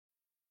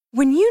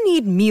When you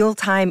need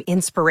mealtime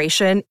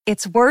inspiration,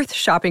 it's worth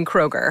shopping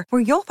Kroger,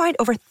 where you'll find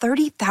over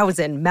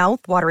 30,000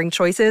 mouth-watering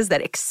choices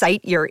that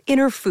excite your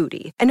inner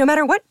foodie. And no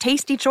matter what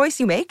tasty choice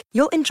you make,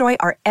 you'll enjoy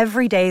our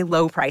everyday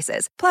low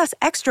prices, plus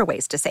extra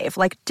ways to save,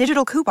 like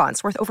digital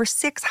coupons worth over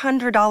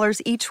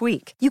 $600 each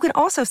week. You can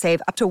also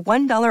save up to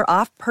 $1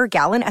 off per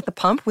gallon at the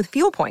pump with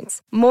fuel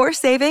points. More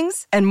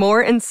savings and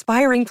more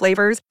inspiring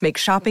flavors make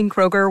shopping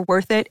Kroger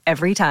worth it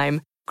every time.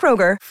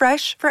 Kroger,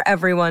 fresh for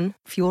everyone.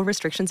 Fuel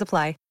restrictions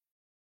apply.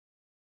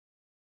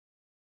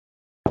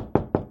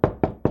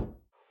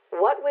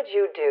 What would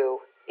you do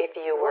if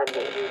you were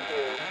me?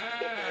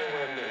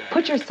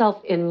 Put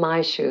yourself in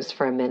my shoes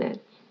for a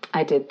minute.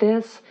 I did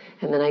this,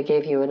 and then I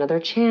gave you another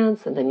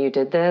chance, and then you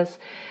did this,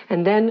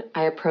 and then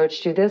I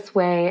approached you this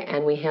way,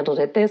 and we handled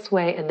it this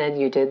way, and then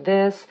you did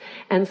this.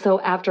 And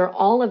so after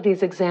all of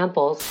these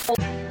examples,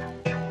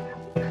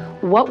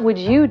 what would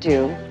you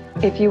do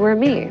if you were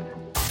me?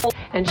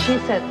 And she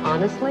said,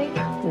 honestly,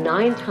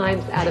 9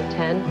 times out of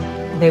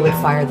 10, they would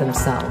fire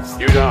themselves.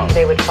 You don't.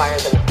 They would fire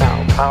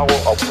themselves. Power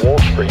of Wall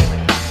Street.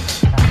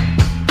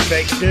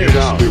 Fake news. You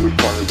don't. They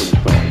would fire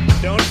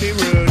themselves. Don't be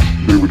rude.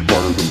 They would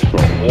fire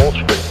themselves. Wall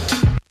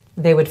Street.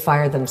 They would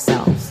fire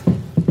themselves.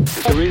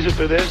 The reason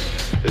for this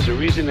is the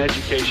reason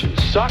education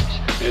sucks,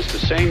 and it's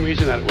the same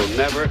reason that it will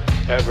never,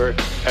 ever,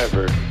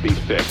 ever be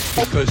fixed.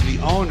 Because the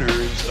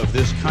owners of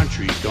this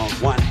country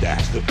don't want that.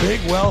 It's the big,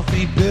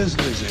 wealthy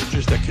business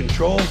interests that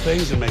control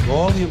things and make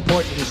all the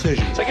important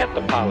decisions. Forget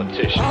the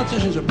politicians.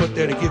 Politicians are put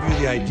there to give you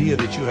the idea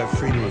that you have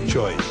freedom of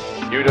choice.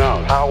 You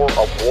don't. Power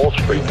of Wall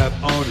Street. You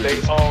have owners.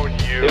 They own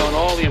you. They own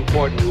all the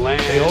important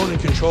land. They own and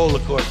control the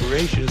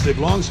corporations. They've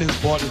long since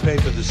bought and paid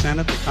for the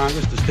Senate, the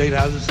Congress, the state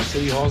houses, the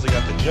city halls. They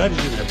got the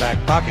judges in their back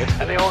pocket.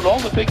 And they own all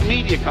the big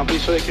media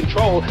companies, so they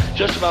control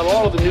just about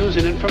all of the news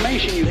and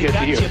information you get to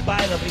hear.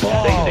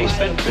 They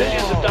spend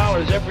billions of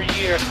dollars every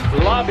year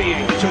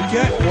lobbying to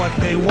get what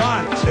they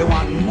want. They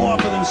want more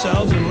for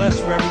themselves and less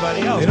for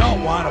everybody else. They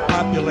don't want a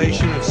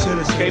population of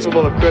citizens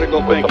capable of critical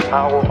thinking. The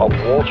power of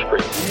Wall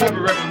Street. You have a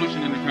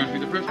revolution in the country.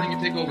 The first thing you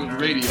take over is the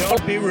radio.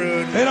 Don't be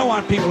rude. They don't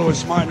want people who are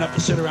smart enough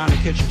to sit around the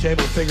kitchen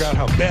table and figure out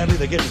how badly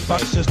they're getting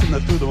fucked. A system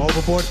that threw them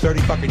overboard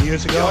 30 fucking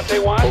years ago. You know what they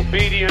want?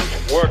 Obedient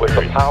workers. With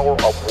the power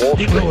of Wall Street.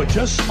 People who are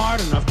just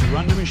smart enough to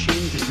run the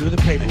machines and do the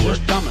paperwork, and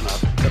just dumb enough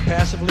to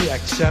passively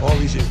accept all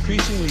these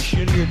increasingly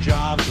shittier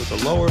jobs with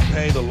the lower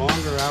pay, the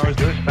longer hours,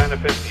 Reduced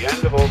benefits, the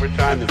end of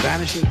overtime, and the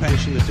vanishing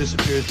pension that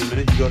disappears the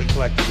minute you go to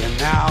collect it. And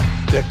now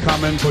they're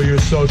coming for your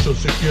Social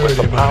Security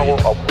With the money.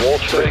 power of Wall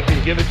so they Street.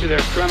 can give it to their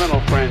criminal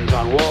friends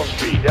on Wall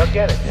Street. They'll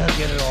get it. They'll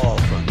get it all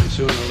from you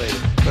sooner or later.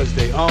 Because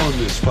they own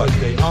this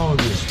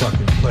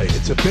fucking place.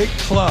 It's a big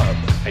club.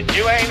 And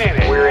you ain't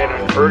in it. We're in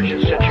an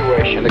urgent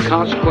situation. And the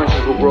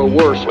consequences will grow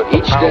worse with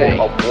each day.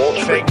 Power of Wall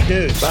Street. Fake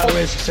news. By the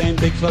way, it's the same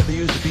big club they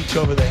use to beat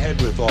you over the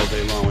head with all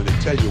day long when they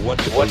tell you what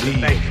to What to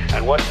believe. think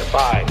and what to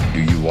buy.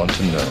 Do you want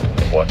to know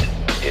what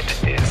it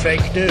is?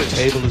 Fake news. The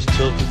table is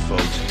tilted,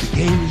 folks. The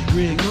game is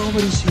rigged.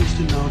 Nobody seems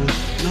to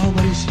notice.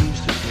 Nobody seems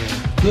to care.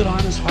 Good,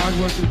 honest,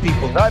 hard-working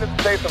people United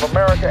States of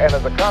America, and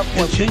as a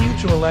consequence, continue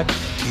to elect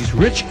these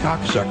rich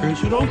cocksuckers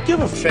who don't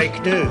give a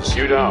Fake news.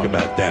 You don't.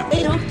 about them.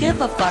 They don't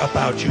give a fuck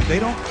about you. They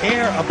don't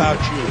care about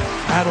you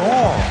at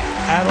all.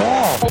 At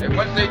all. And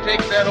once they take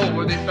that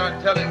over, they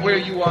start telling where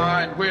you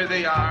are and where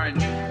they are,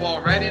 and you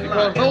fall right in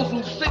line. Because those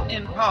who sit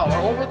in power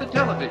over the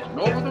television,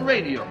 over the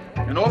radio,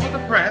 and over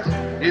the press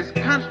is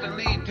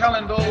constantly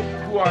telling those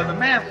who are the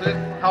masses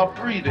how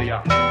free they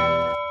are.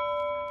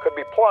 could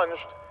be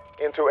plunged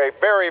into a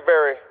very,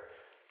 very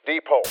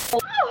deep hole.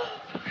 Oh,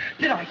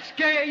 Did I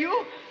scare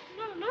you?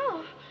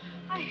 no.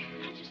 I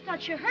just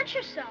thought you hurt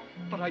yourself.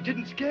 But I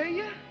didn't scare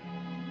you?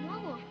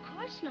 No, of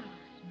course not.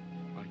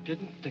 I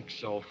didn't think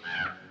so.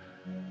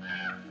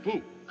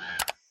 Boo.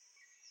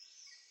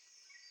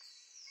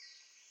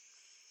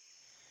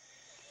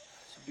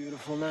 It's a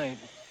beautiful night.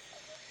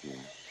 Yeah.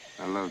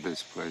 I love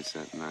this place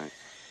at night.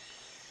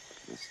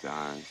 The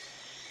stars.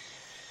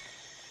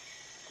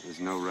 There's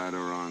no right or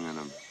wrong in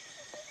them.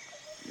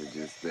 They're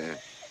just there.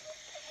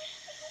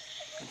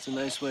 That's a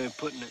nice way of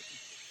putting it.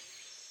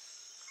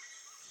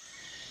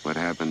 What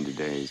happened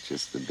today is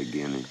just the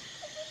beginning.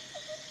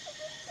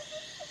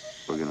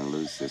 We're gonna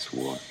lose this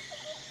war.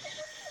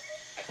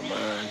 Come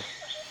on.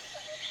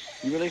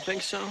 You really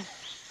think so?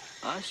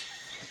 Us?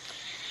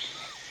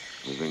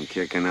 We've been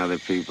kicking other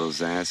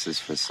people's asses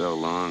for so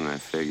long, I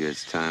figure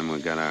it's time we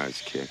got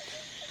ours kicked.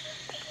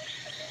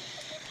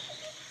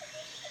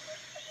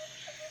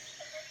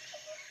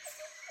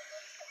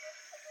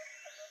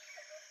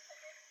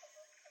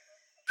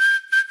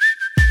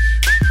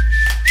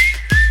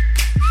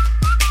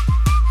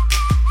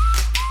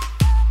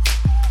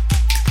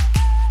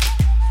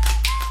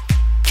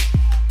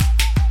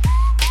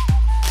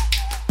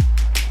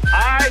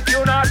 I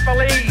do not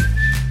believe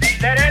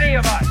that any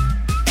of us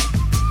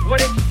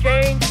would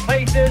exchange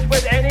places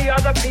with any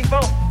other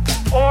people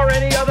or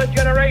any other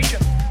generation.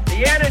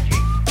 The energy,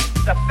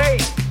 the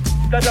faith,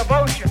 the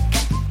devotion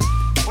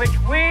which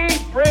we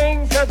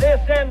bring to this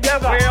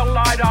endeavor will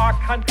light our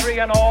country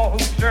and all who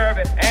serve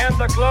it. And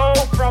the glow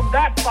from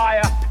that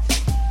fire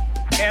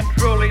can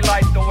truly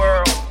light the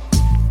world.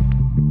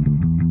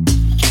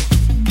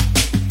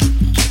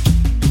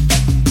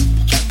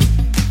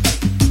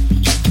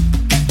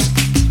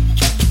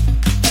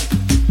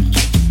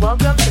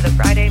 Welcome to the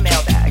Friday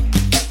Mailbag.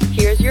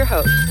 Here's your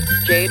host,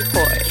 Jade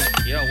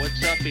Hoy. Yo,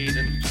 what's up,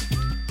 Eden?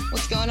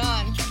 What's going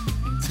on?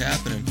 What's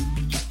happening?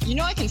 You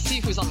know I can see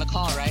who's on the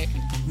call, right?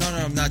 No,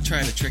 I'm not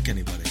trying to trick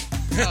anybody.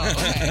 Oh,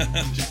 okay.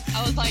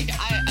 I was like,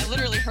 I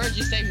literally heard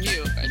you say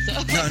mute. So.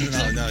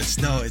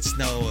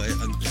 No.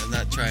 I'm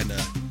not trying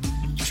to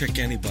trick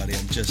anybody.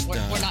 I'm just...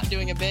 We're not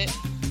doing a bit?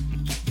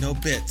 No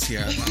bits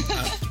here.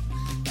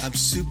 I'm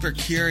super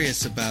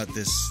curious about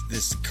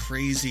this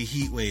crazy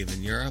heat wave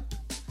in Europe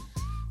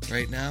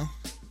right now.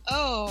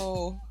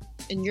 Oh,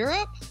 in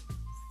Europe?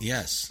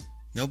 Yes.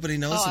 Nobody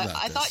knows about this.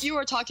 I thought you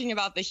were talking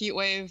about the heat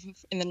wave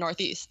in the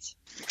Northeast.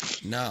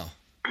 No.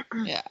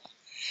 Yeah.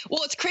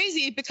 Well, it's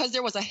crazy because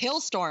there was a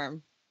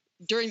hailstorm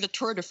during the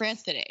Tour de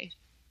France today.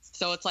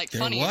 So it's like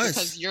funny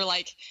because you're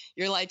like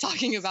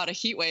talking about a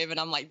heat wave and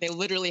I'm like, they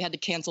literally had to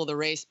cancel the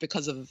race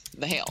because of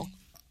the hail.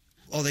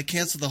 Oh, they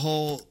canceled the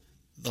whole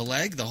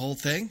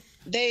thing?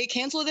 They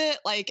canceled it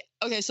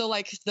so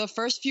the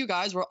first few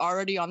guys were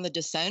already on the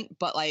descent,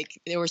 but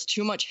there was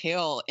too much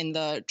hail in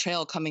the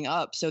trail coming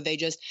up. So they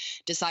just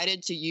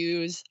decided to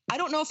use, I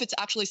don't know if it's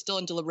actually still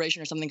in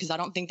deliberation or something, because I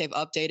don't think they've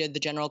updated the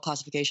general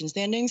classification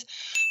standings,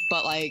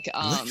 but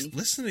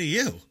listen to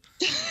you.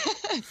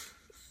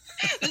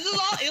 This is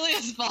all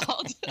Ilya's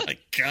fault. Oh my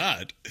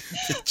God.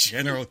 The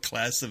general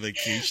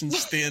classification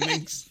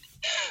standings.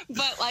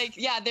 But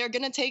they're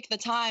going to take the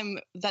time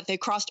that they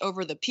crossed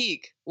over the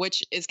peak,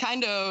 which is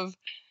kind of,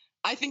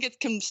 I think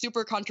it's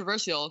super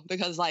controversial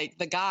because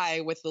the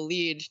guy with the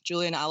lead,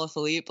 Julian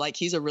Alaphilippe,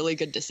 he's a really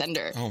good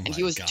descender. Oh my and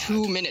he was God.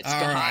 2 minutes all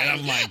behind. Right,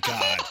 oh my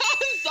God.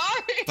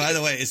 Sorry. By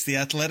the way, is The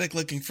Athletic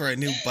looking for a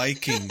new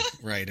biking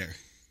writer?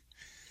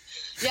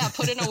 Yeah,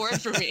 put in a word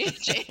for me,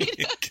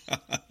 Jade. God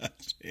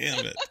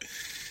damn it.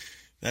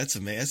 That's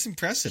amazing. That's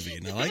impressive,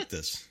 Ian. I like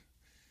this.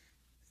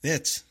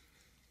 Nitz.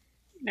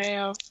 Hey,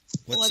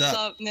 What's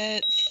up,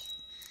 Nitz?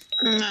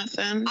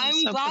 Nothing.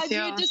 I'm glad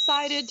you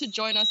decided to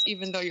join us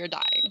even though you're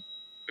dying.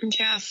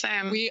 Yeah,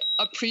 same. We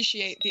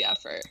appreciate the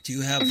effort. Do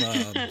you have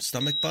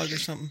stomach bug or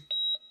something?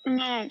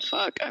 No,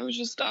 fuck. I was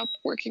just up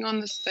working on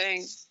this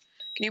thing.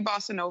 Can you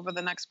bossa nova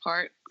the next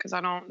part? Because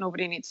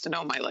nobody needs to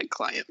know my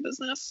client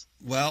business.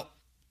 Well,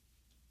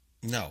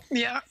 no.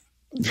 Yeah.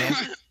 No.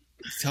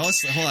 Tell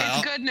us. Hold on.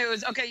 It's good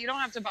news. Okay, you don't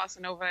have to bossa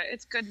nova.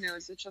 It's good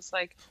news. It's just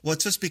well,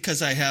 it's just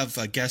because I have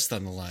a guest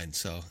on the line,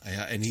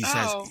 and he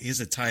has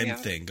a time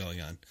thing going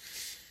on.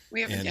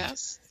 We have a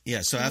guest.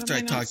 Yeah. So after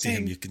I talk to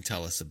him, you can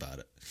tell us about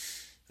it.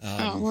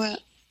 What?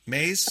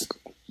 Maze.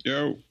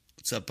 Yo.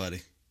 What's up,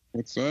 buddy?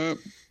 What's up?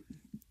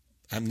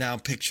 I'm now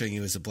picturing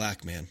you as a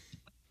black man.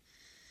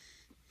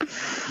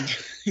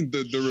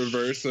 the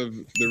reverse of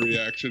the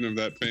reaction of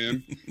that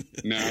fan.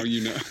 Now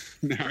you know.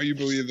 Now you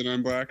believe that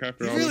I'm black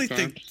after all this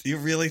time. You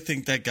really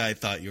think that guy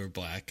thought you were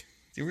black?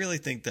 Do you really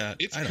think that?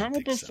 It's come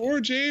up before,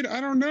 Jade. I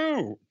don't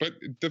know, but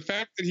the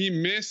fact that he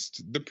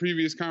missed the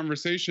previous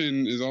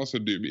conversation is also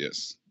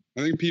dubious.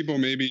 I think people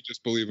maybe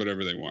just believe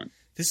whatever they want.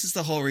 This is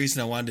the whole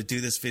reason I wanted to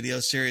do this video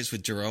series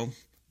with Jerome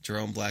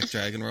Black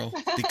Dragon Roll,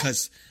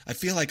 because I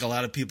feel like a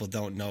lot of people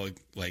don't know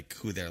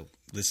who they're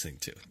listening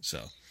to.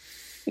 So.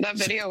 That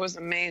video was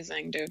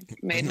amazing, dude.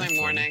 Made my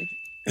morning.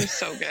 It was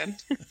so good.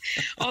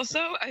 Also,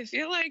 I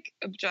feel like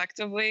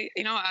objectively,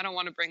 I don't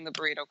want to bring the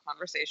burrito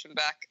conversation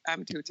back.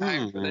 I'm too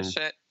tired for this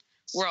shit.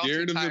 We're all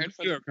too tired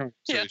for the conversation.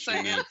 Yes, I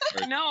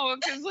am. No,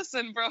 because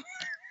listen, bro.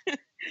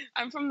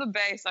 I'm from the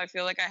Bay, so I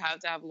feel like I have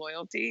to have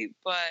loyalty.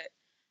 But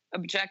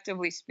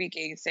objectively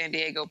speaking, San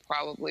Diego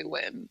probably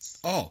wins.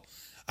 Oh,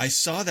 I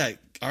saw that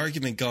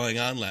argument going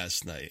on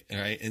last night,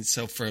 right? And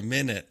so for a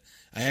minute,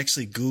 I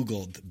actually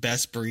Googled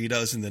best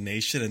burritos in the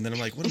nation, and then I'm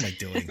like, what am I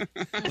doing?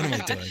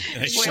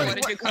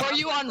 Were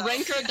you on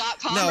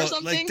ranker.com or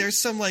something? There's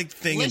some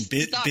thing in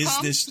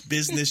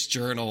business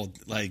journal,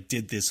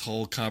 did this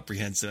whole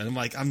comprehensive, and I'm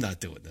like, I'm not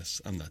doing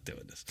this.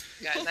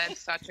 Guys, that's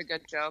such a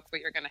good joke, but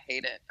you're going to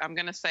hate it. I'm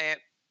going to say it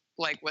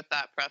with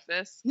that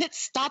preface. Nitz,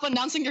 stop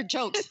announcing your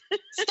jokes.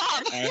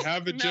 Stop. I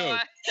have a joke.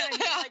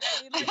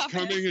 It's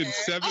coming in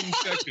 7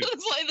 seconds.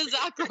 Play the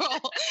Zach roll.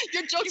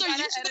 Your jokes are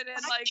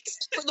usually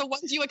for the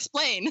ones you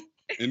explain.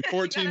 In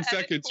 14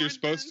 seconds, you're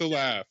supposed to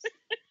laugh.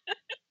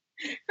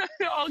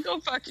 I'll go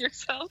fuck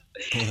yourself.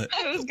 What?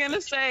 I was going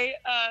to say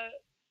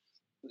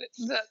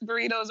that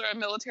burritos are a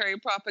military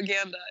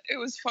propaganda. It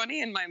was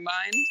funny in my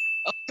mind.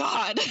 Oh,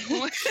 God.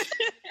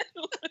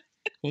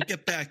 We'll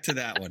get back to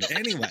that one.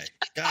 Anyway,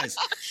 guys,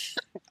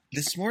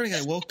 this morning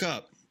I woke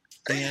up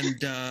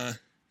and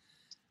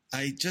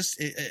I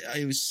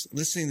was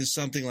listening to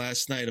something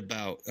last night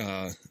about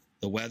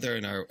the weather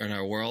in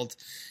our world,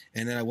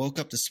 and then I woke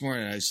up this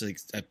morning and I was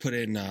I put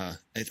in I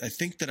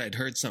think that I'd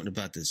heard something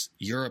about this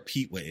Europe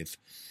heat wave,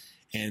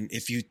 and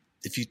if you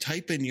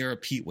type in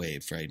Europe heat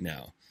wave right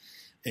now,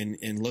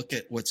 and look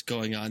at what's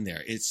going on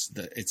there. It's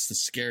the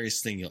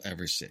scariest thing you'll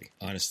ever see.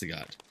 Honest to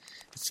God,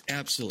 it's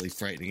absolutely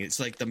frightening. It's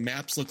like the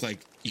maps look like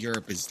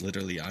Europe is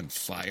literally on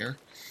fire.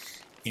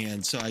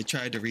 And so I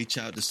tried to reach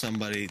out to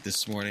somebody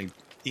this morning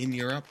in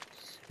Europe,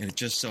 and it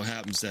just so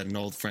happens that an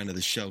old friend of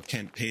the show,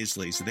 Kent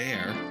Paisley's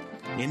there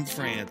in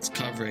France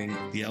covering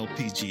the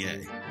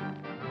LPGA.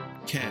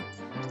 Kent,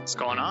 what's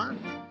going on?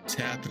 What's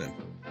happening?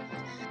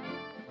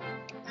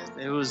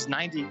 It was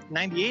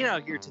 98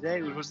 out here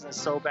today, which wasn't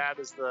so bad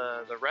as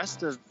the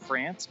rest of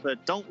France.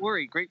 But don't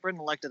worry, Great Britain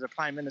elected a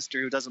prime minister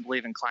who doesn't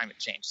believe in climate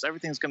change, so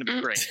everything's going to be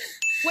great.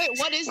 Wait,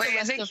 what is the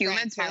rest of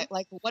France?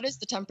 Like, what is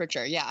the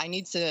temperature? Yeah, I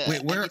need to.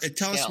 Wait,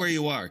 tell us where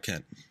you are,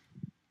 Kent.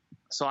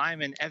 So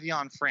I'm in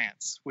Evian,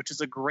 France, which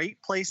is a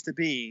great place to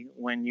be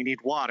when you need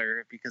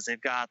water because they've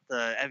got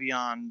the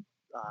Evian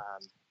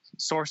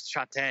Source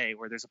Chate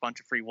where there's a bunch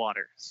of free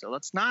water. So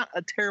that's not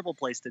a terrible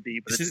place to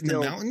be. But Is it in the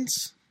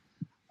mountains?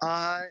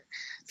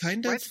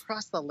 Kind of right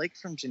across the lake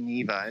from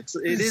Geneva.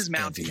 It is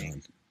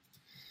mountainy.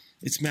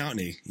 It's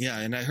mountainy, yeah.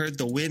 And I heard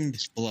the wind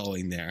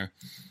blowing there.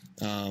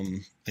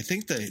 I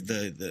think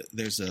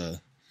there's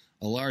a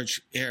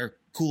large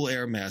cool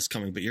air mass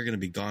coming, but you're going to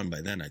be gone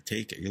by then. I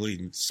take it. You're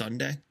leaving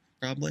Sunday,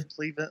 probably.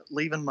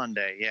 Leaving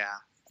Monday, yeah.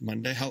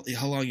 Monday.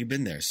 How long you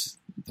been there?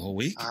 The whole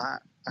week?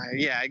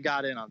 Yeah, I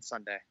got in on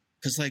Sunday.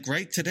 Because like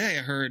right today,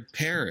 I heard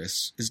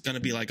Paris is going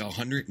to be like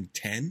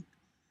 110.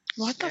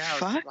 What the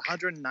fuck?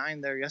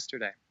 109 there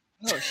yesterday.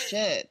 Oh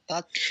shit!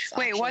 That's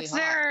wait. What's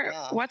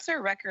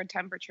their record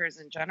temperatures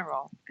in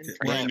general?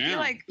 Right now, I feel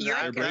like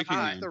Europe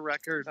got the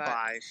record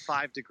by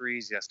 5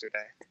 degrees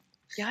yesterday.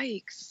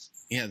 Yikes!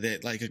 Yeah,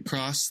 like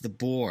across the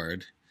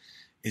board,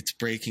 it's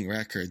breaking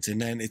records,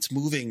 and then it's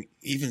moving.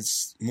 Even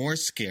more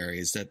scary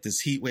is that this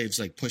heat wave's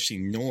like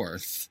pushing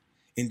north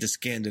into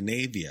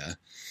Scandinavia,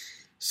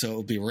 so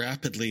it'll be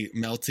rapidly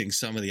melting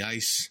some of the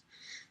ice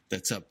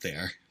that's up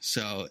there.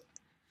 So,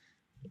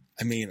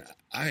 I mean,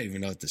 I don't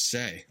even know what to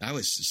say. I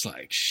was just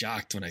like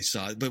shocked when I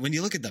saw it. But when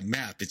you look at the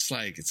map, it's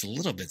like it's a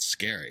little bit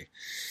scary.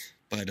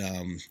 But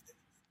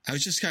I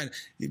was just kind of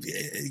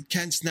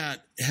Kent's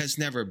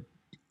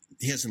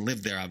he hasn't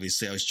lived there,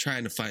 obviously. I was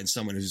trying to find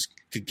someone who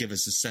could give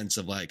us a sense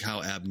of like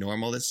how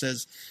abnormal this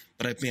is.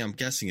 But I'm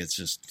guessing it's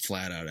just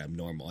flat out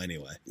abnormal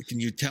anyway. Can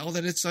you tell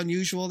that it's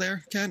unusual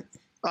there, Kent?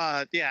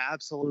 Yeah,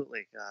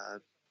 absolutely.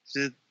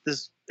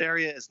 This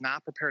area is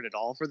not prepared at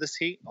all for this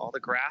heat. All the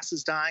grass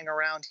is dying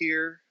around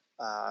here.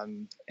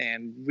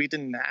 And we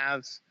didn't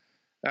have,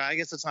 I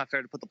guess it's not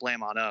fair to put the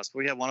blame on us, but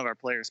we had one of our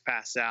players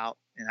pass out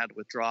and had to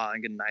withdraw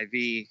and get an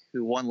IV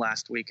who won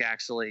last week,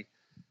 actually,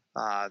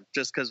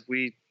 just because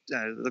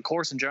the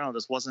course in general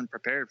just wasn't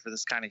prepared for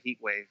this kind of heat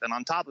wave. And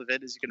on top of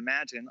it, as you can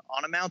imagine,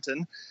 on a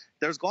mountain,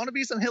 there's going to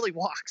be some hilly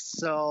walks.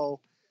 So,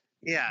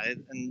 yeah,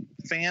 and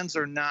fans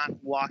are not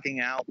walking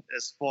out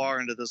as far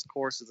into this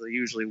course as they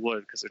usually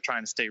would because they're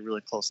trying to stay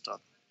really close to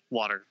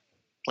water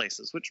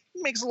places, which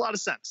makes a lot of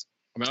sense.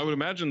 I mean, I would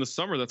imagine the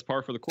summer that's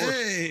par for the course.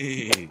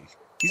 Hey,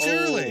 he's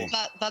early.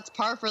 That's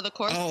par for the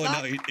course. Oh,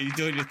 Zach? No, are you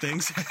doing your thing,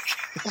 Zach?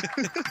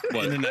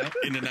 What? In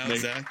and out,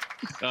 Zach.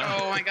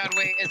 Oh my God!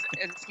 Wait,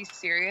 is he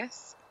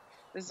serious?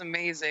 This is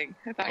amazing.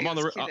 I thought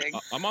kidding.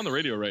 I'm on the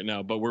radio right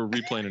now, but we're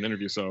replaying an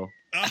interview, so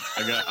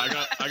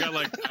I got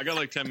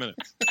like 10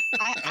 minutes.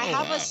 I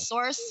have a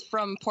source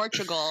from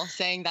Portugal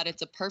saying that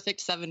it's a perfect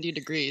 70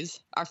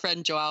 degrees. Our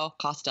friend Joao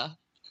Costa.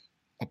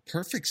 A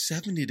perfect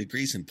 70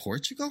 degrees in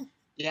Portugal?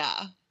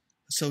 Yeah.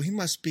 So he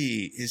must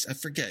be, I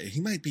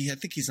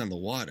think he's on the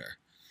water.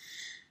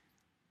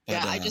 But,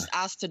 yeah, I just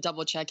asked to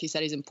double check. He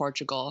said he's in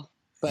Portugal.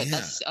 But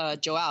that's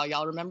Joao.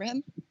 Y'all remember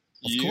him?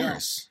 Of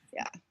course.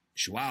 Yeah.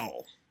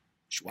 Joao.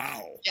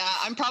 Yeah,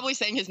 I'm probably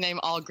saying his name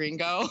all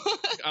gringo.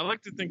 I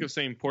like to think of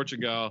saying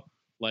Portugal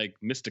like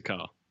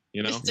Mystica,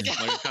 you know? Like,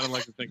 I kind of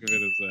like to think of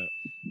it as that.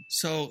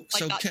 So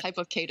that type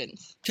of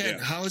cadence. Ken,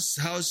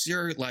 how's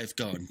your life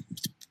going?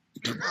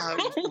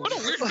 What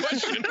a weird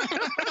question.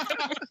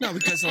 No,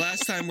 because the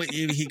last time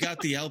he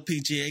got the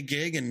LPGA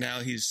gig, and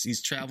now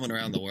he's traveling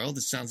around the world.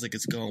 It sounds like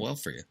it's going well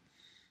for you.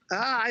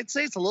 I'd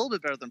say it's a little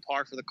bit better than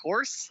par for the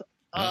course.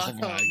 Oh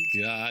my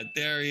God!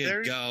 There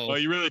you go. Oh,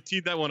 you really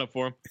teed that one up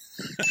for him.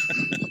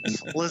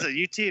 Listen,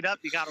 you tee it up,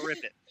 you got to rip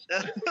it.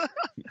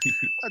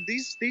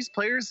 These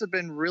players have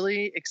been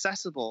really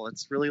accessible.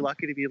 It's really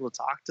lucky to be able to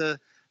talk to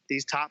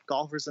these top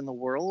golfers in the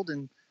world,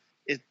 and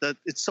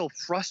it's so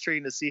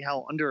frustrating to see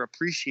how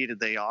underappreciated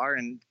they are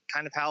and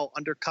kind of how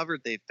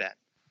undercovered they've been.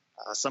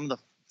 Some of the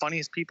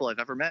funniest people I've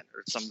ever met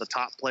are some of the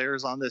top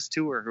players on this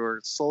tour who are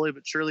slowly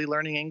but surely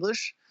learning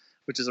English,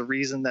 which is a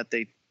reason that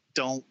they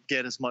don't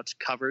get as much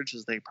coverage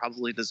as they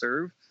probably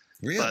deserve.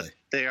 Really? But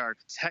they are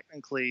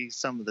technically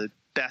some of the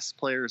best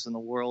players in the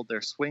world.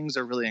 Their swings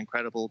are really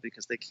incredible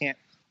because they can't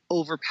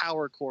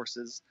overpower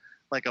courses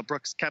like a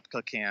Brooks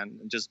Koepka can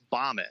and just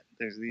bomb it.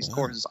 These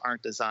courses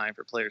aren't designed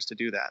for players to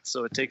do that.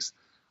 So it takes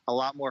a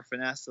lot more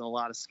finesse and a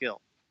lot of skill.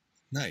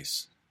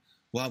 Nice.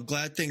 Well, I'm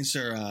glad things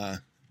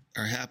are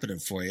happening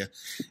for you.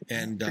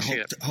 And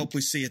hope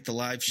we see you at the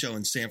live show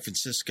in San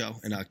Francisco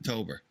in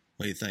October.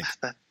 What do you think?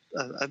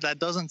 that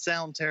doesn't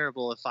sound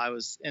terrible if I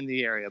was in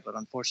the area, but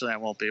unfortunately I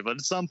won't be. But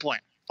at some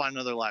point, find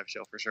another live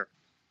show for sure.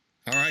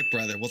 All right,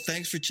 brother. Well,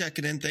 thanks for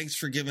checking in. Thanks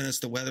for giving us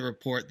the weather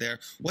report there.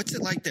 What's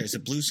it like there? Is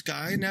it blue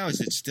sky now?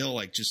 Is it still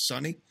like just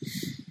sunny?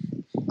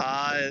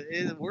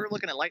 We're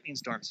looking at lightning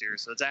storms here,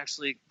 so it's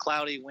actually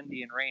cloudy,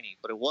 windy, and rainy.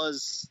 But it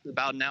was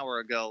about an hour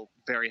ago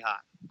very hot.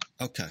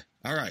 Okay.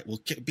 All right. Well,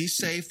 be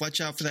safe.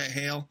 Watch out for that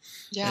hail.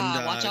 Yeah,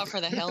 and, watch out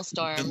for the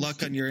hailstorm. Good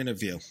luck on your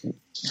interview.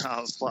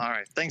 All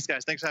right. Thanks,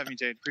 guys. Thanks for having me,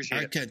 Jade. Appreciate it.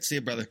 All right, Ken. See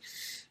you, brother.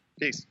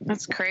 Peace.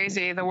 That's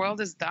crazy. The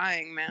world is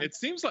dying, man. It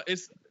seems like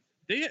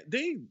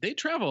they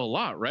travel a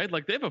lot, right?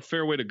 Like they have a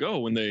fair way to go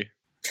when they're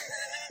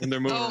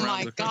moving around. Oh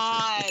my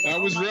God.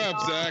 That was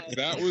rough, Zach.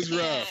 That was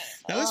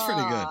rough. That was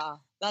pretty good.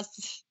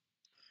 That's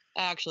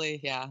actually,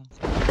 yeah.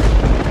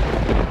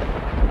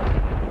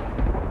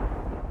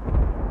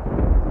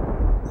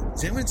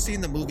 Has anyone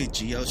seen the movie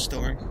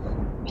Geostorm?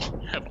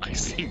 Have I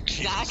seen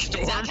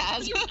Geostorm? Zach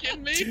has. Are you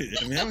kidding me? Dude,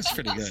 I mean, that was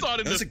pretty good. I saw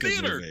it in that was the a good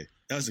theater. movie.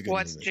 That was a good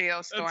What's movie.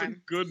 Geostorm? That's a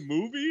good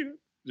movie,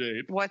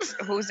 Jade.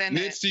 Who's in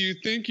Nitz, it? do you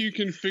think you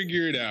can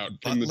figure it out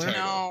from the Butler?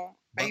 title? No.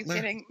 Are you Butler?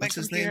 kidding? My What's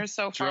his computer's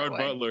so far Gerard away.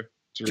 Butler.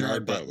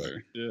 Gerard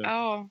Butler. Yeah.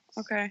 Oh,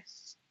 okay.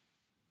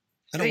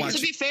 I don't watch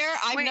To be it. fair,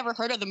 I've never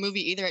heard of the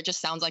movie either. It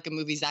just sounds like a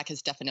movie Zach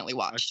has definitely I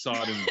watched. saw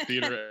it in the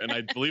theater, and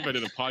I believe I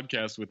did a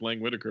podcast with Lang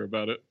Whitaker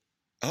about it.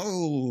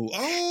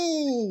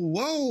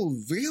 Whoa,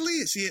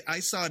 really? See, I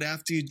saw it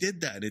after you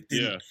did that. It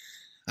didn't. Yeah.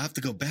 I have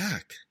to go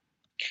back.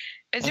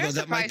 Is there a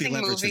Although that might be surprising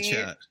leverage the movie,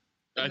 chat.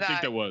 I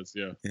think that was,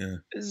 yeah. Yeah.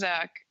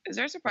 Zach? Is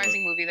there a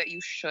surprising movie that you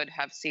should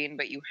have seen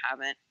but you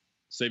haven't?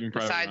 Saving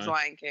Private Besides Ryan.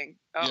 Lion King.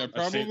 Oh, Yeah,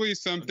 probably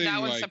something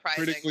That was like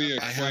surprising. critically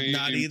I have acclaimed.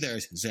 not either,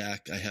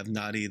 Zach. I have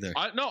not either.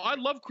 I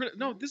love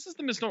no. This is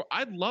the misnomer.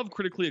 I love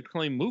critically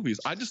acclaimed movies.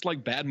 I just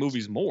like bad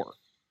movies more.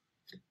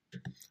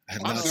 I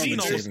have I've not seen seen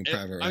almost- Saving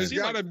Private I've Ryan. There's seen,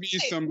 got to like- be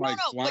some like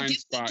blind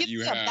spot give you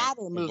me have. a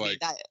better of, movie like,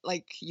 that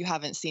like you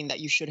haven't seen that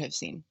you should have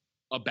seen.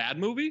 A bad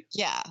movie?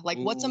 Yeah, like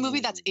what's a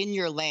movie that's Ooh. in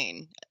your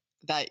lane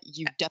that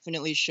you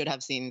definitely should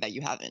have seen that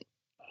you haven't?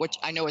 Which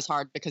I know is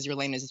hard because your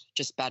lane is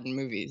just bad in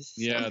movies.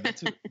 so. Yeah,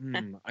 that's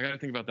I got to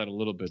think about that a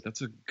little bit.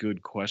 That's a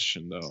good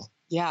question, though.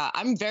 Yeah,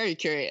 I'm very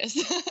curious.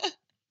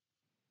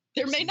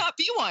 There may not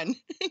be one.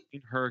 I've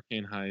seen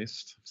Hurricane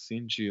Heist. I've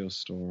seen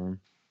Geostorm.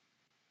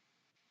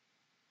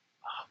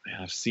 Oh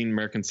man, I've seen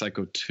American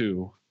Psycho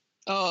 2.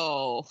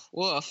 Oh,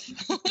 woof.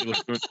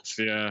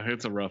 Yeah,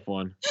 it's a rough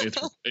one. It's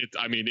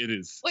I mean, it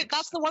is. Wait,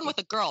 that's the one with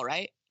the girl,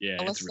 right? Yeah.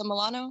 it's Alyssa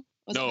Milano?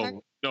 Was it her?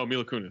 no,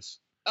 Mila Kunis.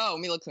 Oh,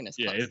 Mila Kunis.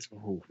 Yeah, close. it's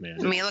man.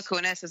 Mila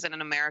Kunis is in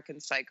an American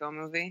Psycho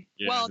movie.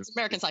 Yeah, Well, it's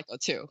American Psycho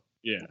too.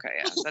 Yeah. Okay,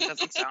 yeah, that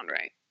doesn't sound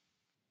right.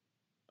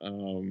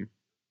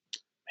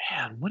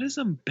 Man, what is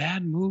a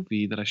bad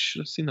movie that I should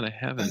have seen that I By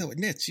haven't? the way,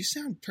 Nitz, you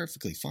sound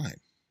perfectly fine.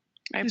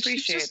 I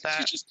appreciate that.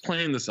 She's just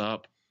playing this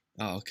up.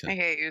 Oh, I okay.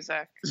 hate you,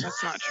 Zach.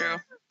 That's not true.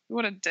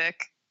 What a dick.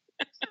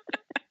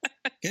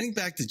 Getting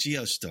back to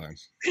Geostorm,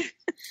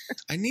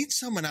 I need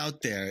someone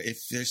out there,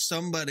 if there's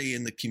somebody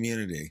in the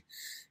community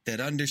that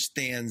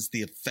understands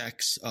the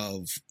effects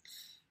of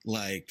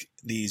like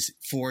these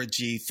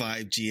 4G,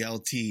 5G,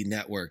 LTE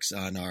networks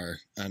on our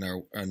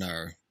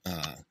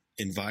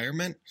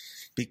environment,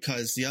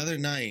 because the other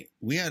night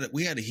we had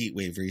a heat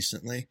wave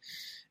recently,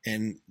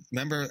 and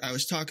remember I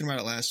was talking about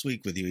it last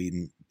week with you,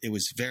 Eden. It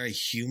was very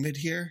humid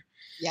here.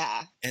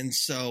 Yeah. And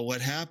so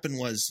what happened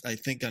was, I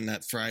think on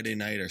that Friday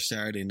night or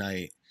Saturday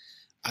night,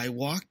 I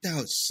walked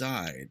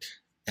outside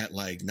at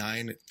like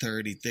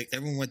 9:30.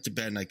 Everyone went to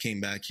bed and I came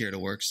back here to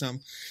work some,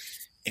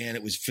 and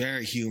it was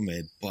very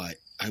humid, but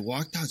I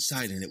walked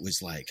outside and it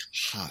was like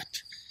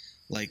hot.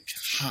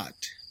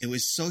 It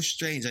was so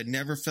strange. I'd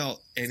never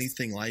felt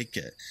anything like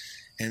it.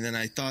 And then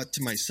I thought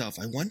to myself,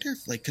 I wonder if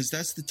because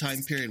that's the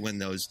time period when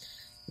those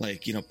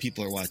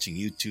people are watching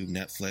YouTube,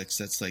 Netflix.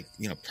 That's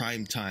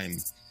prime time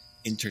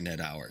internet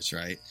hours,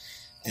 right?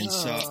 And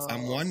so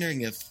I'm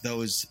wondering if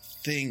those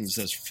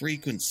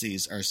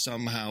frequencies are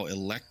somehow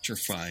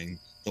electrifying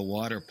the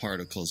water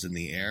particles in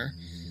the air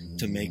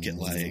to make it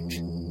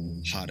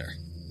hotter.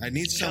 I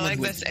need I feel someone like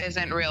this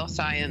isn't real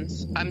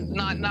science. I'm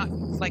not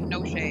like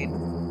no shade.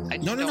 I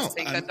just don't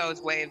think that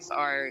those waves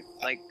are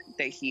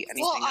they heat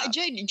anything up.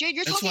 Jade,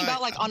 you're That's talking why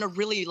about on a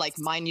really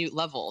minute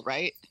level,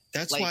 right?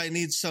 That's why I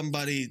need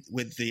somebody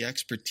with the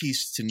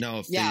expertise to know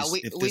if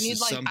we this need is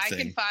something. I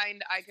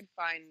can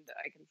find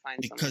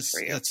because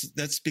something for you.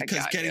 that's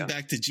because getting you.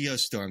 back to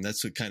Geostorm,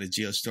 that's what kind of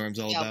Geostorm's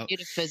all about. We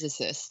need a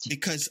physicist.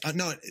 Because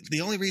no,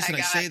 the only reason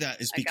I say that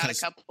is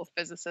because I got a couple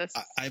physicists.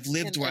 I've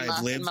lived where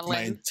I've lived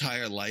my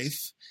entire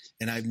life,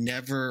 and I've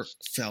never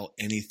felt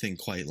anything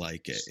quite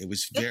like it. It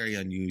was very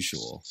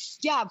unusual.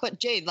 Yeah, but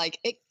Jade,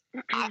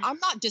 I'm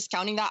not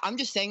discounting that. I'm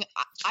just saying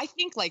I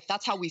think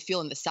that's how we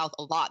feel in the South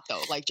a lot, though.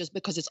 Just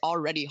because it's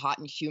already hot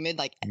and humid,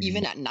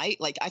 even at night.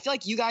 I feel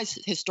like you guys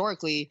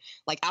historically,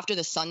 after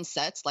the sun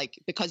sets,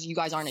 because you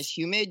guys aren't as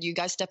humid, you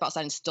guys step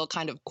outside and still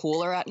kind of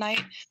cooler at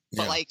night.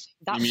 But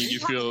that you mean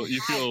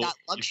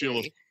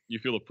you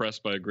feel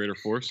oppressed by a greater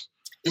force?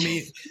 I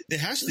mean, there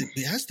has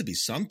to be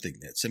something.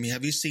 I mean,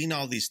 have you seen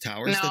all these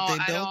towers that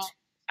they built?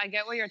 I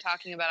get what you're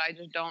talking about. I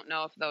just don't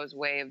know if those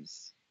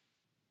waves.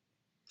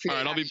 All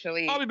right, I'll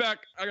be back.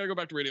 I gotta go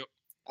back to radio.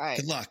 All right.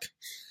 Good luck.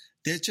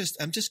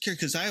 I'm just curious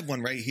because I have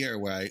one right here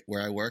where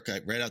I work.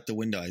 Right out the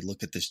window, I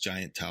look at this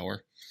giant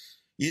tower.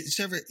 You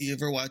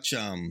ever watch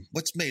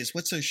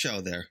what's her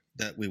show there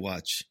that we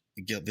watch?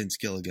 Vince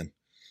Gilligan.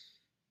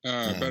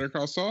 Better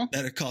Call Saul.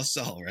 Better Call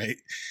Saul, right?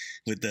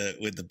 With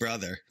the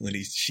brother when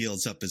he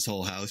shields up his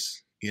whole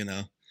house, you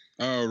know.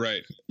 Oh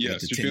right,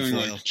 yes. You're feeling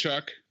foil. like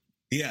Chuck.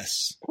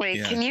 Yes. Wait,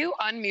 yeah. Can you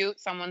unmute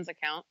someone's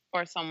account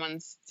or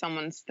someone's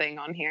thing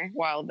on here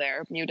while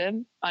they're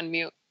muted?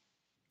 Unmute.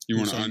 You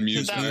want to unmute?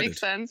 Does that make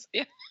sense?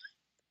 Yeah.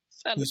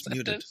 Who's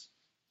muted?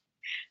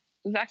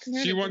 Zach's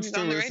muted. She wants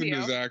to listen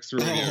to Zach's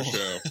radio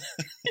show.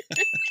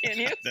 Can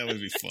you? That would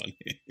be funny.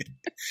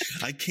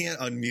 I can't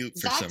unmute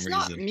for Zach's some reason.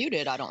 not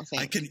muted, I don't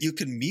think. You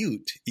can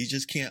mute. You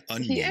just can't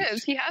unmute. He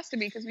is. He has to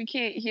be because we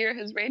can't hear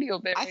his radio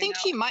bit. I think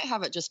he might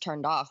have it just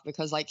turned off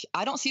because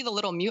I don't see the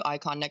little mute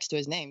icon next to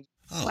his name.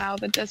 Oh. Wow,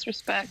 the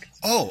disrespect.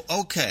 Oh,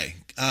 okay.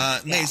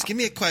 Maze, give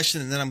me a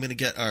question, and then I'm going to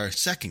get our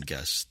second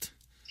guest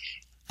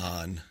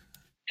on.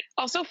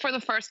 Also, for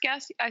the first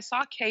guest, I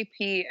saw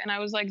KP, and I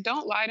was like,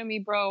 don't lie to me,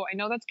 bro. I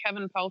know that's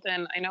Kevin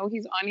Pelton. I know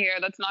he's on here.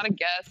 That's not a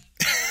guest.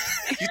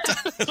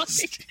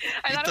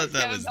 I thought it was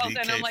Kevin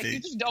Pelton. I'm like, you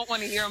just don't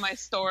want to hear my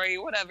story.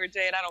 Whatever,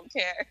 Jade. I don't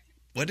care.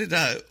 What did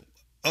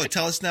Oh,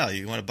 tell us now.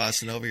 You want to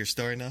boss over your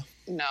story now?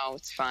 No,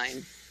 it's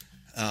fine.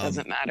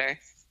 Doesn't matter.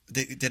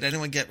 Did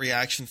anyone get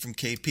reaction from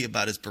KP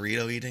about his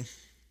burrito eating?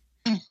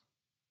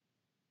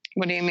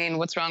 What do you mean?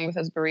 What's wrong with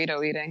his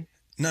burrito eating?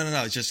 No.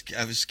 I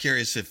was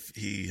curious if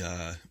he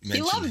mentioned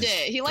he loved it.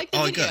 He liked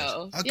the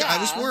video. Good. Okay. Yeah. I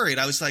was worried.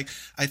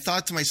 I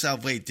thought to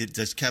myself, wait,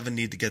 does Kevin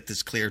need to get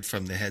this cleared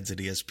from the heads at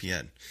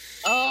ESPN?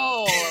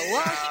 Oh,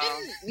 well, he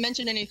didn't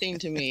mention anything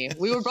to me.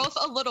 We were both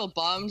a little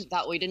bummed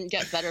that we didn't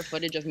get better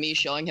footage of me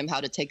showing him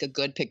how to take a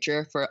good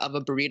picture of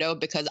a burrito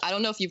because I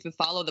don't know if you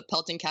follow the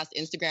Peltoncast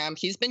Instagram.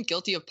 He's been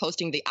guilty of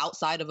posting the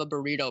outside of a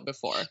burrito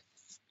before.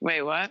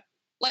 Wait, what?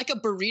 Like a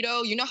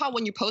burrito, you know how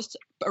when you post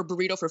a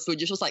burrito for food,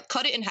 you're supposed to like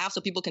cut it in half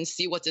so people can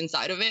see what's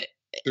inside of it?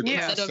 The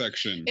cross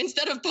section.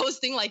 Instead of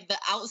posting like the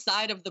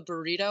outside of the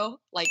burrito,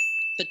 like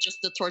just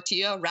the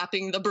tortilla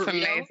wrapping the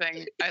burrito.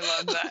 Amazing. I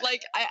love that.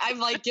 Like I've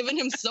like given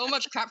him so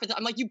much crap for that.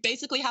 I'm like, you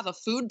basically have a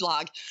food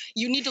blog.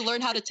 You need to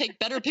learn how to take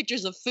better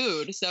pictures of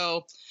food.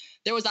 So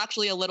there was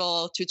actually a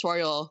little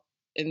tutorial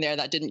in there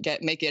that didn't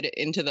make it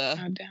into the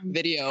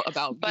video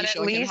about me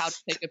showing him how to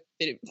take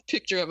a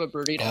picture of a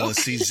burrito. Oh,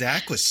 see,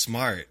 Zach was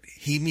smart.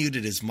 He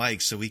muted his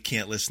mic so we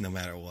can't listen no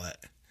matter what.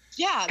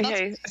 Yeah, that's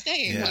what I'm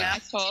saying. Yeah. He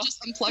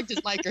just unplugged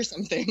his mic or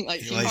something.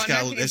 Like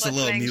there's a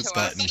little mute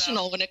button.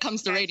 Professional when it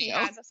comes to radio.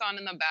 He has us on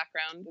in the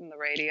background in the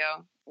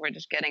radio. We're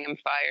just getting him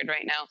fired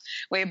right now.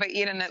 Wait, but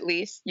Eden, at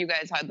least you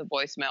guys had the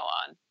voicemail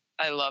on.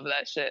 I love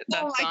that shit.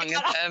 That song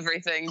is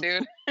everything,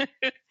 dude.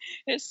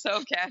 It's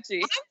so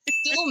catchy. I'm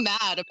still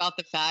mad about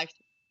the fact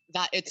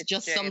that it's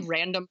just Jade. Some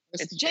random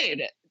person. It's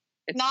Jade.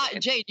 It's not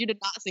Jade. You did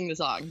not sing the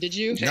song, did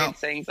you? Jade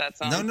sings that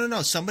song.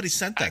 No. Somebody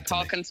sent that to me.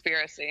 I call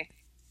conspiracy.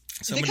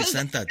 Somebody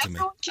sent that to me.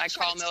 I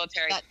call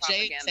military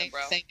propaganda,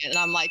 bro. Sang it, and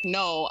I'm like,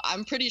 no,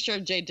 I'm pretty sure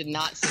Jade did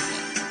not sing it.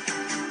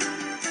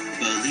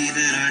 Believe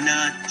it or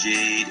not,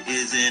 Jade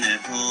isn't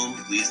at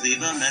home. Please leave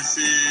a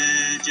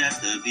message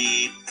at the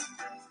beep.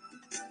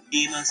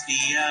 He must be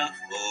out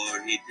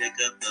or he'd pick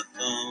up the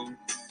phone.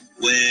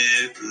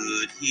 Where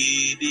could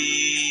he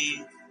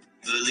be?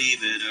 Believe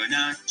it or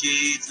not,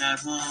 Jade's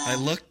not home. I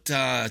looked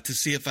to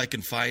see if I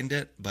can find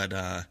it, but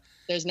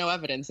there's no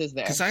evidence, is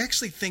there? Because I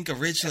actually think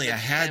originally I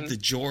had the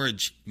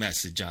George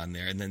message on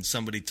there, and then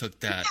somebody took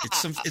that.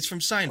 Yeah. It's from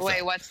Seinfeld.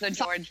 Wait, what's the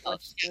George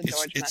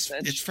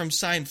message? It's from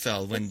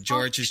Seinfeld when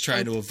George is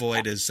trying to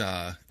avoid his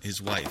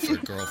wife or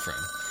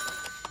girlfriend.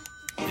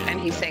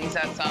 And he sings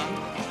that song.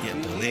 Yeah,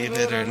 believe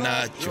it or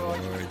not,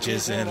 George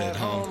isn't at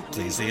home.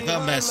 Please leave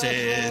a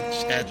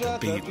message at the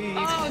beep.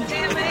 Oh,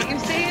 damn it, you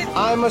see it?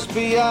 I must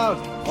be out,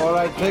 or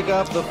I'd pick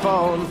up the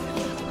phone.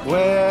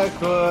 Where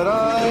could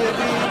I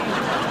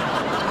be?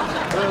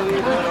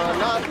 Believe it or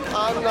not,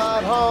 I'm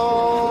not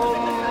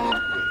home.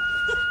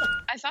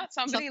 I thought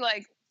somebody,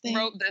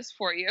 wrote this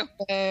for you. No.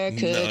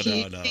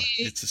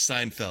 It's a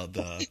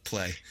Seinfeld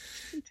play.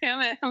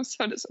 Damn it, I'm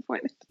so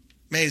disappointed.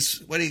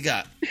 Maze, what do you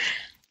got?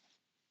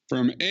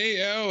 From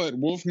AL at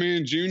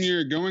Wolfman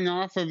Jr., going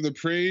off of the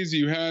praise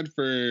you had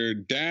for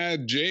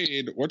Dad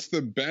Jade, what's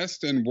the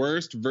best and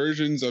worst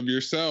versions of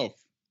yourself?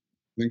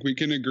 I think we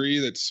can agree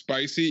that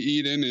Spicy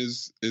Eden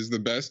is the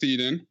best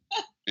Eden.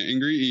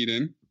 Angry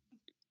Eden.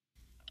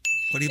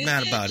 What are you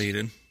mad about,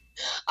 Eden?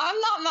 I'm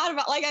not mad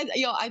about,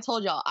 I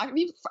told y'all, I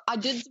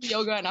did some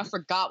yoga and I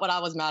forgot what I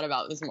was mad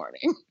about this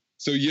morning.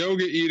 So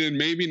Yoga Eden,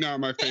 maybe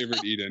not my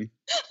favorite Eden.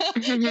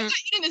 Yoga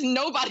Eden is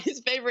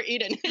nobody's favorite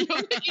Eden.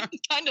 Yoga Eden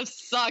kind of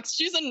sucks.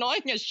 She's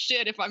annoying as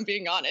shit, if I'm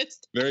being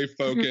honest. Very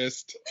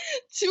focused.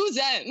 Too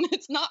zen.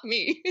 It's not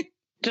me.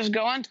 Just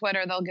go on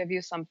Twitter. They'll give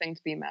you something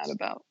to be mad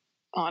about.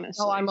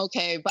 honestly. No, I'm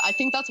okay. But I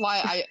think that's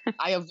why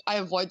I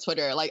avoid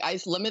Twitter. Like, I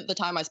limit the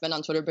time I spend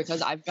on Twitter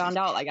because I've found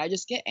out, like, I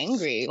just get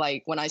angry,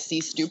 like, when I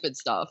see stupid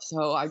stuff.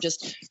 So I've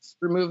just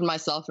removed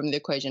myself from the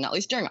equation, at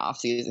least during off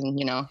season,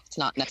 you know, it's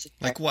not necessary.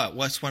 Like what?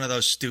 What's one of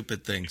those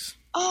stupid things?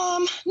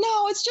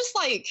 No, it's just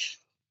like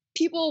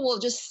people will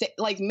just say,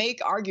 like, make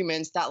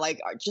arguments that like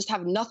just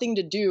have nothing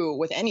to do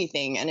with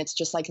anything. And it's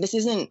just like, this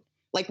isn't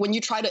like when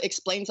you try to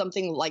explain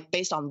something like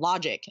based on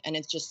logic and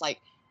it's just like,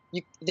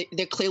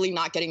 they're clearly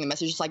not getting the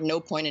message. It's like no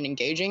point in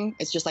engaging.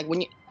 It's just like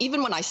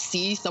even when I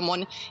see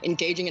someone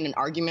engaging in an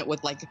argument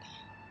with like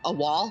a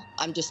wall,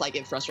 I'm just like,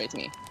 it frustrates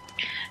me.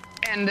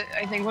 And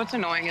I think what's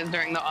annoying is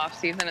during the off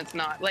season, it's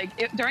not like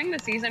during the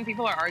season,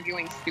 people are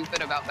arguing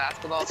stupid about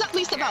basketball. It's at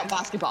least about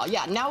basketball.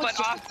 Yeah. Now it's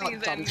but just off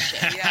season,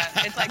 yeah,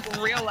 it's like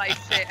real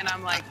life shit. And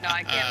I'm like, no,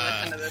 I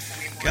can't listen to this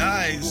anymore.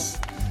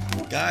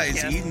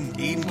 Guys,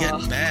 Eden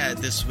getting mad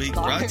this week.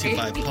 Brought to you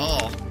by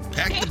Paul.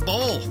 Pack the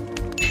bowl.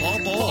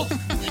 Paul Bowl.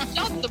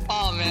 Shout to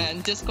Paul,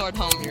 man. Discord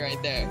homie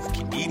right there.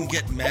 Eden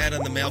getting mad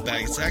on the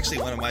mailbag. It's actually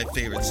one of my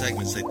favorite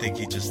segments. I think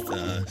he just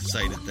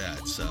cited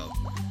that. So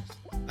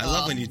I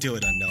love when you do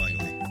it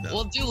unknowingly. Though.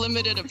 We'll do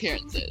limited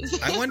appearances.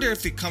 I wonder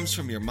if it comes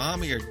from your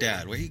mom or your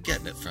dad. Where are you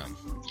getting it from?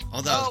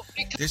 Although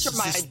it comes from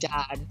my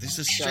dad. There's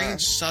a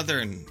strange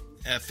Southern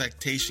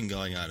affectation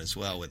going on as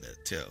well with it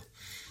too.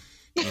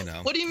 You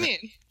know. What do you mean?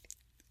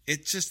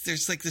 It's just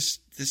there's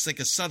like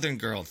a Southern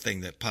girl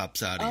thing that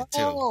pops out of you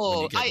too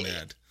when you get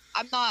mad.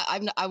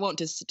 I won't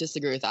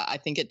disagree with that. I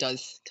think it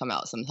does come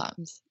out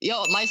sometimes.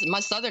 My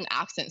Southern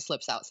accent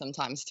slips out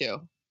sometimes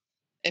too,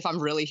 if I'm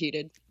really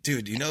heated.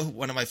 Dude, you know who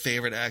one of my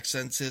favorite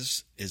accents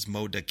is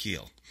Mo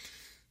Dakhil.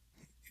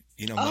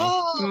 You know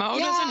Mo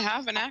doesn't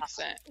have an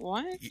accent.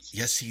 What?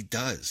 Yes, he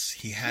does.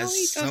 He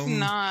has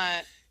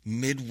not.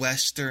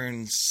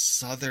 Midwestern,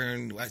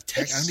 Southern. I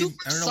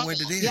don't know what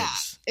it is. Yeah,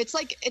 it's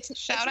like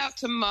shout out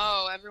to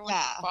Mo. Everyone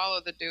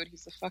follow the dude.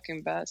 He's the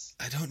fucking best.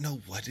 I don't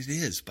know what it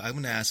is, but I'm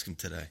gonna ask him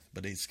today.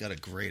 But he's got a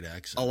great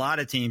accent. A lot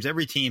of teams,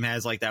 every team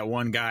has like that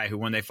one guy who,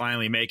 when they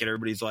finally make it,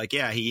 everybody's like,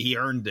 "Yeah, he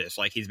earned this.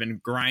 Like he's been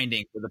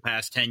grinding for the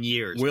past 10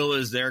 years." Will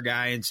is their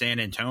guy in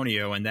San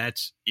Antonio, and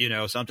that's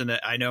something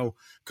that I know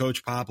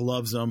Coach Pop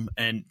loves him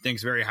and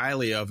thinks very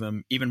highly of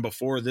him even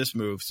before this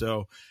move.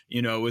 So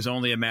it was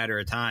only a matter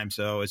of time.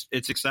 So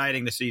it's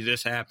exciting to see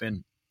this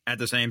happen at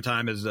the same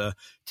time as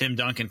Tim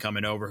Duncan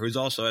coming over, who's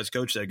also, as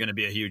Coach said, going to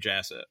be a huge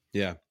asset.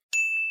 Yeah.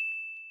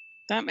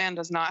 That man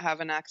does not have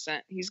an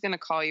accent. He's going to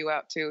call you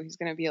out too. He's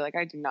going to be like,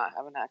 I do not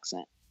have an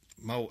accent.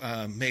 Mo,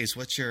 Maze,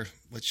 what's your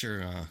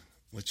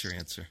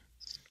answer?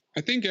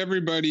 I think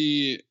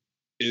everybody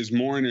is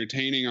more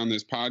entertaining on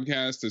this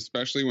podcast,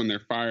 especially when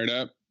they're fired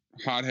up.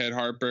 Hothead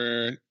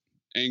Harper,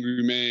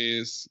 Angry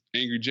Maze,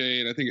 Angry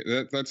Jade. I think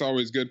that's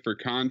always good for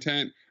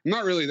content. I'm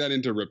not really that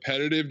into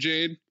repetitive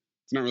Jade.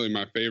 It's not really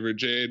my favorite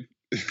Jade.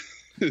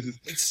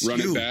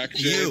 Run it back,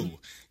 Jade.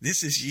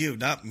 This is you,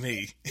 not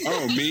me.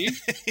 Oh, me?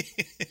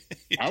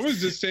 I was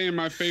just saying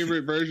my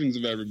favorite versions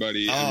of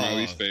everybody and my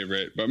least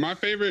favorite. But my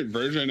favorite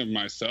version of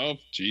myself,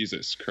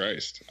 Jesus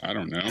Christ. I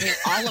don't know. I mean,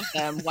 all of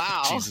them.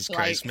 Wow. Jesus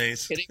Christ,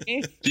 Maze. Kidding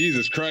me?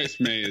 Jesus Christ,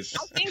 Maze.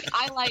 I think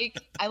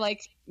I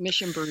like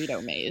Mission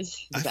Burrito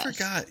Maze. I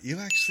forgot. You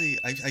actually,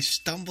 I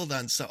stumbled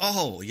on some.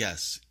 Oh,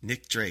 yes.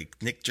 Nick Drake,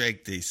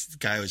 this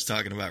guy I was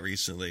talking about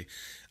recently.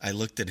 I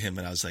looked at him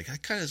and I was like,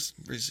 that kind of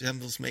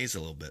resembles Maze a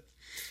little bit.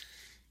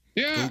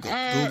 Yeah,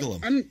 Google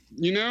him.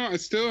 I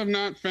still have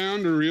not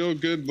found a real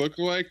good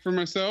lookalike for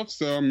myself,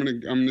 so I'm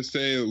gonna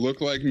say look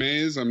like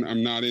Maze.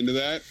 I'm not into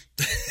that.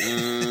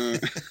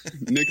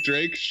 Nick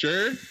Drake,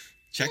 sure.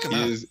 Check him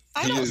out.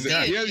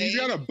 He's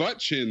got a butt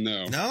chin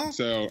though. No,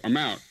 so I'm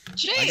out.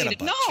 Jade,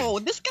 no,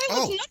 this guy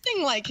looks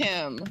nothing like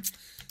him.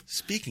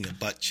 Speaking of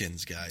butt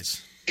chins,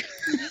 guys.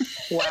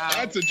 Wow,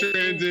 that's a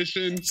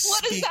transition.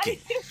 What is that?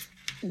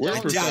 We're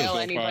Don't dial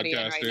anybody in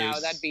right now.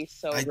 That'd be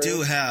so rude. I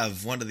do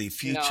have one of the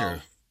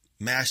future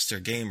master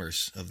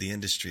gamers of the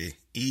industry,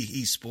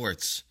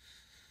 eSports,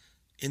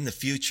 in the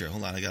future.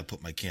 Hold on, I gotta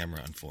put my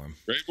camera on for him.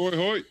 Great boy,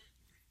 Hoyt.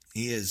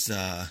 He is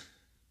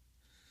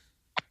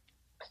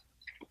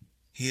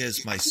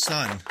my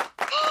son,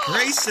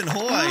 Grayson Hoy.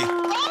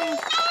 Oh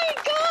my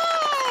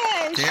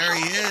gosh! There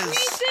he is.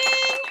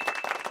 Amazing.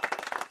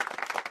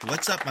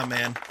 What's up, my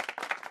man?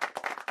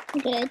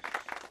 Good.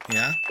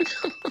 Yeah?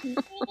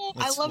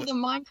 I love the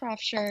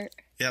Minecraft shirt.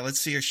 Yeah, let's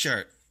see your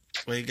shirt.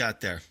 What you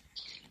got there?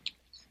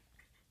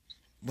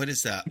 What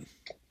is that?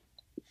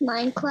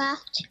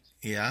 Minecraft.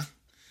 Yeah.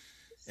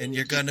 And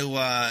you're going to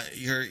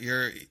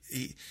you're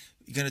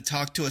going to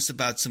talk to us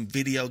about some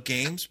video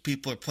games.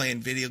 People are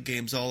playing video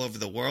games all over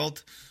the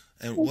world.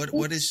 And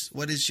what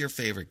is your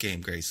favorite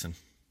game, Grayson?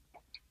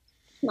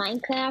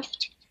 Minecraft.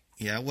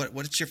 Yeah,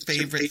 what's your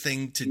favorite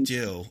thing to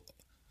do?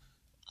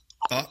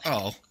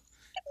 Uh-oh.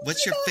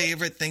 What's your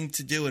favorite thing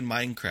to do in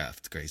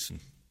Minecraft,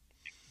 Grayson?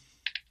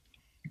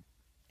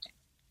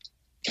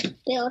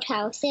 Build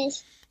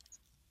houses.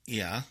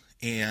 Yeah,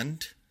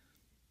 and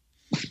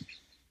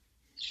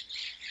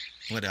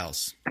what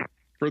else?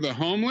 For the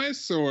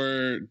homeless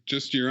or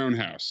just your own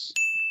house?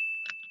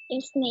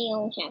 It's my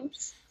own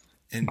house.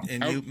 And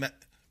you met.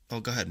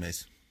 Oh, go ahead,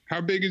 Mace.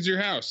 How big is your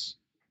house?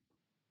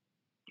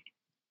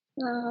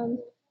 10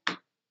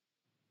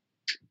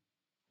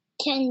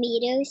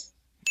 meters.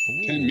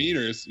 10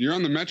 meters. You're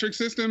on the metric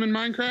system in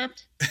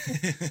Minecraft?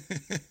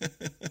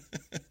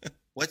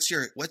 What's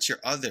your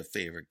other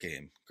favorite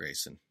game,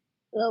 Grayson?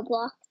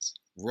 Roblox.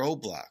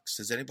 Roblox.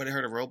 Has anybody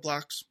heard of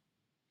Roblox?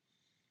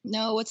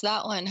 No, what's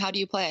that one? How do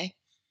you play?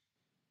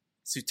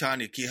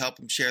 Sutanya, can you help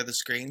him share the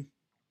screen?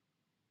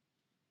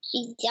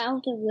 She's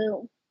down the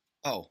room.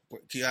 Oh,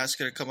 can you ask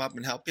her to come up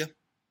and help you?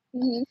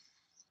 Mm-hmm.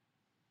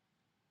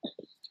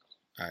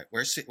 All right.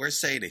 Where's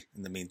Sadie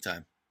in the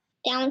meantime?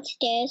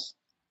 Downstairs.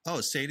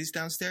 Oh, Sadie's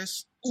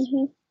downstairs?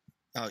 Mm-hmm.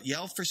 Oh,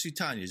 yell for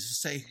Sutanya.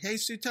 Just say, hey,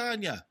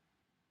 Sutanya.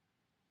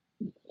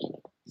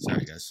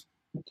 Sorry, guys.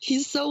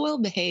 He's so well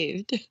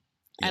behaved.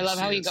 I love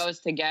how he goes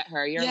to get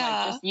her. You're like,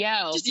 just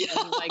yell. Just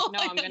yell. And he's like, no,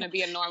 I'm going to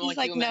be a normal He's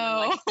like, human.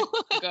 no.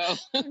 And go.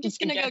 I'm just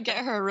going to go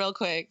get her real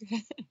quick.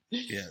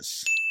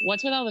 Yes.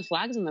 What's with all the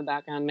flags in the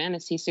background, man?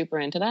 Is he super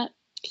into that?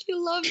 He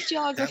loves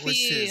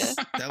geography.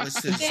 That was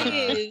his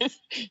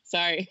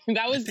Sorry.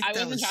 I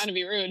wasn't trying to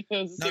be rude. It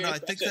was I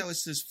think that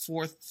was his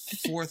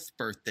fourth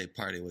birthday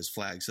party was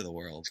Flags of the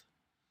World.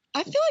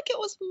 I feel like it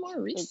was more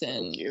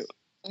recent.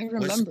 I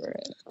remember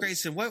it.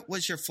 Grayson, what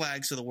was your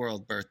Flags of the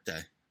World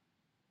birthday?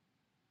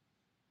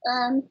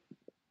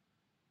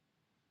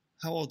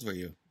 How old were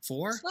you?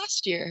 4?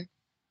 Last year.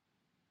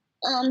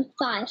 5.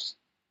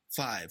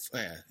 5. Oh,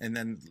 yeah. And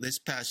then this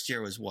past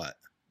year was what?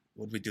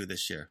 What did we do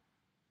this year?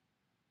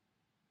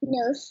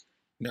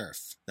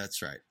 Nerf.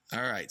 That's right.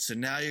 All right. So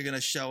now you're going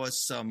to show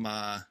us some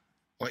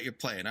what you're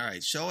playing. All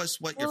right. Show us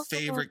what your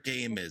favorite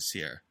game is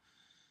here.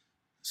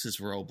 This is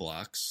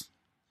Roblox.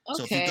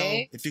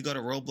 Okay. So if you go to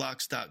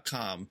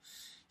Roblox.com,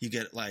 you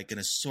get like an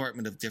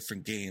assortment of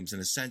different games,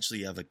 and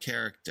essentially you have a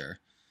character,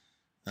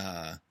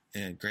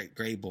 and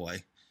Gray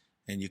Boy,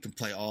 and you can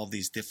play all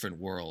these different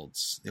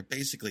worlds. They're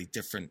basically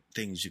different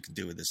things you can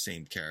do with the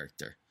same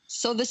character.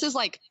 So this is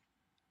like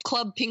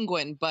Club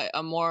Penguin, but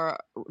a more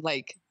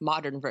like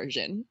modern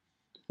version.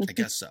 I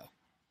guess so.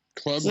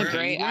 Club Penguin?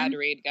 Great ad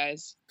read,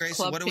 guys.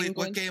 Grayson,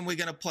 what game are we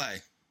gonna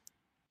play?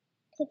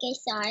 Pick a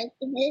side.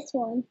 This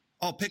one.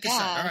 Oh, pick a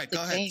side. All right,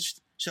 go ahead.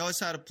 Show us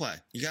how to play.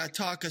 You gotta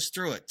talk us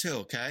through it too,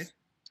 okay?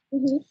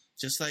 Mm-hmm.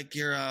 Just like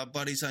your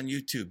buddies on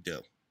YouTube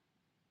do.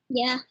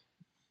 Yeah.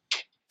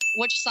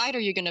 Which side are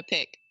you gonna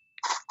pick?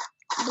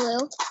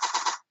 Blue.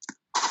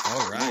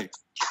 All right.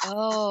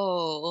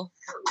 Oh.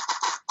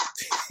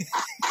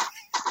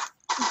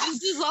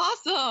 This is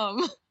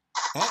awesome.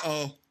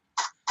 Uh-oh.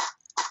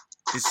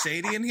 Is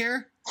Sadie in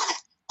here?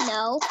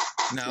 No.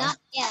 No? Not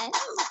yet.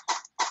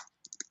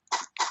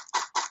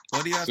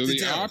 What do you have to do?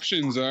 So the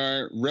options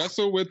are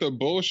wrestle with a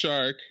bull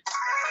shark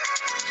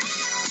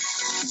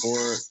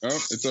or,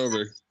 it's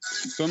over.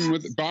 Something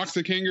with box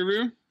a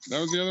kangaroo. That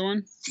was the other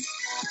one.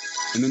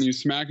 And then you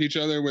smack each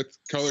other with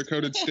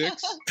color-coded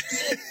sticks.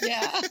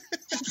 Yeah.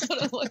 That's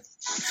what it was.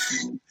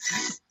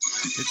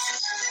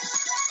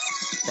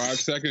 5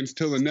 seconds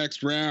till the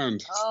next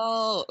round.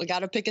 Oh, we got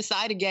to pick a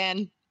side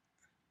again.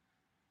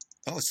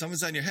 Oh,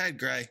 someone's on your head,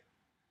 Gray.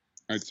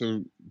 All right,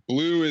 so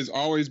blue is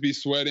always be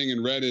sweating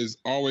and red is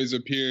always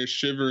appear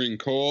shivering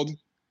cold.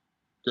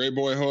 Gray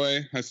Boy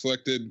Hoy has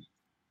selected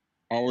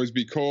always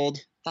be cold.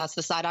 That's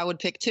the side I would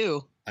pick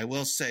too. I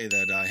will say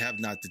that I have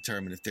not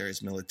determined if there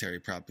is military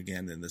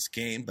propaganda in this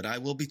game, but I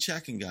will be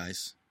checking,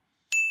 guys.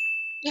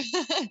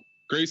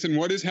 Grayson,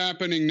 what is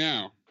happening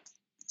now?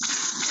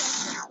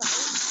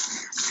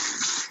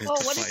 Oh,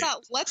 what is that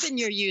weapon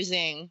you're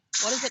using?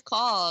 What is it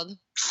called?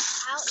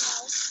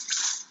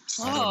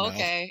 Oh,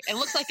 okay. It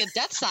looks like a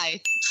death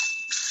scythe.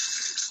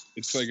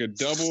 It's like a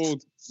double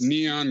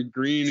neon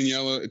green and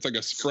yellow. It's like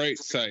a Sprite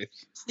scythe.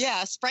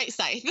 Yeah, a Sprite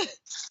scythe.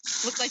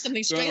 Looks like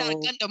something straight out of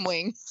Gundam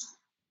Wing.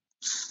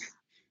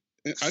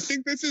 I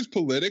think this is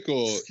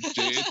political,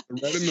 Jade. The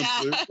red and the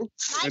blue.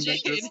 And then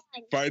just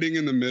fighting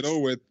in the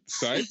middle with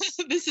scythes.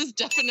 This is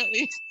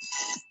definitely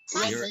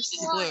red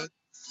versus blue.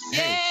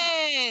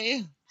 Hey.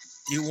 Yay!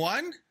 You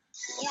won?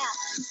 Yeah.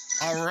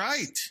 All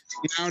right.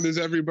 Now is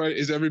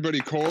everybody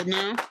cold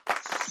now?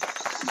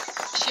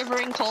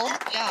 Shivering cold?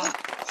 Yeah.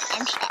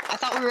 I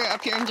thought we were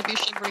appearing to be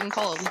shivering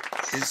cold.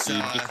 Is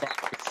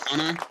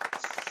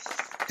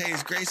Hey,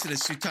 is Grayson,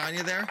 is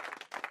Sutanya there?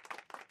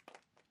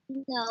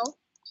 No.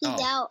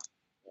 She's out.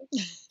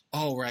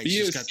 Oh, right. Be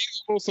a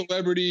C-level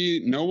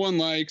celebrity no one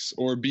likes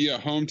or be a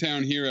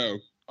hometown hero.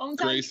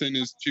 Grayson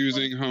is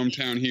choosing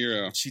hometown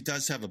hero. She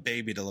does have a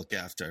baby to look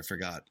after. I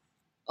forgot.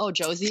 Oh,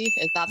 Josie?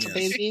 Is that the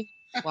baby?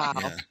 Wow.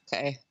 Yeah.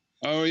 Okay.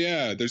 Oh,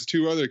 yeah. There's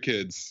 2 other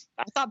kids.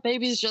 I thought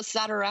babies just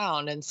sat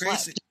around and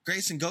slept.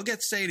 Grayson, go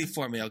get Sadie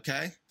for me,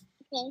 okay? Okay.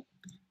 All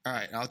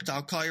right.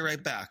 I'll call you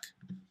right back.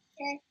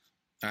 Okay.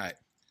 All right.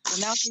 Well,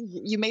 now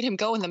you made him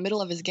go in the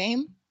middle of his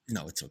game?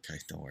 No, it's okay.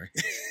 Don't worry.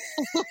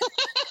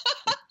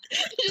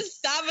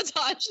 Just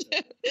sabotaged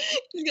him.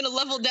 He's gonna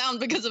level down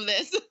because of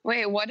this.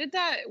 Wait, what did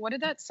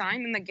that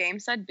sign in the game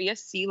said? Be a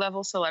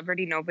C-level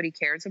celebrity nobody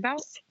cares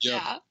about?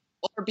 Yep. Yeah.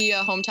 Or be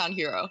a hometown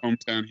hero.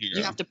 Hometown hero.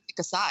 You have to pick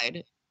a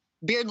side.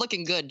 Beard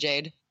looking good,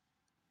 Jade.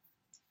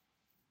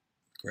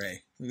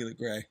 Gray. Look at the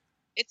gray.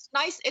 It's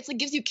nice. It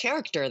gives you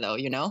character, though,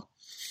 you know?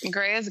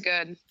 Gray is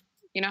good.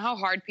 You know how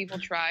hard people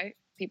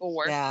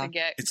work to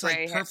get It's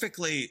gray like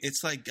perfectly.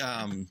 It's like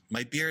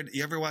my beard.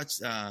 You ever watch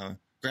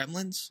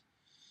Gremlins?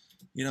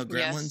 You know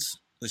Gremlins, Yes.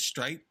 the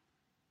stripe.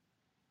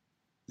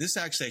 This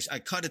actually, I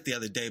cut it the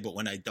other day, but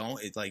when I don't,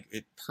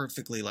 it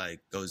perfectly like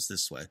goes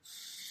this way.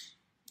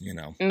 You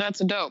know, And that's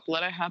dope.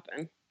 Let it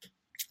happen.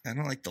 I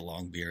don't like the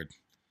long beard.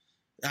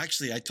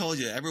 Actually, I told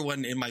you,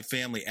 everyone in my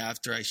family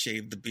after I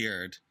shaved the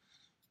beard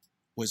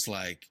was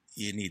like,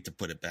 "You need to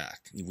put it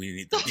back. We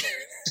need the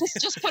beard."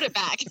 just put it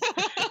back.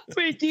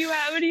 Wait, do you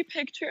have any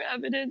picture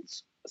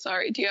evidence?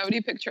 Sorry, do you have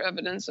any picture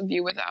evidence of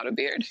you without a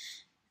beard?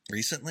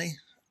 Recently?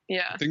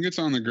 Yeah. I think it's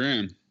on the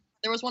gram.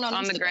 There was one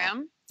on the Instagram.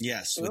 gram?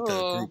 Yes, with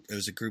the group. It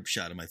was a group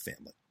shot of my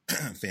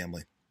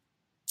family.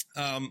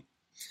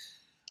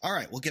 All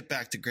right, we'll get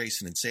back to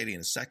Grayson and Sadie in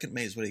a second.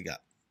 Maze, what do you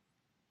got?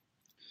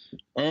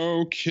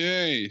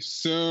 Okay,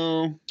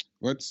 so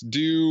let's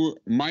do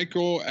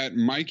Michael at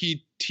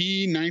Mikey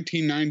T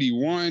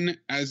 1991.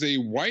 As a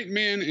white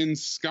man in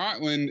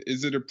Scotland,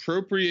 is it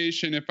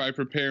appropriation if I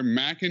prepare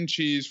mac and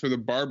cheese for the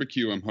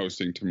barbecue I'm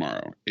hosting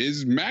tomorrow?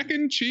 Is mac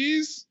and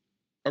cheese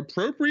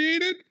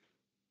appropriated?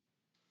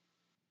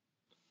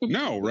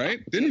 No, right?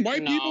 Didn't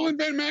white people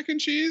invent mac and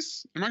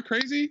cheese? Am I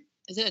crazy?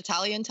 Is it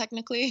Italian,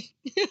 technically?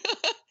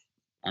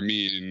 I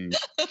mean,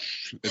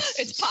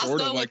 it's pasta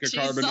sort of like a with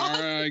cheese carbonara, sauce.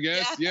 I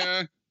guess.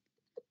 Yeah.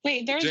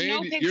 Wait, there's Jade,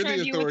 no you're picture the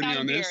of you authority without a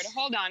on beard. this.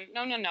 Hold on.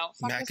 No.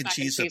 Fuck Mac this and mac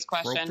cheese and cheese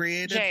question.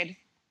 appropriated? Jade,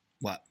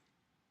 What?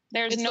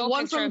 there's It's no the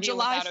one picture from of you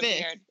July without a 5th.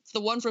 beard. It's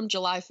the one from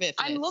July 5th.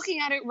 I'm looking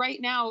at it right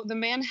now. The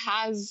man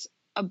has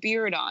a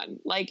beard on.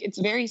 Like, it's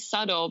very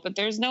subtle, but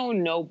there's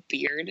no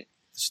beard.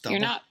 Stubble?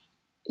 You're not.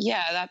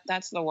 Yeah,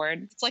 that's the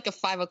word. It's like a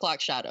 5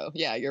 o'clock shadow.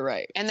 Yeah, you're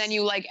right. And then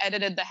you like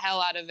edited the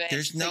hell out of it.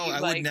 There's so no, you, I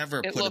like, would never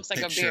it put looks a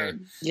like picture. a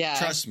beard. Yeah.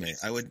 Trust me,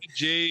 I would.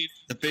 Jade,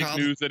 The fake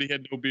problem- news that he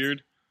had no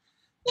beard.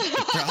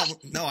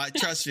 No, I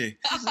trust me.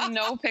 There's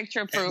no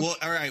picture proof. Well,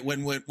 all right.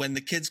 When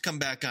the kids come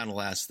back on,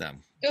 we'll ask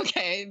them.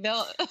 Okay,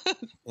 they'll.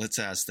 Let's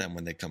ask them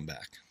when they come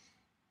back.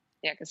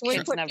 Yeah, because Wait,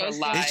 kids put never those-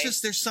 lie. It's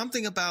just there's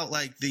something about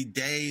like the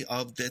day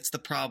of. That's the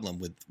problem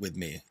with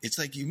me. It's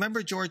like you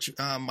remember George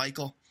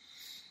Michael.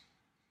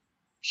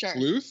 Sure.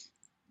 Sleuth?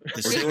 The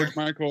Or singer? George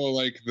Michael,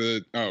 like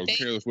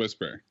Careless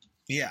Whisper.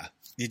 Yeah.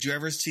 Did you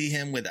ever see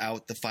him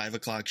without the 5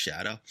 o'clock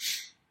shadow?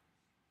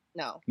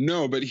 No.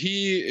 No, but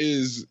he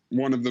is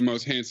one of the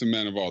most handsome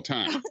men of all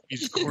time.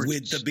 He's gorgeous.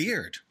 With the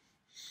beard.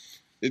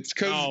 It's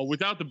because Oh,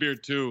 without the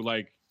beard too.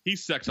 Like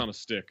he's sex on a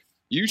stick.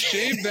 you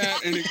shave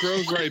that and it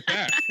grows right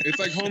back. It's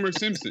like Homer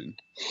Simpson.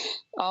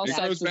 All It sex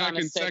grows is back on a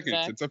in stick, seconds.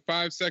 Zach. It's a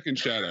 5-second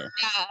shadow.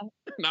 Yeah.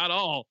 Not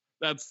all.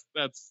 That's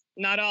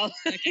Not all.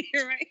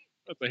 You're right.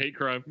 a hate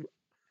crime.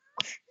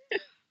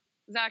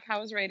 Zach, how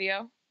was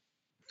radio?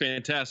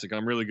 Fantastic.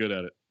 I'm really good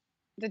at it.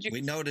 Did you?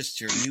 We noticed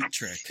your mute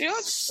trick. You know,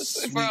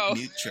 Sweet bro.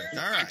 mute trick. All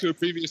Back right. to a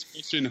previous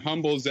question,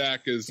 humble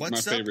Zach is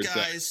What's my up, favorite Zach.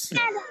 guys?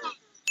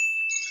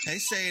 Hey,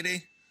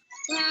 Sadie.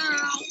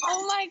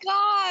 Oh my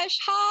gosh!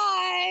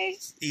 Hi.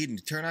 Eden,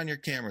 turn on your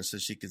camera so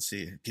she can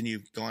see you. Can you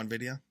go on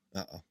video?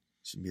 Uh-oh.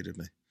 She muted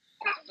me.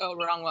 Oh,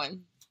 wrong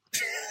one.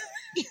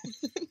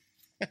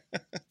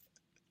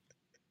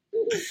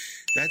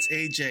 That's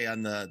AJ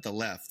on the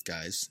left,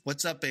 guys.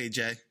 What's up,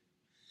 AJ?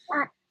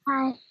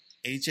 Hi.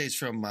 AJ's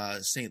from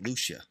St.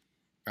 Lucia,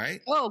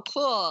 right? Oh,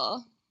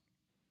 cool.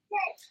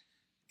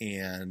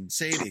 And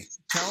Sadie,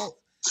 tell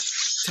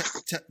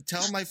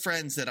my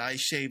friends that I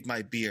shaved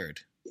my beard.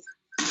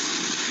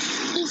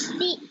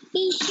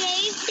 He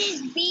shaved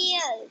his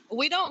beard.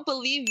 We don't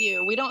believe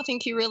you. We don't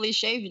think he really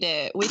shaved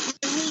it.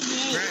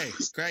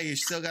 Gray, you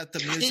still got the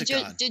music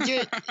on.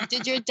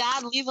 Did your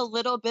dad leave a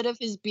little bit of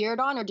his beard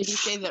on, or did he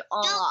shave it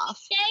all off?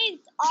 He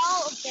shaved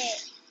all of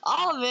it.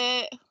 All of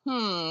it.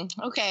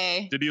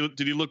 Okay. Did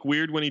he look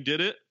weird when he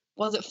did it?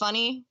 Was it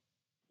funny?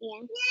 Yeah.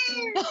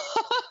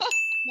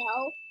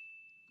 No.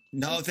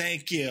 No,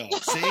 thank you.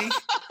 See?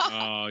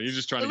 Oh, you're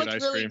just trying It to get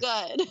looked ice really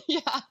cream. good.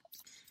 Yeah.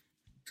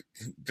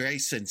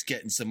 Grayson's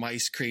getting some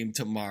ice cream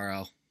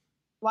tomorrow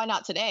Why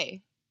not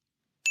today?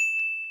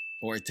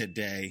 or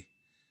today.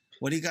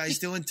 What are you guys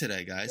doing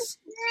today, guys?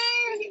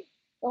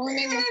 Going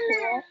in the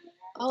pool.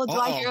 Oh, do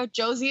I Uh-oh. hear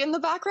Josie in the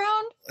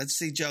background? Let's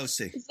see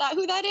Josie. Is that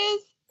who that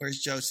is? Where's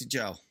Josie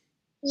Joe?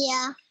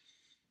 Yeah.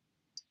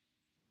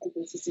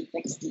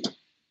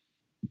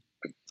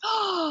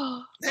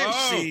 Oh, There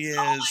she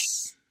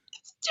is.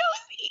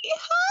 Josie!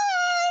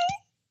 Hi!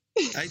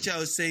 Hi,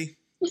 Josie.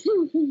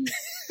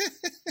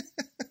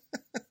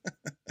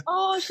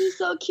 Oh, she's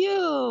so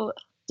cute.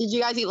 Did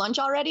you guys eat lunch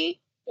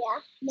already?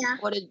 Yeah.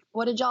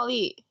 What did y'all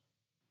eat?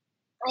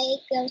 I ate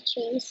grilled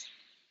cheese.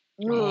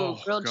 Ooh, Oh,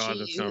 grilled God,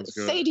 that cheese. sounds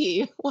good.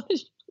 Sadie,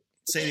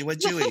 Sadie,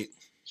 what'd you eat?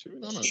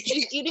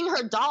 she's eating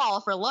her doll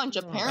for lunch.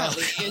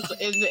 Apparently,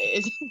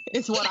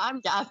 is what I'm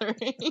gathering.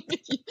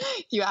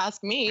 If you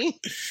ask me.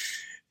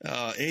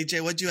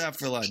 AJ, what'd you have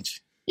for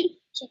lunch?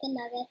 Chicken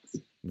nuggets.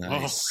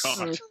 Nice. Oh,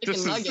 God.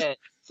 Chicken nugget.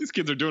 These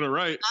kids are doing it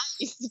right.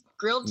 Nice.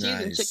 Grilled cheese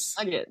and chicken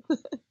nuggets.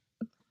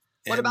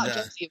 What And, about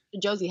Josie? What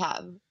did Josie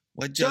have?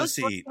 What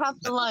Josie, Josie? what did you have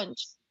for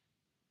lunch?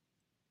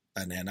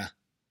 Banana.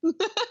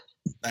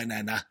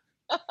 Banana.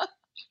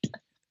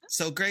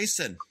 So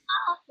Grayson,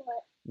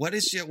 what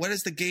is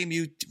the game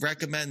you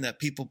recommend that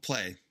people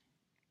play?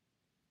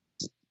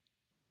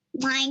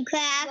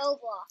 Minecraft.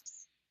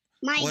 Roblox.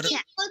 Minecraft.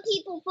 More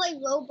people play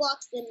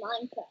Roblox than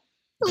Minecraft.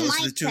 Those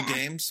are the two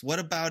games. What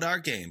about our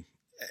game?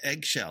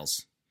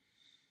 Eggshells.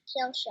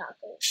 Shell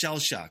Shockers. Shell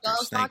Shockers.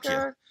 Shell Thank you.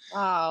 Shocker?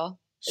 Wow.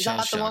 Is Shell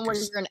that the one where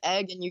Shockers. you're an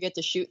egg and you get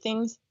to shoot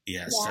things?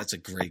 Yes, that's a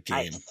great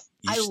game.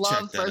 I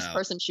love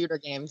first-person shooter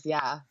games.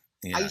 Yeah.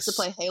 I used to Yes.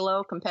 play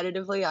Halo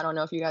competitively. I don't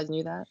know if you guys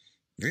knew that.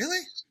 Really?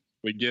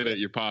 We get it.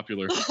 You're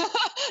popular.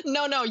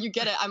 No, you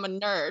get it. I'm a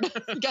nerd.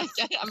 You guys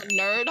get it? I'm a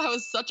nerd. I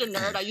was such a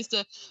nerd. I used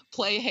to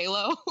play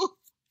Halo.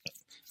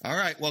 All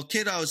right. Well,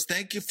 kiddos,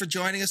 thank you for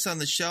joining us on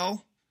the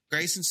show.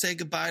 Grayson, say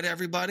goodbye to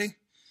everybody.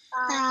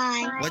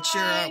 Bye.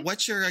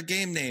 What's your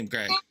game name,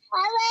 Greg?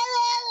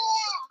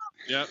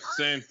 Yep,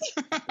 same.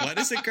 What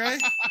is it, Greg?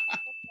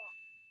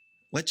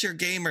 What's your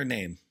gamer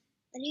name?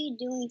 What are you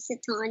doing,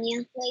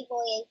 Satania?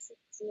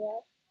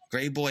 Playboy860.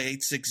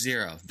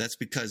 Grayboy860. That's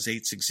because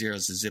 860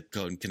 is the zip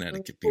code in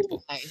Connecticut,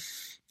 people.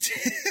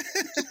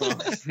 Well,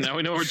 now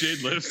we know where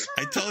Jade lives.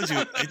 I told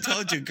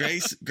you,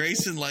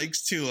 Grayson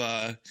likes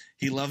to,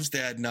 he loves to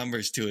add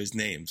numbers to his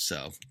name,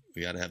 so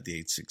we got to have the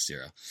 860.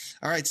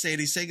 All right,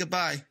 Sadie, say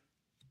goodbye.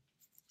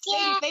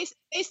 Yeah.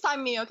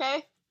 FaceTime me,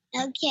 okay?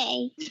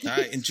 Okay. All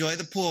right, enjoy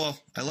the pool.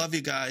 I love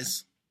you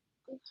guys.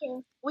 You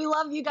too. We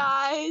love you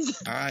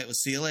guys. All right, we'll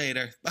see you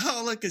later.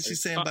 Oh, look,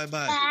 she's saying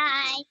bye-bye.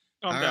 Bye.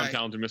 Calm All down, right.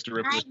 talented Mr.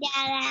 Ripley. Bye,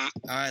 Dada.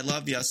 All right,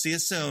 love you. I'll see you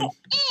soon.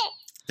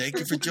 Thank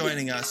you for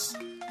joining us.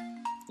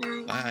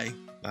 Bye.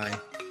 Bye.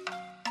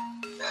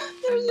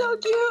 They're so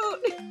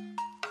cute.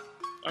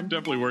 I'm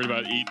definitely worried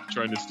about Eat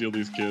trying to steal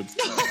these kids.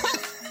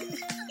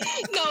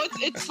 No,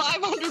 it's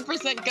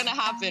 500% gonna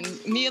happen.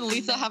 Me and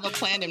Lisa have a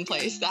plan in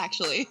place,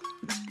 actually.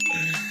 Oh,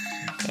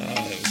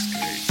 that was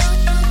great.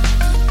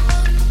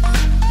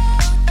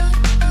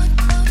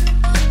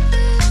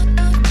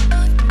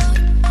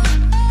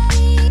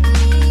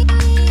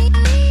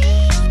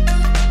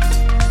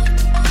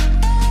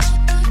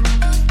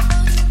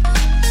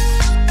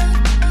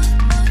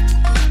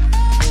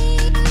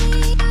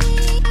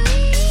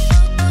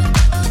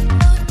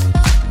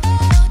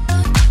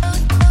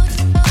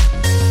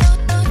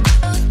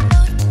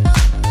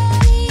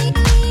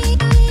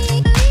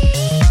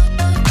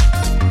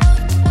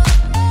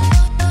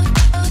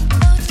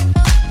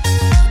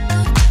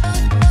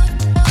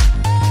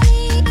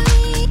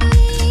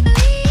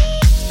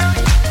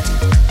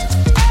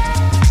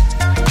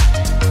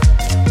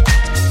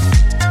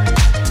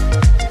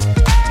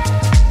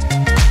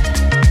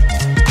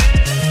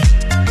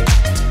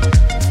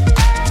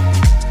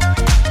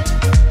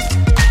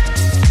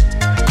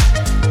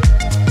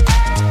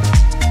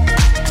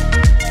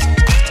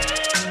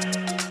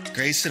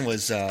 Grayson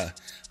was, I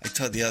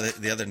told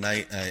the other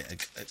night,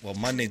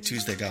 Monday and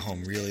Tuesday I got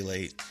home really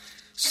late.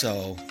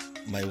 So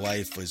my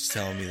wife was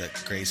telling me that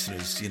Grayson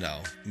was,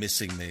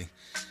 missing me.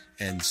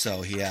 And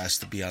so he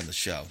asked to be on the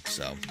show.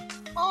 So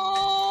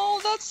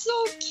That's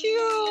so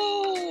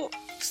cute.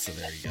 So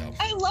there you go.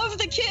 I love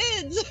the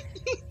kids.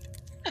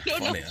 I don't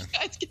know Funny, if you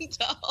guys can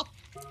tell.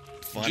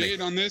 Funny.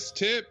 Jade, on this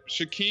tip,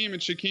 Shaquem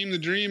and Shaquem the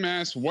Dream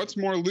asks, what's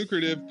more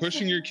lucrative,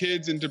 pushing your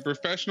kids into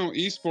professional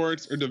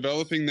esports or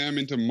developing them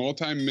into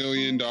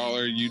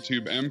multi-million-dollar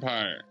YouTube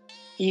empire?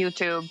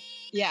 YouTube.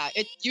 Yeah,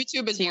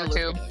 YouTube is more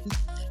lucrative.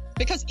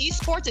 Because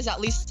esports is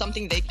at least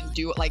something they can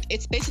do. Like,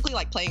 it's basically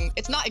like playing,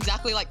 it's not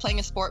exactly like playing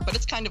a sport, but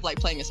it's kind of like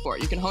playing a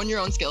sport. You can hone your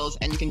own skills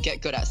and you can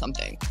get good at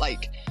something.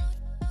 Like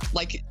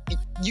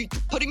you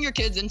putting your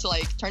kids into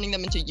like turning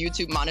them into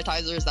YouTube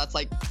monetizers, that's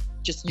like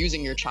just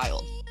using your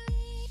child.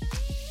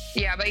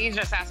 Yeah, but he's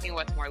just asking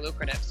what's more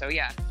lucrative. So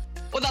yeah.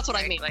 Well, that's what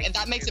I mean. Like, and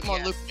that makes it more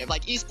lucrative.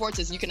 Like esports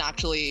is you can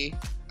actually,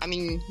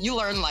 you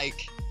learn like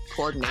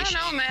coordination,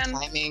 I don't know, man.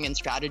 timing, and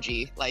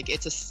strategy. Like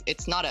it's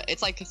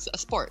like a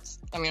sports.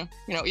 ESPN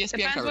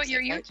Depends covers what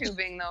you're it, right?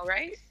 YouTubing though,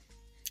 right?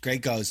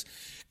 Greg goes,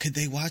 could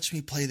they watch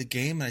me play the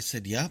game? And I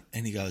said, yep.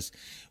 And he goes,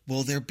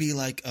 will there be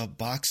like a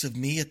box of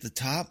me at the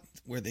top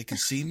where they can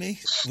see me?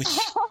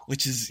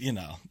 Which is,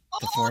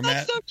 the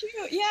format. That's so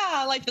cute.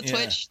 Yeah, like the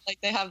Twitch, like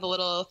they have the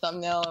little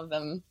thumbnail of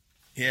them.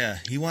 Yeah,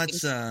 he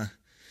wants, I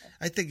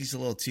think he's a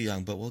little too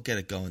young, but we'll get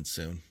it going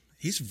soon.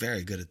 He's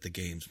very good at the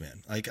games,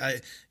 man. Like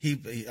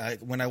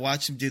when I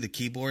watch him do the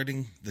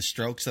keyboarding, the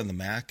strokes on the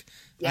Mac,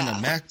 on a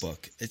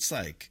MacBook,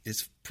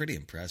 it's pretty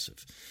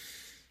impressive,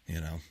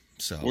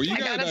 So well, you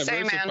gotta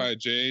diversify,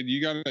 Jade.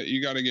 You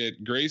gotta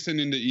get Grayson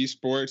into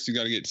esports. You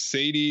gotta get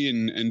Sadie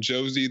and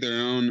Josie their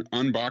own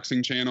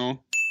unboxing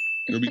channel.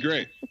 It'll be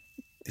great.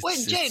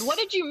 Wait, Jade, what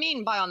did you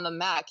mean by on the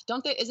Mac?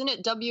 Isn't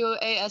it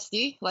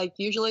WASD? Like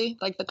usually,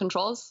 like the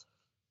controls,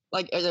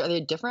 like are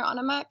they different on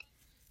a Mac?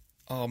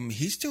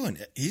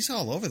 He's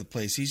all over the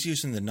place. He's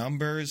using the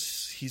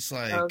numbers. He's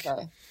like,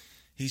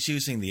 he's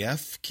using the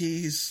F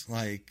keys.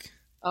 Like,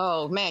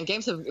 Oh man,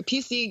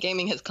 PC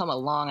gaming has come a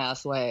long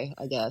ass way,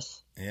 I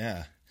guess.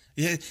 Yeah.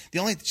 Yeah.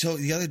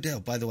 The other day,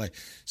 by the way,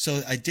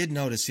 so I did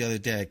notice the other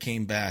day I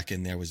came back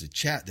and there's a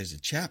chat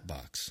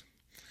box.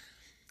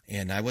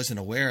 And I wasn't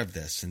aware of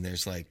this. And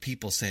there's like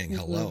people saying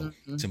hello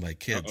to my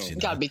kids. You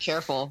gotta be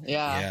careful.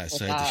 Yeah. Yeah.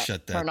 So I had to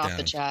shut that down. Turn off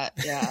the chat.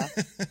 Yeah.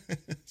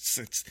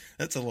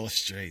 That's a little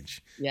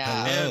strange.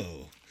 Yeah.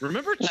 Hello.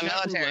 Remember The chat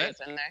military roulette?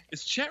 is in there.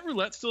 Is chat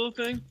roulette still a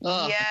thing?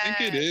 Yeah. I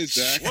think it is,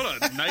 Zach.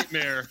 What a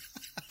nightmare.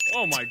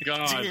 Oh my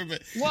God.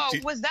 Whoa,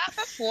 was that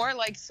before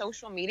like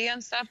social media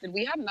and stuff? Did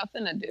we have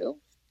nothing to do?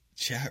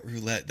 Chat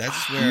roulette.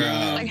 That's where.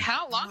 Like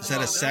how long is that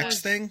ago a sex was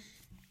thing?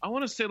 I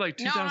want to say like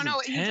 2010, No,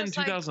 just,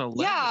 like, 2011.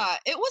 Yeah,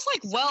 it was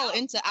like well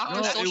into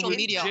after social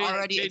media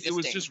already Jade, existing. It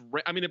was just,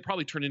 I mean, it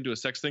probably turned into a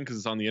sex thing because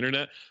it's on the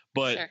internet,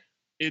 but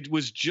it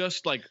was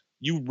just like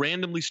you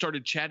randomly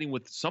started chatting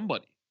with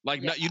somebody.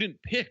 Like you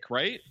didn't pick,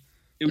 right?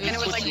 It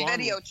was like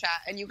video chat,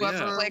 and you could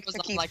click to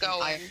keep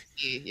going.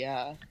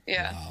 Yeah.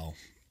 Wow.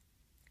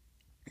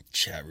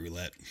 Chat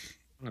roulette.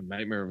 What a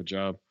nightmare of a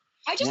job.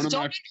 I just don't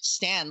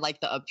understand like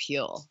the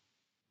appeal.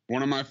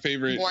 One of my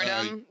favorite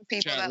boredom,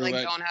 people that like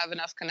don't have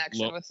enough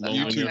connection with the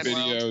YouTube outside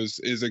world. videos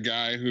is a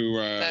guy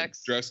who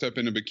dressed up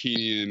in a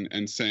bikini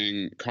and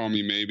saying "Call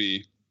me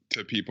maybe"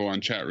 to people on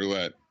chat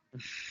roulette.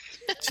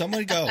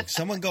 Someone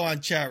go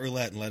on chat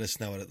roulette and let us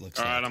know what it looks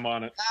like. All right, I'm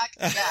on it.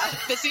 Yeah,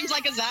 this seems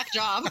like a Zach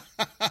job.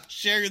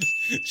 Share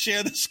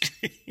the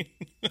screen.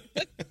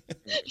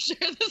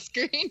 Share the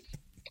screen.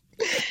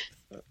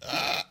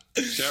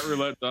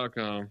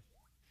 Chatroulette.com.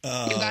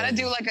 You gotta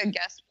do like a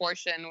guest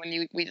portion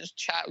when we just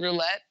chat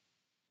roulette.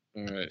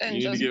 All right. And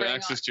You need to just give bring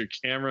access to your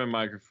camera and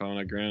microphone.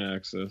 I grant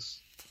access.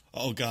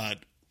 Oh God.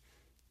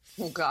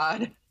 Oh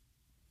God.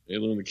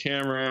 Halo in the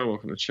camera.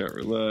 Welcome to chat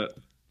roulette.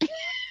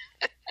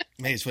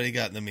 Mace, what do you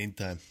got in the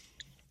meantime?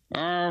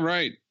 All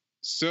right.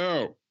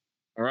 So,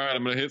 all right,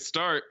 I'm gonna hit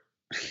start.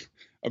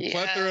 A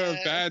plethora of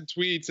bad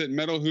tweets at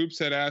Metal Hoops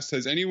had asked,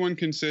 has anyone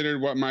considered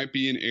what might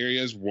be in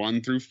areas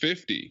 1 through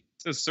 50? It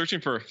says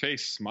searching for a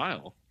face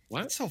smile.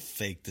 What? That's how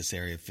fake this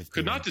Area 50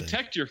 could not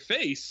detect your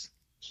face.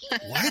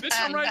 What? This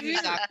one right here.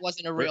 Zach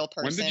wasn't a real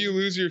person. When did you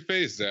lose your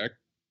face, Zach?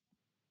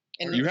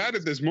 You had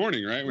it this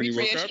morning, right? When you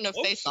woke up? Recreation of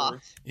Face Off.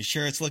 You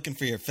sure it's looking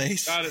for your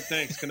face? Got it,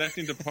 thanks.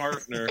 Connecting to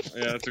partner.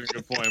 Yeah, that's a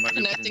good point.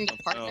 Connecting to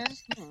partner?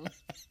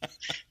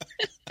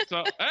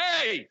 So,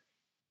 hey!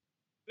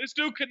 This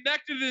dude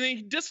connected and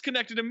he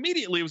disconnected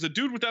immediately. It was a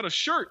dude without a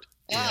shirt.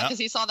 Yeah, because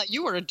he saw that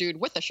you were a dude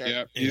with a shirt.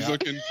 Yeah, he's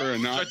looking for a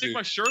Should I Nazi. take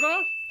my shirt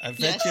off? I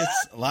bet you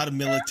it's a lot of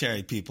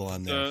military people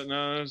on there.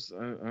 No, I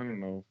don't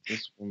know.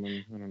 This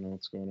woman, I don't know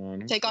what's going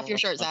on. Take off your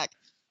shirt, Zach.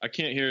 I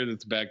can't hear it.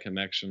 It's a bad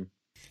connection.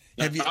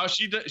 Have you- Oh,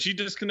 she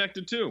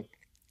disconnected too.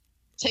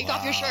 Take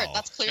off your shirt.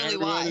 That's clearly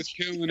Everyone why. is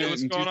killing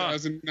it in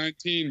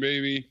 2019,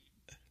 baby.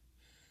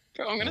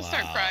 Bro, I'm gonna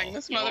start crying.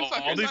 This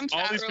motherfucker's on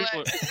chat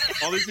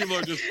roulette. All these people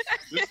are just.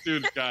 This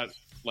dude's got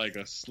like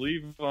a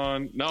sleeve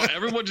on. No,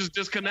 everyone just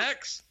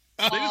disconnects.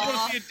 They just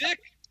want to see a dick.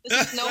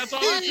 This is no That's all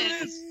fun. it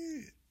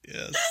is.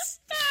 Yes.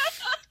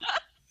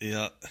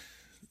 Yeah.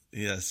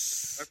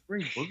 Yes. I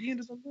bring Boogie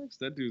into the mix.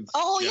 That dude's.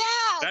 Oh yeah.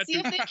 That See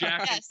if dude's they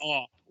jacking yes.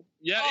 off.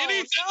 Yeah, Oh, and he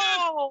said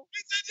no.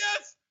 yes. He said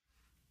yes.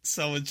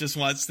 Someone just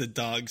wants the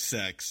dog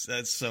sex.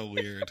 That's so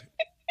weird.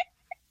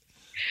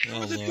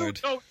 Oh The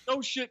dude- Lord.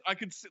 no shit. I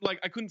could see,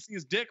 I couldn't see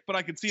his dick, but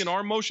I could see an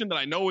arm motion that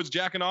I know is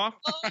jacking off.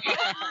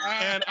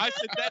 And I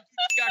said that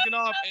dude's jacking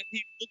off, and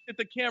he looked at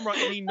the camera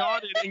and he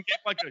nodded and gave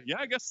like a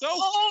I guess so.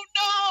 Oh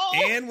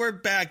no. And we're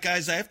back,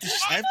 guys. I have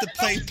to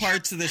play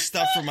parts of this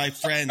stuff for my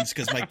friends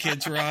because my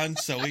kids are on.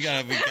 So we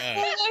gotta.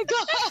 Oh my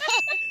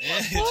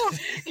God.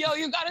 Yo,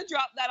 you gotta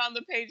drop that on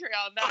the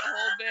Patreon. That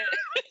whole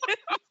bit.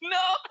 No.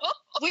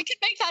 We could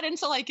make that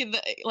into like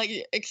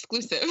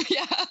exclusive.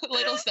 Yeah,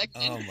 little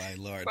section. Oh my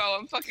Lord. Bro,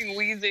 I'm fucking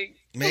wheezing.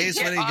 Maze,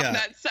 what do you Off got?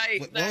 that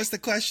site. What was the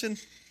question?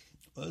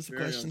 What was the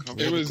Very question?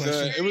 uncomfortable.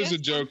 It was a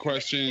joke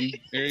question.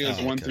 Areas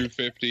Oh, 1 okay. through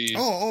 50.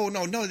 Oh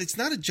no, it's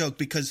not a joke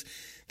because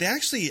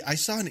I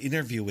saw an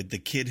interview with the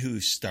kid who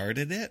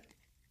started it,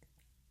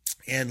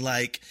 and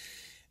I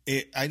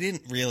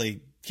didn't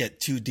really get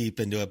too deep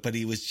into it, but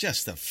he was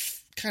just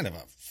kind of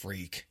a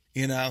freak,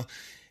 you know,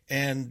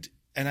 and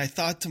I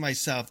thought to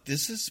myself,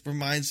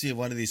 reminds me of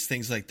one of these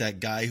things like that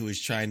guy who was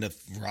trying to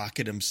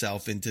rocket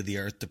himself into the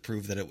earth to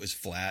prove that it was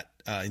flat,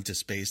 into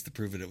space to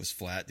prove that it was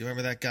flat. Do you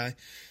remember that guy?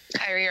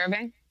 Kyrie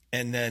Irving.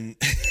 And then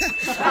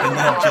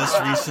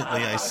just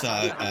recently I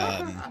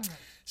saw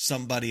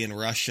somebody in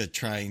Russia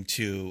trying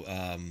to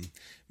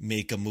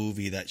make a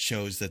movie that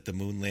shows that the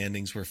moon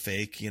landings were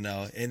fake, you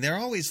know, and they're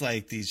always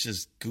like these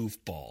just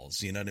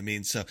goofballs, you know what I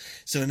mean? So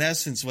in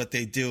essence, what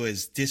they do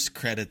is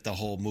discredit the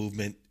whole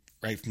movement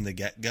right from the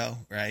get-go,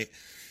 right?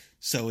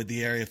 So with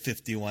the Area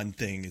 51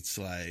 thing, it's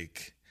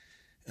like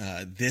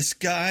this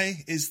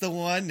guy is the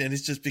one, and he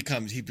just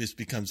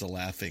becomes a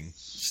laughing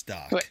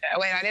stock. Wait,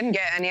 I didn't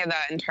get any of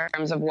that in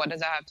terms of what does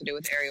that have to do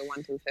with Area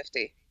 1 through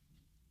 50?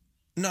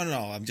 No.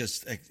 I'm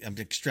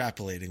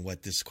extrapolating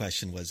what this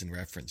question was in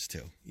reference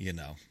to. You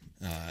know,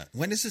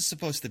 when is this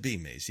supposed to be,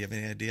 Maze? Do you have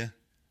any idea?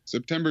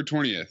 September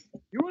 20th.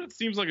 You what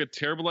seems like a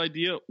terrible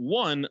idea?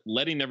 One,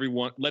 letting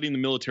the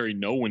military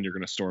know when you're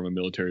going to storm a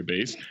military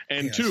base,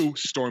 and two,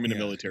 storming a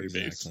military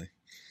base.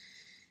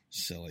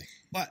 Silly.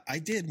 But I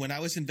did, when I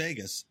was in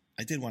Vegas,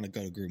 I did want to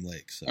go to Groom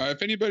Lake. So.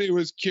 If anybody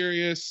was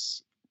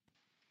curious,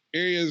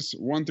 areas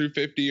 1 through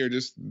 50 are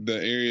just the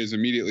areas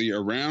immediately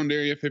around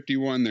Area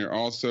 51. They're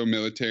also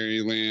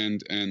military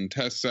land and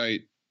test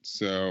site.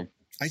 So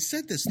I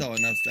said this, though,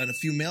 on a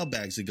few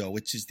mailbags ago,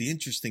 which is the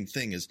interesting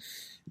thing is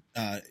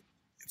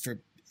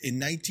in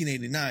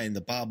 1989,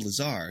 the Bob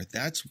Lazar,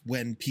 that's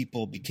when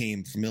people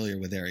became familiar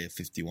with Area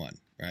 51,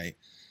 right?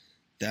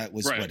 That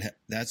was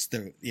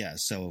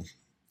so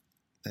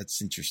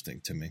that's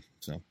interesting to me.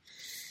 So,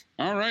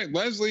 all right,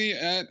 Leslie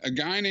at a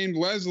guy named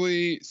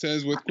Leslie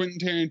says, with Quentin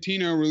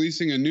Tarantino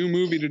releasing a new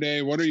movie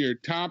today, what are your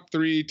top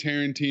 3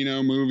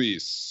 Tarantino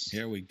movies?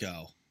 Here we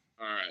go.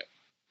 All right.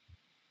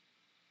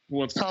 Who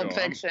wants to go? Pulp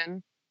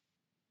Fiction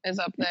is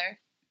up there.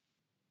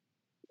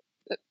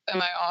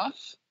 Am I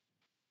off?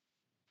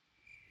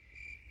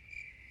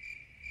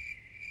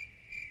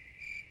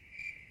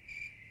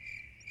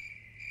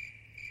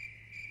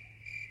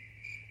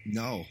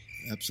 No,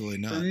 absolutely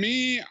not. For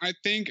me, I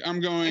think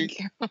I'm going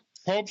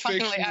Pulp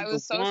Fiction. Finally, I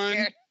was so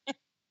scared.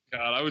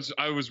 God,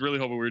 I was really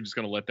hoping we were just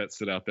going to let that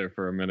sit out there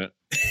for a minute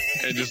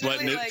and just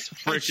letting it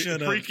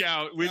freak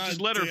out. We just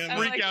let her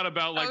freak out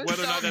about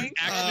whether or not that's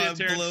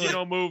actually a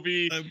Tarantino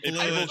movie. If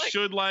people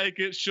should like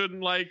it,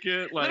 shouldn't like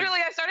it. Like,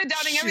 literally, I started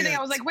doubting everything.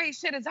 I was like, "Wait,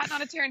 shit, is that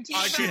not a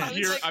Tarantino film?"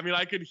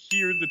 I could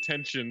hear the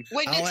tension.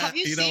 Wait, Mitch, have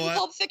you seen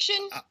Pulp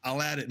Fiction?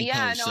 I'll add it.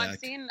 I've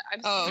seen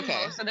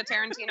most of the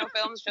Tarantino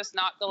films, just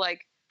not the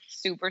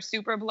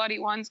super bloody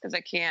ones because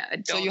I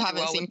can't. So you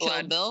haven't seen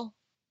Kill Bill?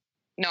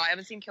 No, I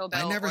haven't seen Kill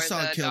Bill. I never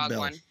saw Kill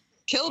Bill.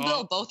 Kill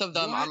Bill, both of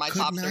them are my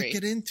top 3. Could not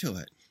get into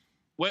it.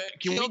 What,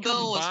 can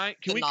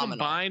we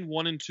combine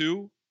 1 and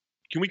 2?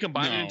 Can we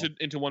combine it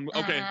into one?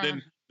 Okay,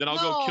 then I'll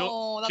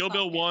go Kill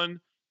Bill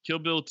 1, Kill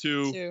Bill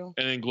 2,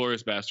 and then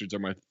Glorious Bastards are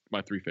my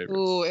 3 favorites.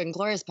 Ooh, and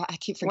Glorious Bastards. I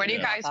keep forgetting. Where do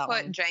you guys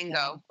put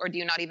Django, or do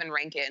you not even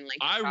rank it in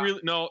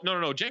No.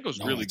 Django's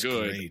really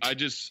good. Great. I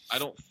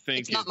don't think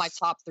it's not my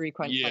top 3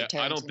 Quentin. Yeah,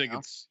 I don't think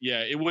it's.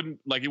 Yeah, it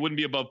wouldn't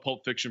be above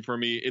Pulp Fiction for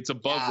me. It's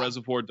above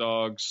Reservoir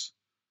Dogs.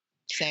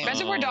 Same.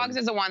 Reservoir Dogs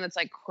is the one that's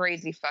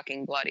crazy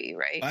fucking bloody,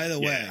 right? By the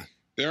way,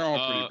 they're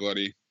all pretty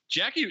bloody.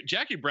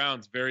 Jackie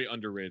Brown's very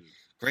underrated.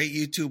 Great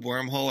YouTube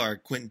wormhole are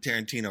Quentin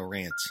Tarantino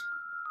rants.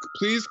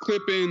 Please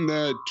clip in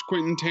the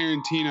Quentin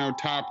Tarantino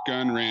Top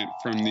Gun rant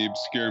from the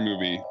obscure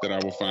movie that I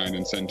will find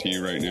and send to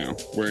you right now,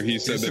 where he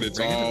said that it's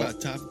all about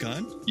Top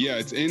Gun. Yeah,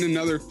 it's in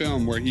another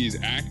film where he's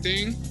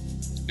acting,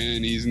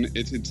 and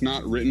it's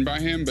not written by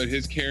him, but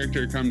his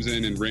character comes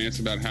in and rants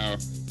about how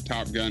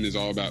Top Gun is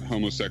all about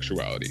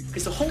homosexuality.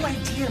 Because the whole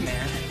idea,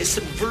 man, is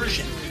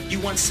subversion. You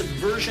want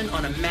subversion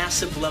on a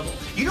massive level.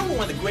 You know what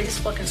one of the greatest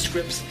fucking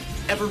scripts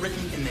ever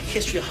written in the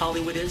history of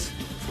Hollywood is?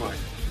 What?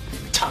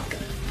 Top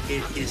Gun.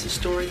 It is a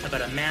story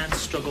about a man's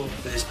struggle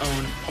with his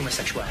own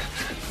homosexuality.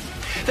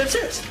 That's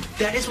it.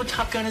 That is what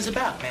Top Gun is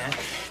about, man.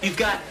 You've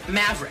got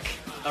Maverick,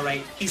 all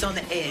right? He's on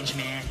the edge,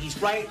 man. He's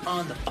right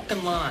on the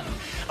fucking line,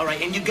 all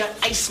right? And you've got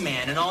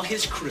Iceman and all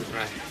his crew.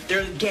 Right.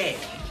 They're gay.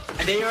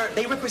 And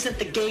they represent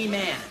the gay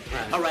man,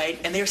 all right?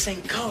 And they're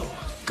saying, go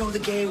the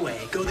gay way,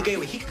 go the gay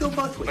way. He could go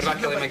both ways. What about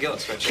Kelly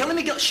McGillis? Right?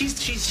 Kelly McGillis, she's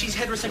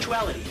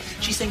heterosexuality.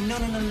 She's saying, no.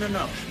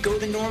 Go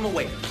the normal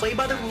way. Play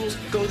by the rules,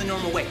 go the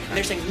normal way. And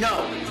they're saying,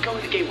 no, go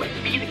the gay way.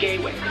 Be the gay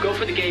way. Go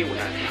for the gay way.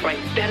 All right,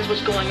 that is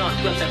what's going on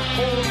throughout that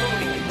whole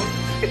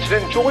movie. It's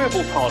an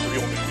enjoyable part of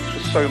your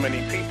movies for so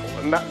many people.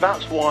 And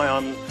that's why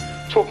I'm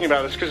talking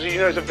about this, because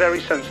it's a very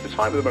sensitive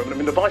time at the moment. I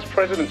mean, the Vice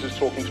President is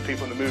talking to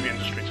people in the movie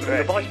industry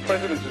today.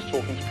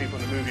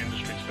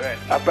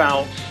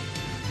 About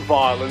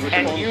violence.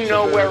 And you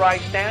know where I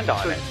stand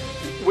on it.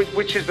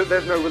 Which is that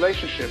there's no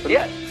relationship.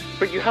 Yes.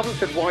 But you haven't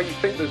said why you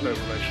think there's no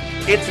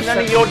relationship. It's none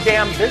of your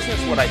damn business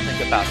what I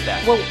think about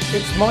that. Well,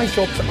 it's my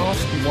job to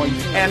ask you why you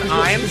think. And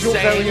I'm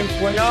saying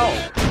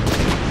no.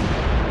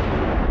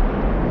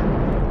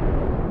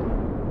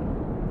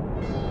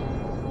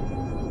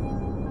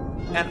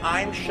 And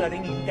I'm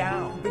shutting you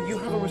down. But you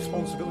have a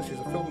responsibility as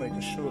a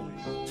filmmaker, surely,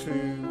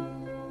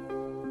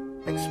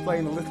 to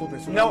explain a little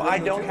bit. No, I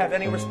don't have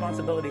any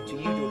responsibility to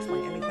you to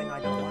explain anything I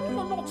don't want to.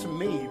 Well, not to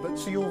me, but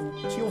to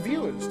your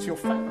viewers, to your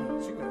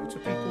fans, to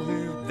people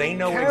who they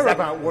know care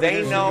about what it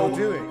is that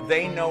you're doing.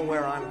 They know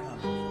where I'm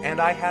coming, and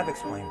I have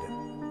explained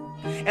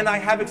it. And I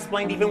have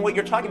explained even what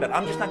you're talking about.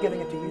 I'm just not giving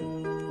it to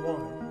you.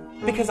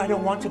 Why? Because I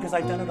don't want to, because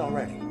I've done it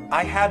already.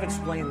 I have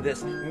explained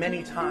this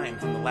many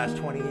times in the last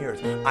 20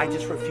 years. I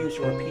just refuse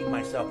to repeat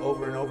myself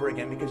over and over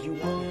again because you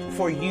want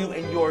for you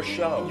and your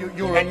show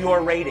and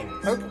your ratings.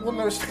 Okay, well,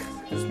 no, it's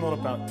not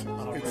about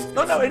our ratings.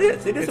 No, it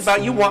is. It's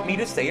about you want me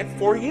to say it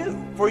for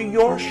you, for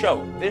your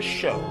show, this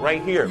show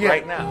right here,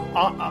 right now.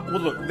 Well,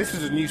 look, this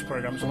is a news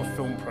program, it's not a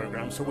film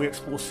program, so we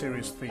explore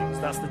serious themes.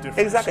 That's the difference.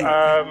 Exactly.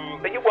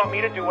 But you want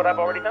me to do what I've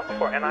already done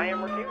before, and I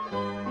am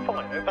refusing.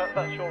 Fine,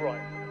 that's your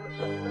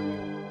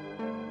right.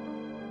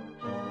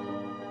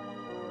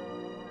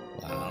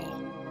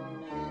 Wow.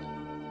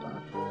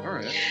 All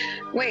right.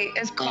 Wait,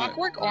 is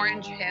Clockwork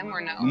Orange him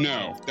or no?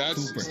 No,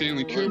 that's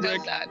Stanley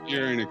Kubrick.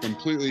 You're in a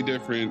completely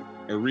different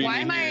arena. Why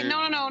am I? here. No.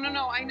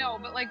 I know,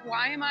 but like,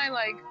 why am I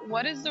like?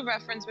 What is the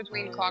reference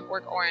between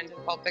Clockwork Orange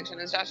and Pulp Fiction?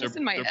 Is that just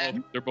in my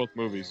head? They're both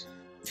movies.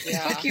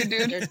 Yeah. Fuck you,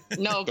 dude.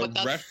 No, The but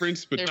that's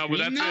reference between No, but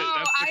that's them? it. Oh,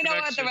 That's the I know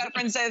what the connection.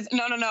 reference is.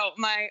 No.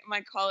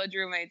 My college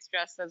roommates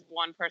dressed as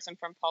one person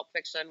from Pulp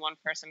Fiction, one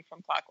person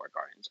from Clockwork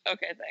Orange.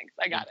 Okay, thanks.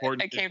 I got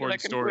it. I came to the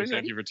Important story. conclusion.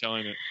 Thank you for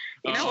telling it.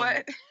 You know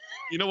what?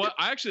 You know what?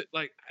 I actually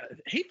like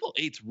Hateful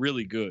Eight's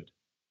really good.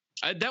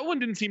 That one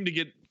didn't seem to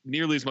get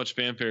nearly as much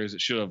fanfare as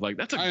it should have. Like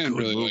that's a I good didn't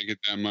really movie. like it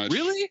that much.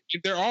 Really?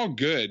 They're all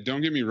good.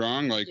 Don't get me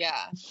wrong. Like yeah,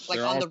 like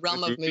they're on all the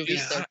realm good of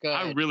movies, they're good.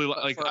 I really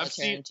but like. for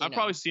I've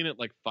probably seen it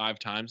like 5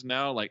 times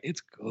now. Like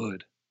it's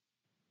good.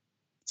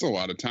 It's a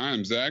lot of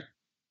time, Zach.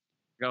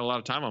 Got a lot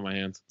of time on my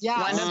hands.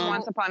 Yeah. When does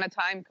Once Upon a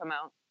Time come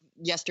out?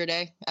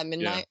 Yesterday at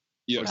midnight.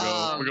 Yeah.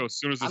 We'll go as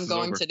soon as this I'm is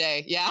going over.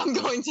 today. Yeah, I'm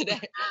going today.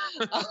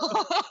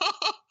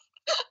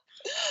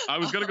 I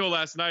was gonna go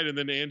last night, and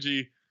then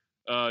Angie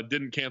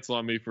didn't cancel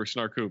on me for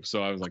Snark Hoop,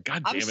 so I was like,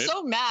 God damn I'm it!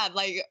 so mad.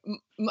 Like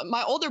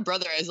my older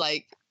brother is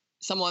like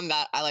someone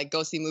that I like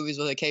go see movies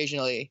with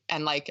occasionally,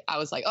 and like I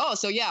was like, oh,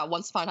 so yeah,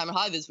 Once Upon a Time in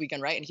Hollywood this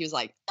weekend, right? And he was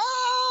like,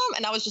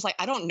 and I was just like,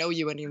 I don't know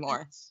you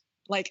anymore.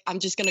 Like I'm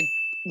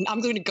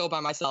going to go by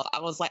myself.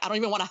 I was like, I don't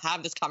even want to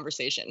have this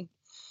conversation,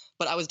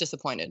 but I was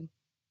disappointed.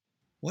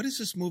 What is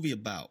this movie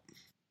about?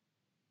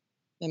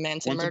 The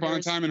Manson Once murders. Upon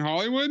a Time in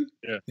Hollywood?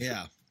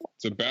 Yeah.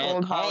 It's about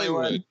Old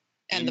Hollywood.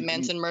 And the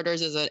Manson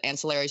murders is an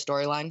ancillary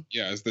storyline.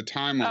 Yeah, it's the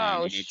timeline.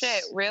 Oh, and it's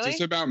shit, really?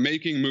 Just about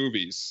making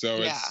movies. So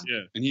Yeah.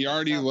 it's and he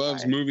already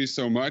loves movies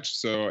so much,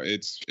 so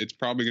it's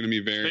probably going to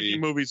be very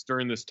Making movies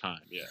during this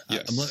time. Yeah.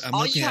 Yes. I'm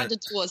All looking you at had to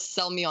do was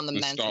sell me on the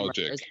Manson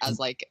Nostalgic. murders as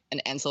like an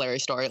ancillary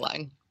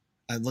storyline.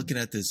 I'm looking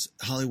at this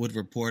Hollywood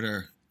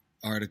Reporter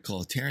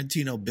article.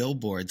 Tarantino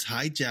billboards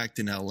hijacked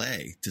in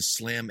L.A. to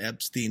slam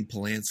Epstein,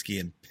 Polanski,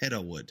 and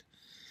Pedowood.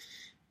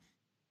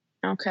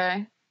 Okay.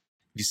 Have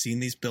you seen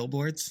these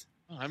billboards?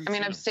 I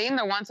mean, I've seen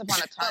the Once Upon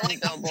a Time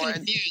billboard.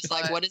 Confused.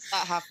 Like, what does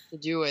that have to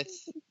do with?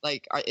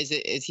 Like, is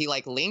he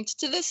like linked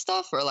to this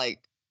stuff, or like,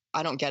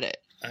 I don't get it.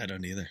 I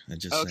don't either. I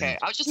just okay.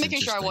 I was just it's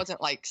making sure I interesting.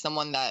 wasn't like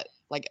someone that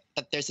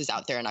this is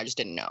out there and I just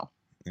didn't know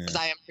because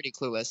I am pretty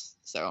clueless.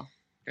 So,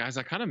 guys,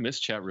 I kind of miss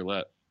chat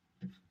roulette.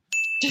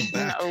 Come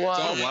back. Oh,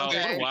 wow. What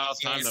a wild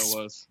time that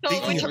was.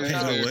 Speaking of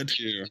Pedowood,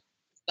 is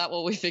that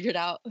what we figured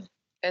out?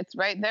 It's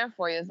right there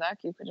for you, Zach.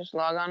 You could just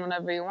log on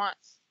whenever you want.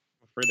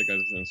 I'm afraid that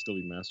guy's going to still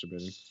be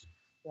masturbating.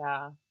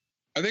 Yeah.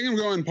 I think I'm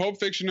going Pulp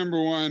Fiction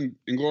 #1,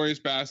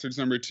 Inglourious Bastards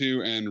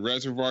 #2, and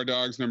Reservoir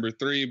Dogs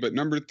 #3. But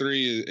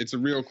 #3, it's a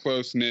real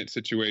close-knit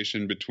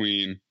situation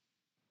between,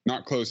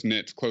 not close-knit,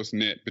 it's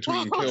close-knit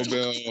between Kill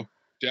Bill,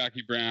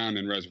 Jackie Brown,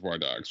 and Reservoir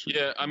Dogs.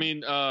 Yeah, I mean,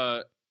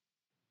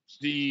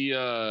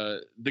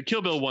 the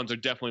Kill Bill ones are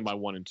definitely my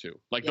 1 and 2.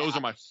 Like those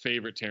are my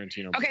favorite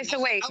Tarantino. Okay, movies. so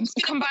wait,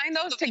 combine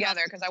those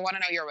together because I want to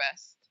know your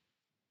list.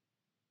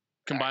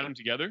 Combine them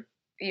together.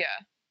 Yeah.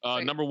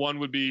 Number 1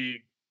 would be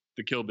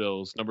the Kill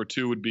Bills. Number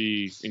 2 would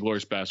be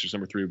Inglourious Bastards.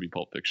 Number 3 would be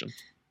Pulp Fiction.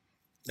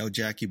 No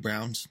Jackie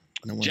Browns.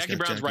 No one's Jackie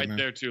got Brown's right Brown.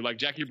 there too. Like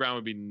Jackie Brown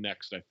would be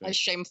next, I think. I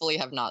shamefully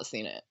have not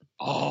seen it.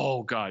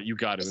 Oh God, you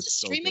got it. Is it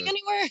It's so streaming good.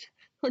 anywhere,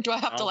 or do I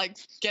have to like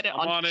get it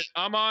I'm on it.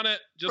 I'm on it.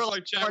 Just for,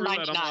 like chat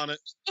roulette, I'm on it.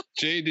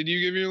 Jay, did you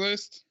give your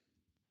list?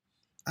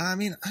 I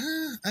mean,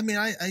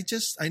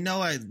 I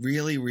know I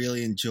really,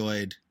 really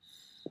enjoyed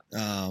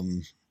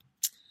Inglourious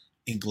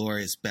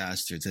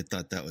Bastards. I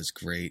thought that was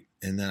great.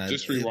 And then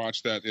Just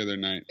rewatched that the other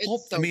night.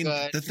 It's I mean,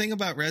 good. the thing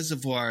about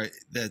Reservoir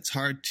that's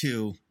hard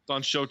to. It's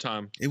on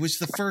Showtime. It was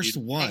the first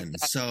one,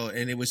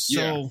 and it was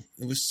so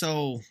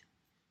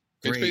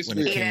great when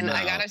it came Eden, out.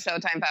 I got a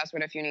Showtime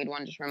password if you need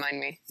one. Just remind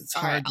me. It's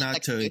hard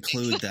not to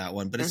include that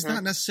one, but it's Mhm.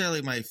 not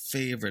necessarily my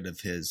favorite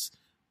of his.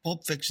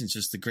 Pulp Fiction's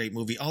just a great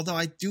movie, although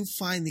I do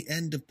find the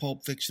end of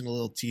Pulp Fiction a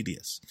little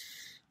tedious.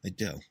 I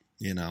do,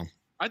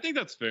 I think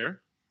that's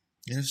fair.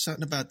 There's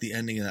something about the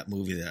ending of that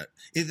movie that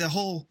Zed's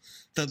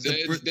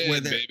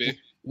dead, baby.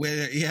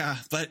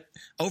 But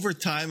over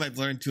time I've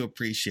learned to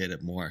appreciate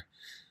it more.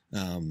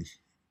 And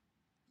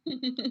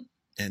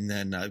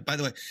then, by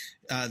the way,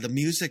 the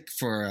music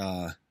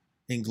for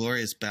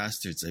Inglourious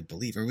Bastards, I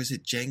believe, or was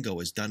it Django,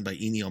 was done by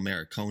Ennio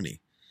Morricone.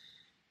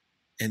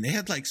 And they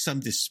had like some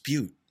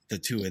dispute, the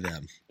two of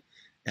them,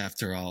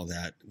 after all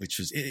that, which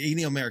was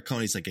Ennio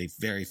Morricone's like a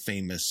very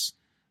famous.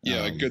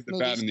 Yeah, like Good, the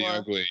Bad, and the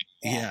Ugly.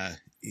 Yeah.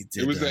 He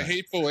did, It was the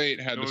Hateful Eight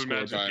had the No score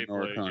Imagine by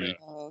Hateful Eight, Morricone. yeah.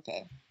 Oh,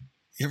 okay.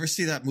 You ever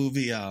see that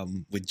movie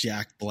with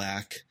Jack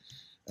Black,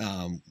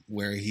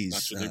 where he's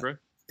Nacho Libre?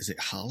 Is it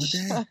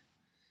Holiday?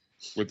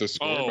 With the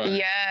score Oh. by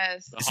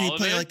Yes. The Does he play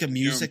Holiday? like a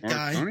music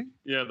guy? Morricone?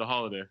 Yeah, The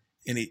Holiday.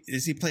 And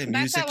does he play a That's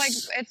music? that, like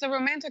it's a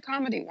romantic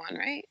comedy one,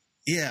 right?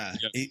 Yeah,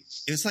 Yep.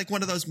 it's like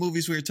one of those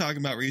movies we were talking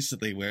about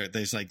recently, where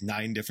there's like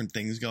 9 different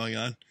things going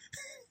on.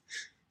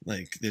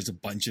 Like there's a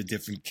bunch of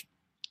different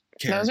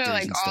characters. Those are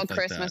like and all stuff like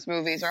Christmas that.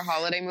 movies or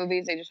holiday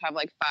movies. They just have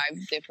like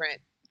 5 different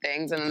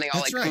things, and then they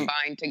all That's like right.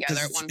 combine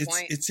together at one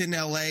point. It's in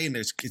LA, and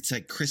it's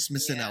like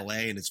Christmas in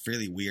LA, and it's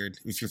really weird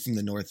if you're from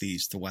the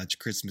Northeast to watch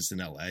Christmas in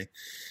LA,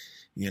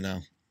 you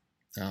know.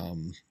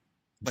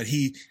 But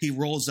he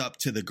rolls up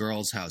to the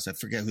girl's house. I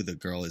forget who the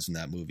girl is in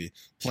that movie,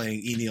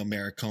 playing Ennio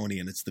Morricone,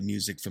 and it's the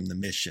music from The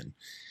Mission,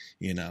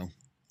 you know.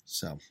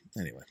 So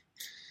anyway,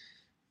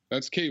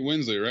 that's Kate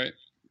Winslet, right?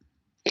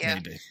 Yeah.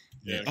 Maybe.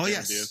 Yeah. Oh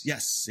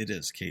yes, it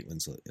is Kate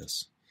Winslet.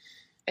 Yes.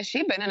 Has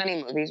she been in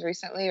any movies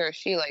recently, or is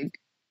she like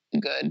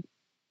good?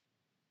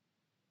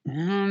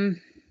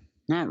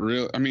 Not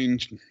really. I mean,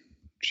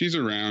 she's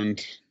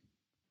around,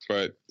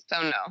 but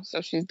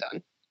So she's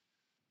done.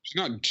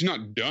 She's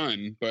not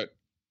done, but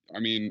I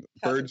mean,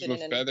 Birds of a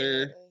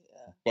Feather,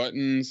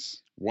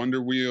 Buttons,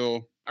 Wonder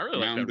Wheel, I really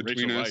like Mountain that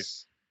Between Rachel Us.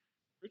 Weisz.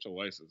 Rachel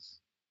Weisz is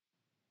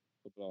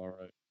all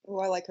right. Oh,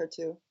 I like her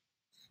too.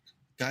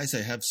 Guys,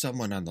 I have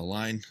someone on the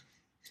line.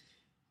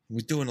 We're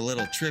doing a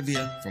little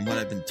trivia from what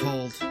I've been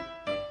told.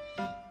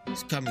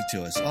 He's coming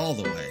to us all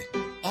the way.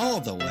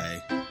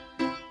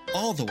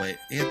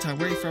 Anton,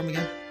 where are you from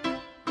again?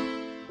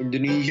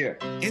 Indonesia.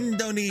 Do you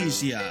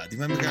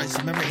remember, guys?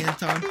 Remember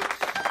Anton?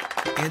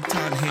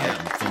 Anton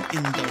Ham from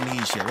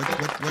Indonesia.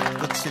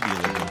 What city you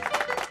live in?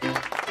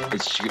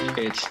 It's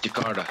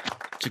Jakarta.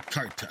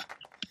 Jakarta.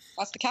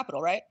 That's the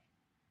capital, right?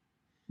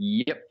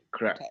 Yep,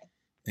 correct. Okay.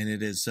 And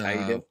it is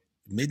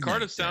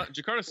midnight.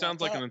 Jakarta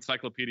sounds like an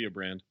encyclopedia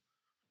brand.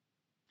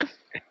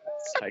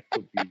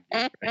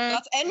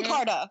 That's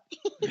Encarta.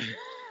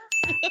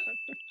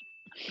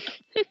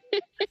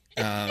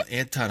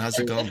 Anton, how's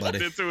it going, buddy?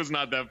 It was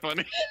not that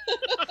funny.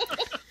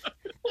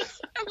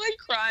 I'm like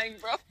crying,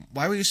 bro.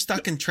 Why were you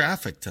stuck in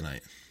traffic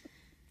tonight?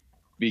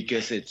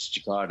 Because it's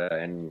Jakarta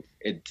and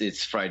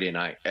it's Friday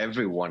night.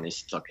 Everyone is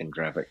stuck in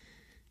traffic.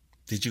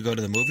 Did you go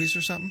to the movies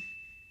or something?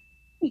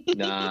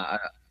 Nah,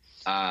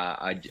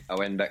 I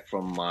went back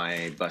from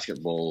my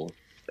basketball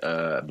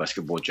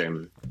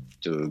gym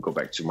to go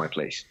back to my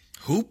place.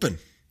 Hooping.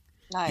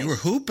 Nice. You were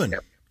hooping.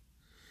 Yep.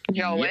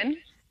 Y'all win?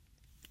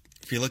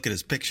 If you look at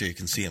his picture, you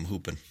can see him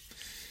hooping.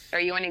 Are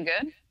you any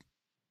good?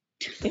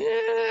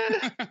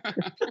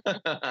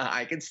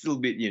 I can still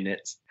beat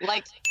units.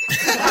 Like.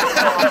 There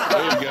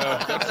you go.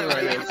 That's the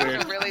right That's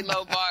answer. a really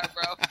low bar,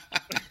 bro.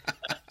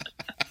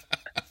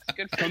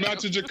 Good for Come you. out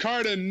to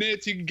Jakarta,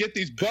 Nits. You can get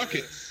these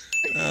buckets.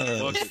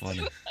 Oh, that's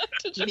funny.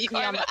 Meet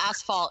me on the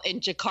asphalt in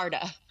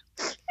Jakarta.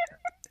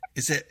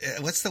 Is it?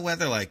 What's the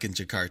weather like in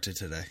Jakarta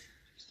today?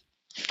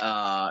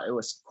 It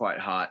was quite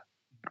hot.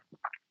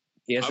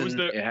 It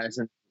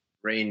hasn't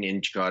rained in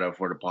Jakarta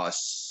for the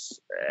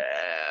past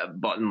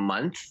about a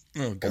month.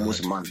 Oh, God,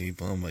 almost a month.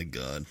 People. Oh my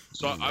God.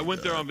 So I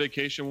went there on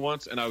vacation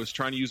once, and I was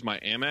trying to use my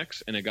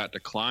Amex, and it got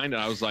declined.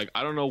 And I was like,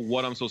 I don't know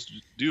what I'm supposed to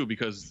do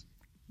because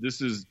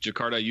this is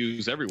Jakarta I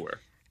use everywhere.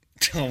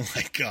 Oh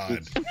my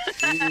God.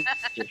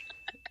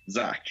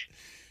 Zach,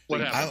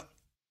 what happened?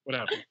 What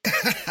happened?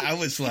 I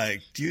was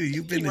like, dude,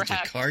 you've been to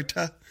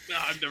Jakarta? No,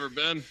 I've never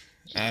been.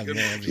 Oh,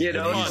 man, you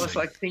know, I was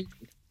like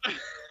thinking.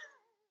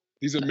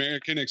 These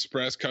American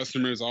Express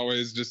customers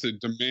always just a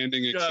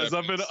demanding acceptance.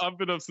 Guys, I've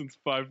been up since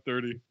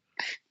 5:30.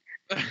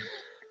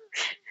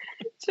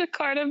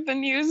 Jakarta I've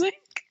been using.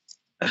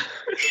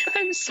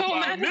 I'm so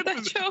mad at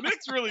that joke.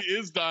 Nix really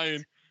is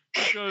dying.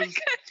 Because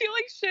I feel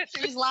like shit.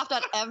 She's laughed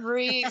at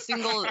every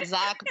single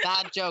Zach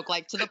bad joke,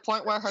 like to the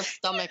point where her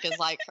stomach is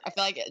like, I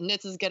feel like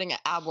Nitz is getting an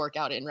ab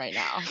workout in right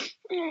now.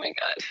 Oh my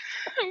God.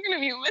 I'm going to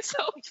mute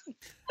myself.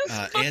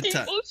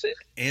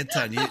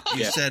 Anton,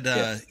 you said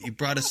you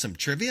brought us some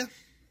trivia?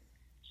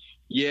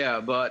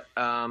 Yeah, but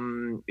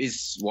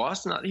is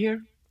Was not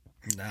here?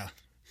 No.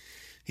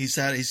 He's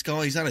on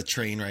a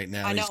train right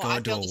now. I know, he's going I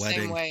feel to a the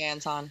wedding. same way,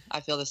 Anton. I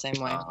feel the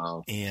same way.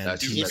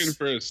 And he's looking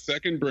for a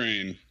second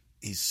brain.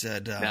 He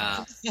said,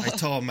 Nah. I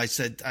told him, I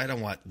said, I don't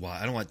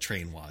want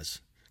train Was.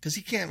 Because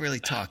he can't really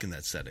talk in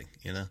that setting,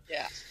 you know?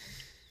 Yeah.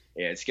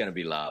 Yeah, it's going to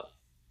be loud.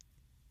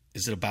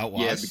 Is it about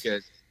Was? Yeah,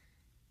 because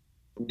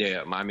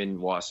I'm in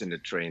Was in the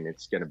train.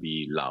 It's going to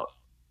be loud.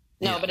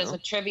 No, but it's a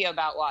trivia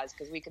about Was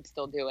because we could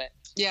still do it.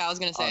 Yeah, I was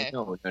going to say.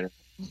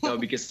 No,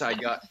 because I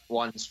got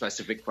one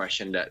specific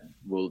question that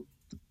will,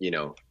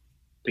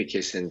 pique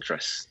his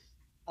interest.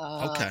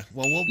 Okay.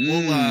 Well,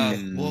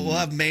 we'll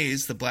have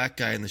Maze, the black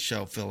guy in the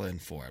show, fill in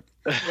for it.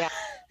 Yeah.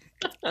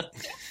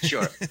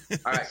 Sure.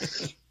 All right.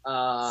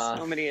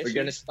 So many issues.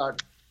 We're gonna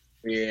start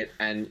with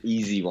an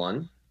easy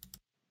one.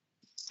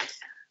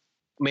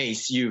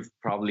 Mace, you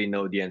probably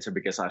know the answer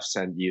because I've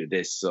sent you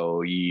this,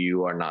 so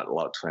you are not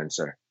allowed to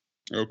answer.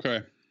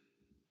 Okay.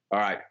 All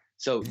right.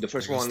 So the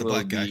first one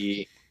will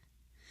be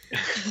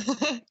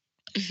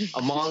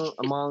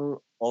among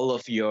all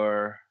of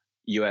your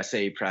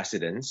USA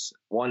presidents,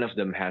 one of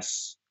them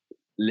has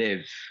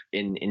lived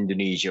in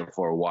Indonesia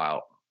for a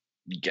while.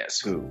 Guess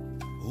who?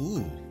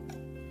 Ooh.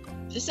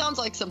 This sounds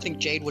like something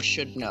Jade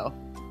should know.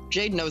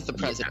 Jade knows the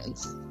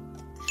presidents.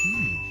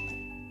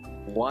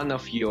 One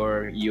of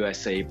your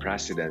USA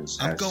presidents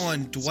I'm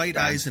going Dwight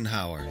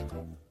Eisenhower.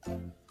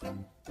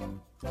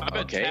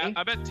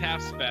 I bet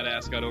Taft's fat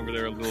ass got over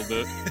there a little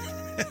bit.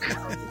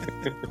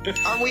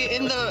 Are we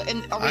in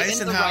the? Are we Eisenhower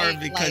in the right,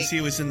 because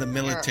he was in the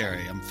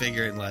military. I'm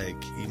figuring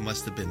like he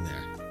must have been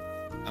there.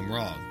 I'm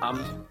wrong.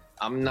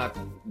 I'm not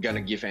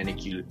gonna give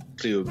any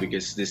clue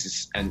because this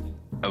is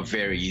a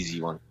very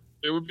easy one.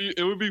 It would be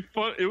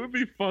fun. It would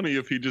be funny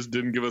if he just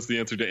didn't give us the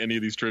answer to any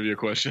of these trivia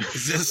questions.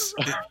 Is this?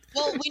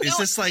 Well, we is know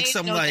this like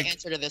some the like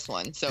answer to this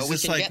one? So is we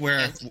this can like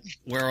get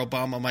where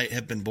Obama might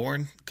have been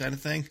born, kind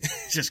of thing?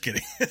 Just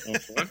kidding.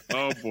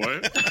 Oh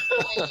boy.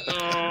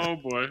 Oh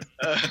boy.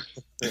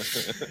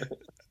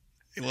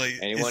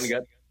 Anyone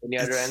got any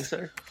other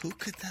answer? Who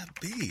could that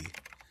be?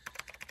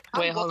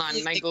 Wait, hold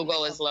on. My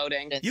Google is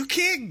loading. You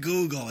can't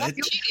Google it.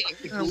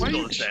 Why are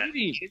you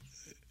cheating?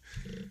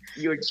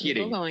 You're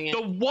cheating. Googling it.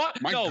 The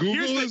what? My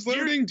Google is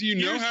loading. Do you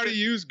know how to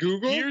use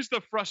Google? Here's the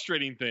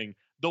frustrating thing.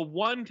 The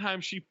one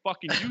time she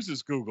fucking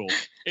uses Google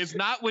is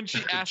not when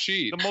she asks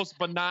the most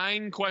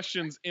benign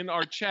questions in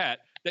our chat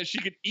that she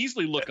could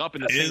easily look up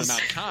in the same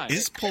amount of time.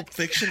 Is Pulp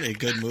Fiction a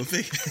good movie?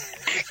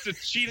 It's to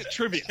cheat at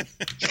trivia.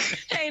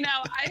 Hey,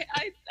 now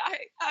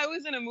I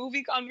was in a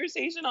movie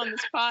conversation on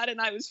this pod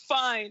and I was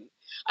fine.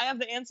 I have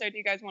the answer. Do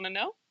you guys want to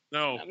know?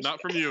 No, not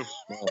from you.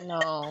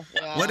 No.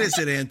 Yeah. What is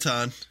it,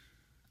 Anton?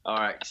 All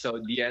right. So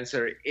the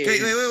answer is.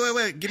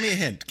 Wait. Give me a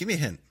hint.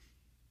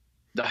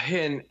 The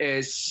hint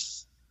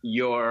is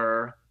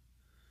your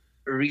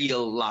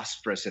real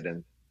last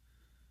president.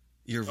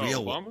 Your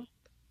real Obama?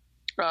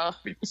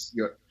 Because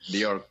your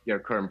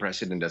current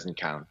president doesn't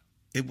count.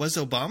 It was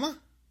Obama?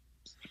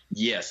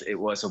 Yes, it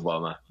was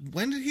Obama.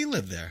 When did he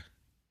live there?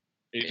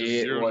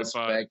 It was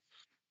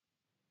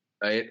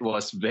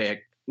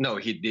back. No,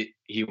 he did.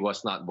 He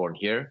was not born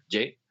here,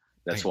 Jay.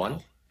 That's one.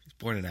 He's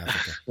born in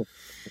Africa.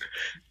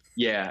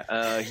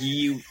 Yeah,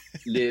 he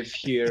lived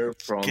here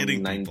from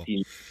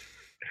 19.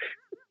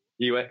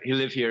 He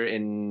lived here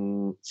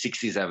in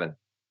 1967.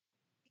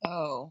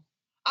 Oh.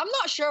 I'm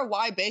not sure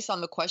why, based on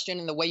the question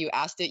and the way you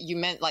asked it, you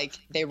meant like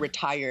they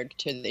retired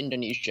to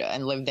Indonesia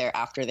and lived there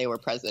after they were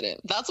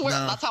president. That's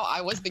how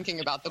I was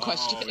thinking about the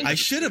question. I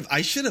should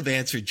have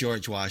answered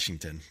George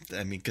Washington.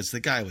 I mean, because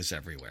the guy was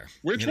everywhere.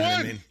 Which one?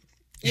 I mean?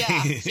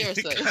 Yeah,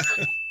 seriously.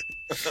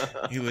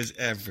 He was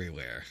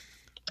everywhere.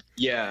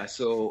 Yeah,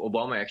 so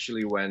Obama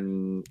actually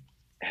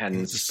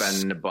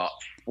spent about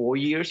 4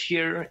 years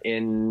here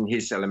in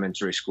his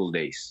elementary school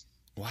days.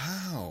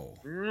 Wow.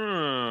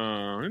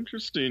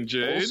 Interesting,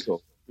 Jade.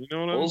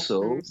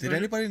 Did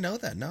anybody know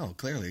that? No,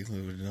 clearly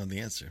we would have known the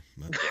answer.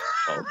 No,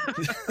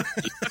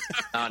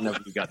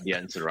 you got the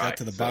answer right. Got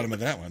to the bottom of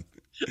that one.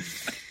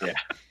 Yeah.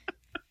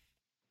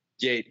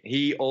 Jade,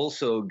 he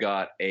also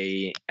got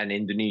an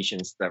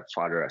Indonesian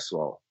stepfather as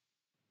well.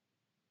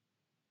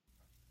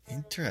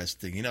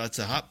 Interesting. It's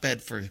a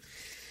hotbed for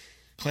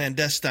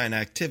clandestine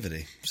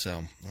activity.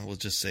 So I will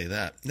just say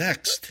that.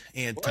 Next,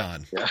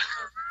 Anton. Yeah.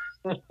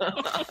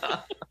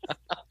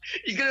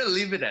 You're gonna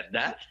leave it at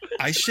that?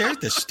 I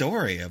shared the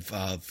story of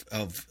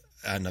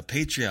on a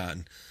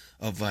Patreon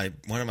of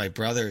one of my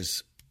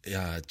brother's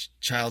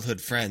childhood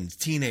friends,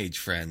 teenage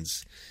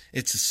friends.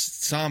 It's a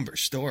somber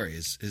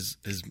story.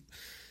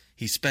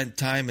 He spent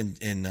time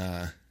in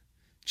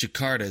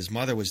Jakarta. His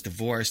mother was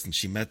divorced, and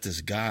she met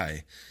this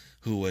guy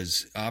who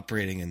was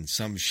operating in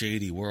some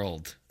shady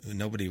world who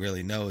nobody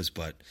really knows,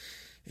 but.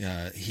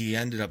 He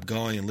ended up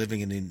going and living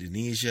in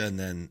Indonesia and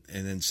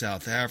then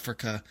South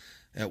Africa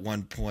at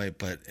one point.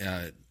 But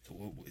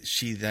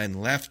she then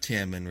left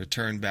him and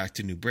returned back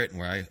to New Britain,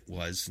 where I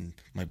was, and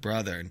my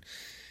brother,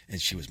 and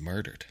she was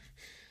murdered.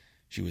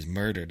 She was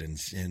murdered, and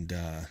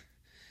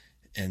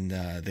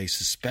they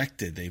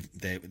suspected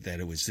that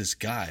it was this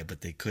guy, but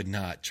they could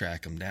not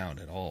track him down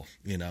at all.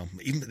 Even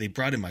they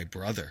brought in my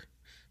brother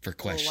for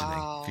questioning. Oh,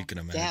 wow. If you can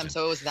imagine. Damn,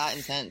 so it was that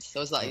intense.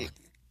 So it was like.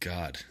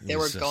 God, they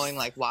were going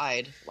like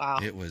wide.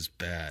 Wow, it was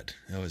bad.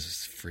 It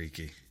was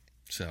freaky.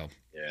 So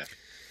yeah,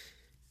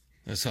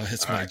 it's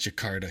my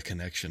Jakarta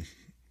connection.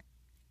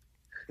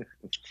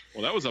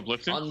 Well, that was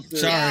uplifting.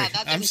 Sorry, yeah,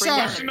 I'm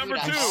sorry. Number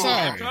 2. I'm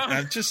sorry.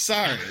 I'm just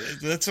sorry.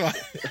 That's why.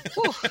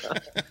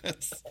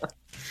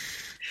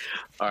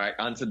 All right,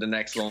 on to the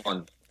next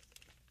one.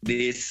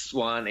 This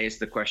one is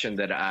the question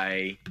that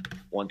I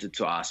wanted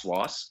to ask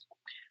was.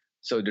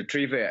 So the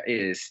trivia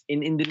is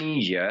in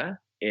Indonesia,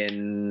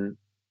 in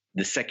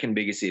the second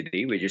biggest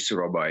city, which is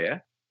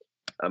Surabaya.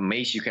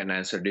 Mace, you can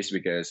answer this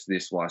because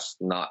this was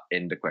not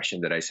in the question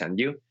that I sent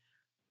you.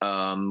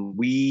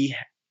 We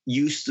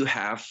used to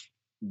have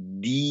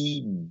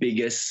the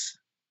biggest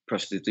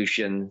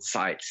prostitution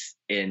sites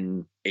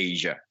in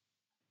Asia.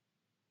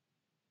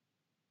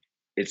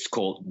 It's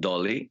called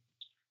Dolly.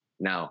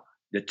 Now,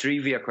 the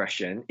trivia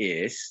question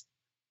is,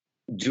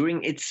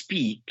 during its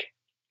peak,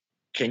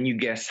 can you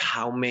guess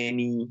how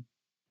many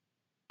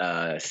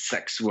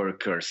sex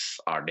workers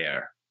are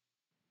there?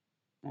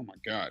 Oh my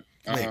God!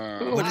 Wait,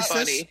 what is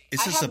this?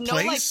 Is this a place?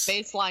 I have no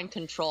baseline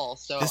control,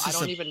 so I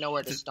don't even know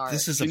where to start.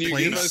 This is a place. Can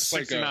you give us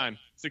 69.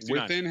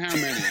 Within how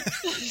many?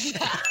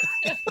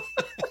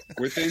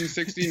 Within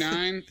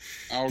 69,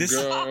 I'll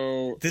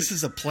go. This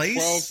is a place.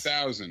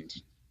 12,000.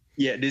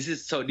 Yeah, this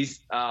is a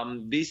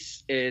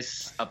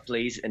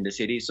place in the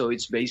city. So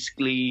it's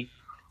basically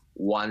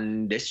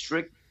one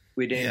district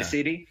within the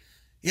city.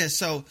 Yeah.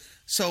 So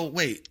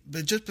wait,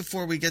 but just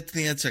before we get to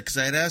the answer, because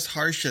I had asked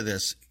Harsha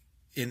this,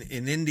 in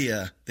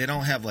India they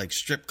don't have like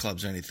strip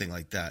clubs or anything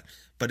like that,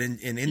 but in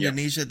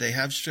Indonesia they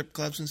have strip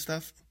clubs and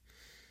stuff.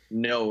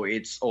 No,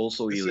 it's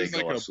also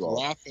illegal as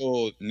well.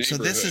 So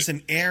this is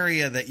an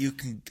area that you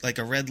can, like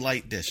a red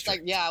light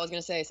district. I was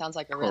gonna say, it sounds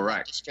like a red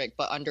light district,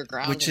 but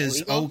underground, which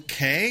is illegal.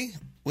 Okay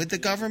with the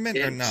government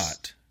or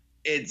not?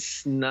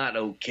 It's not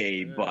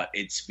okay, but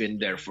it's been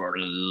there for a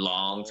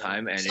long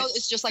time, and so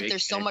it's just like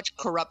there's so much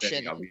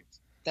corruption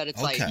that it's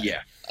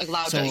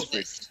allowed to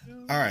exist.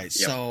 All right,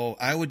 so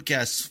I would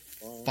guess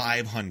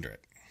 500.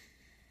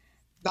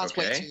 That's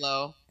way too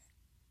low.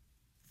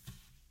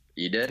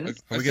 You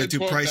didn't? Are we gonna do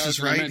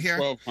prices right here?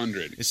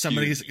 1,200. Is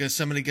somebody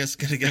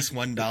gonna guess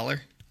 $1?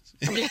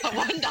 Yeah,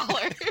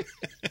 $1.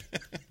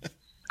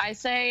 I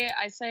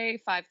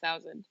say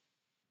 5,000.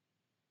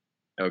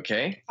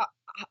 Okay.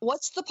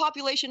 What's the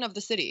population of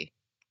the city?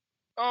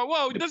 Oh,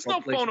 whoa! There's no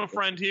phone a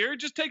friend here.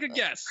 Just take a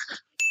guess.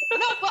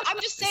 No, but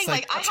I'm just saying,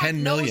 like I have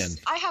 10 million.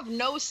 I have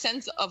no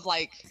sense of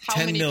like how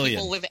 10 many million,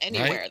 people live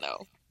anywhere, right?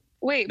 though.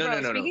 Wait,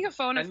 speaking of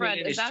phone a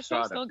friend, is that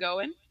show still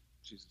going?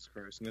 Jesus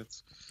Christ,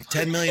 Nits.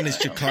 10 million is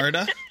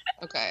Jakarta.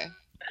 Okay.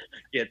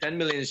 Yeah, 10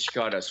 million is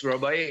Jakarta.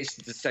 Surabaya is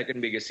the second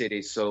biggest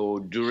city. So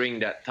during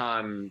that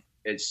time,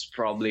 it's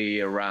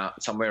probably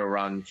somewhere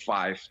around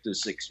 5 to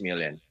 6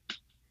 million.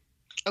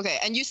 Okay,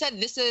 and you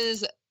said this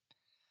is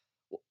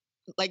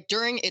like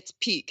during its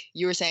peak.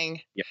 You were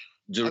saying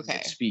during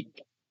its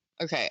peak.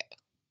 Okay,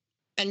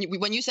 and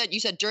when you said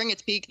during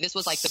its peak, this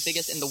was like the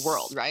biggest in the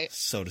world, right?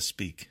 So to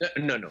speak.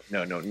 No,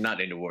 not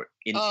in the world.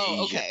 In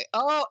Asia. Okay.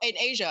 Oh, in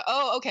Asia.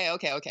 Oh, okay. All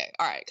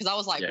right, because I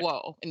was like,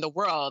 whoa, in the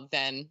world,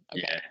 then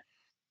okay. Yeah.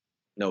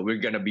 No, we're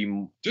gonna be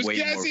way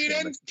more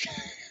famous.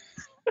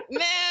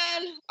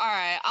 Man, all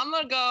right, I'm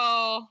gonna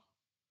go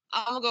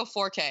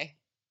 4K.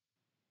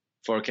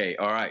 4K.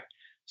 All right.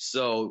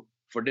 So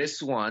for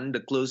this one, the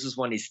closest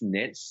one is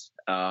Nits.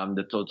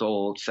 The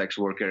total sex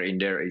worker in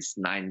there is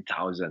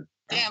 9,000.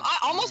 Damn, I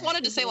almost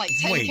wanted to say like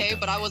 10K,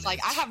 but I was like,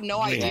 I have no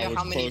idea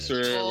how many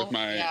people. With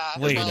my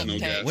wait,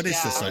 what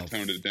is this? I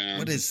toned it down.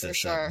 What is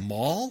this? A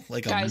mall?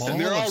 Like a mall? And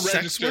they're all of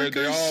sex registered.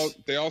 workers?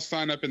 They all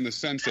sign up in the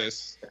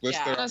census. So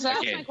that's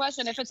my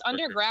question. If it's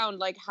underground,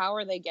 like how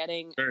are they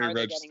getting an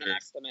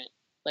estimate?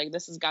 Like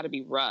this has got to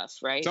be rough,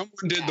 right?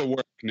 Someone did the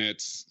work,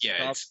 Nits.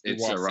 Yeah,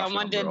 it's a rough.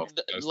 Someone did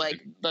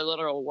the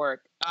literal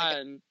work.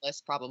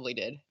 Liz probably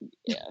did.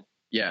 Yeah.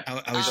 Yeah.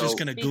 I was just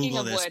going to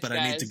Google this, but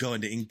I need to go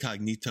into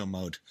incognito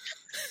mode.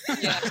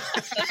 Yeah.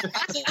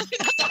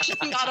 That's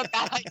actually not a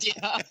bad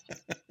idea.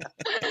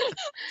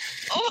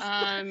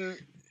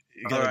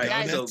 All right,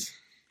 guys.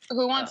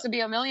 Who Wants to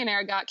Be a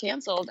Millionaire got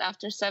canceled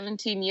after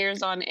 17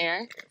 years on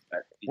air.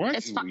 What?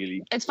 Its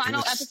final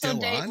episode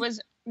date was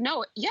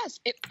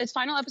its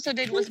final episode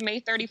date was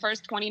May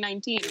 31st,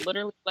 2019,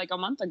 literally like a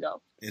month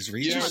ago. Is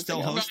Regis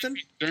still hosting?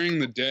 During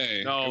the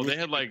day. No, they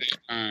had like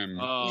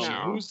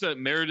who's that?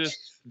 Meredith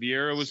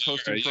Vieira was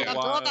hosting for a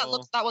while.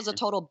 That was a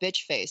total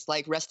bitch face,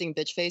 like resting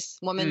bitch face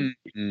woman.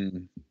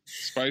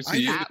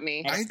 Spicy.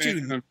 I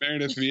do.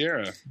 Meredith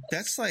Vieira.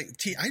 That's like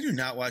I do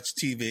not watch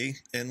TV,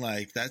 and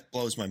like that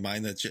blows my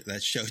mind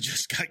that show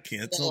just got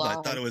canceled.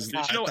 I thought it was.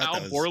 Did you know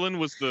Al Borland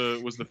was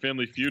the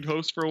Family Feud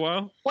host for a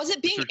while? Was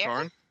it being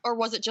aired, or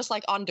was it just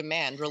like on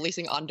demand,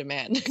 releasing on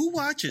demand? Who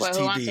watches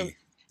TV?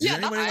 Does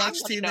anybody watch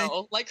TV?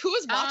 Know. Like who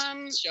is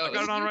watching this show? I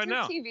got it on right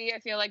now. TV. I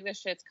feel like this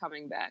shit's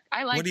coming back.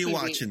 I like. What are you TV.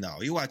 watching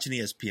though? You're watching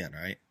ESPN,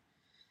 right?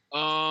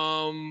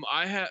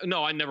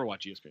 I never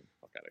watch ESPN.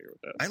 Fuck out of here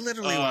with that. I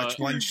literally watch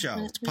one show.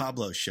 It's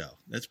Pablo's show.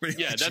 That's pretty.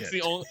 Yeah, much that's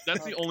it.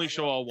 the only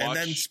show I'll watch. And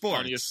then sports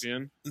on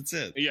ESPN. That's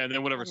it. Yeah, and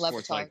then whatever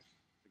sports like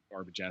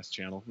garbage ass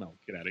channel. No,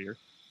 get out of here.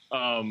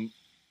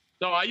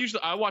 No,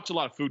 I watch a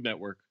lot of Food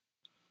Network.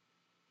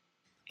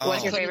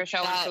 What's your favorite show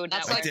on Food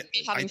Network? Network? That's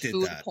like having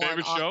food porn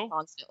favorite show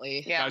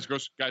constantly. Yeah. Guys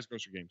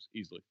Grocery Games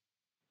easily.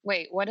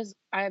 Wait, what is?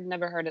 I have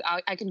never heard of.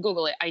 I can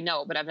Google it. I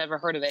know, but I've never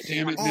heard of it.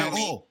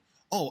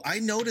 I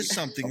noticed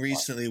something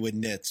recently with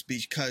Nits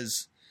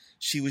because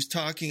she was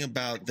talking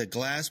about the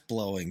glass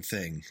blowing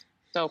thing.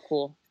 So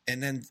cool.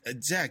 And then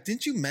Zach,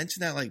 didn't you mention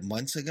that like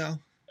months ago?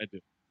 I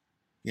did.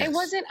 Yes. It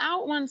wasn't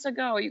out months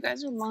ago. You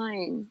guys are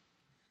lying.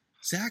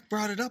 Zach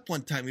brought it up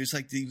one time. He was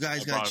like, "You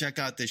guys got to check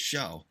out this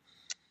show."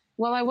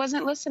 Well, I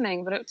wasn't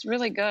listening, but it's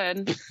really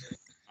good.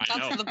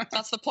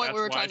 That's the point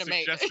we were trying to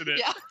make.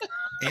 Yeah.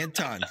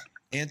 Anton.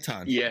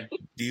 Yeah.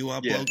 Do you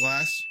want blow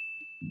glass?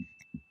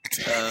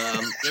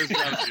 There's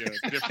got to be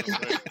a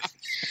different way.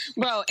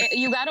 Bro,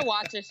 you got to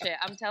watch this shit.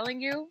 I'm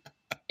telling you,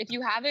 if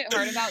you haven't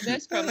heard about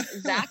this from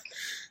Zach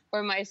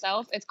or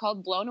myself, it's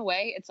called Blown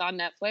Away. It's on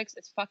Netflix.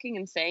 It's fucking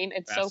insane.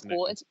 It's so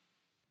cool. It's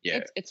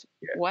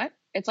what?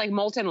 It's like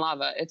molten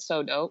lava. It's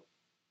so dope.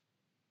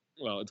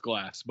 Well, it's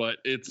glass, but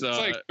it's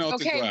like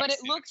melted glass. But it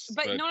looks.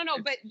 But no.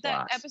 But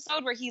the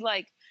episode where he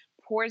like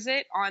pours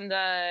it on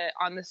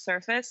the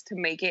surface to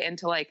make it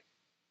into like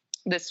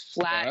this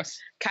flat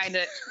kind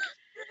of.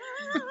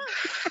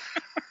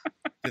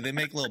 Do they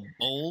make little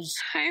bowls?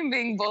 I'm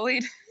being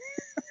bullied.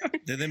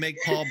 Did they make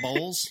Paul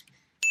Bowles?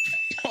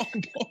 Paul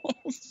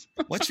Bowles.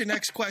 What's your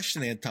next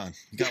question, Anton?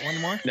 You got one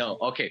more? No.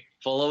 Okay.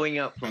 Following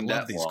up from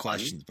that these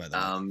questions, by the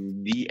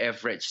way. The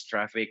average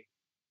traffic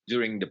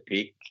during the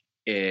peak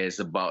is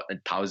about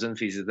 1,000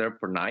 visitors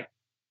per night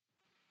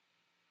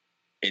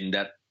in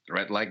that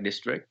red light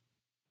district.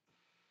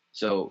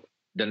 So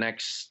the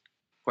next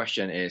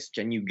question is,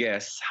 can you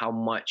guess how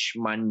much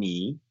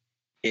money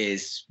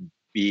is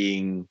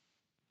being,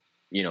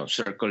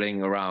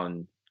 circling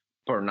around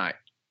per night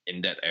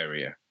in that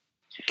area?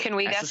 Can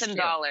we guess in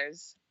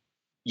dollars?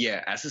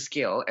 Yeah, as a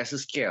scale, a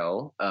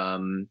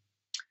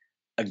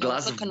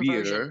glass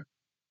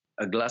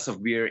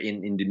of beer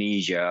in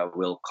Indonesia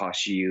will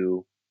cost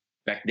you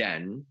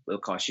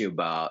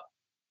about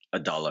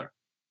 $1.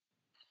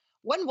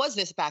 When was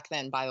this back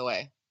then, by the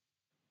way?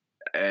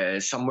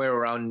 Somewhere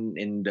around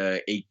in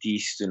the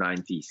 80s to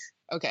 90s.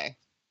 Okay.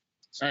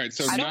 All right,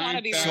 so I don't want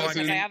to be wrong,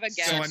 but I have a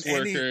guess.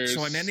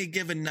 So on any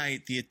given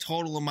night, the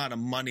total amount of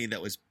money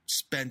that was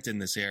spent in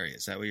this area,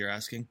 is that what you're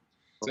asking?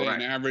 Say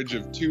an average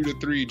of 2 to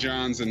 3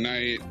 Johns a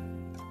night.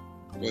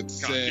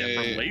 Let's say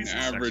an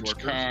average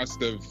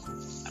cost of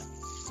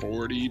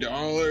 $40.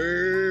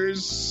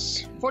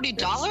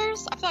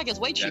 $40? I feel like it's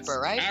way cheaper,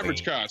 right?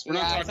 Average cost. We're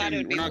not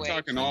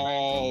talking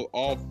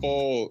all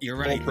full. You're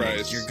right. Full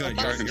price. You're good.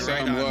 You're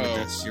right on with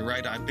this. You're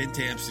right. I've been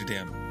to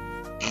Amsterdam.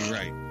 You're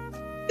right.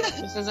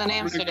 This is in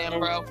Amsterdam,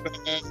 bro.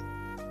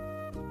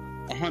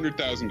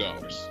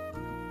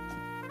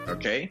 $100,000.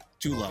 Okay.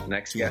 Too low.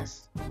 Next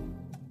guess.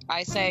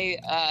 I say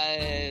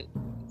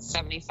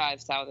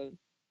 75,000.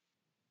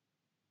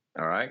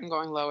 All right. I'm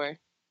going lower.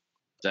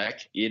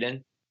 Zach,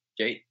 Eden,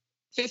 Jade.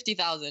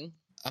 50,000.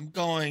 I'm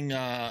going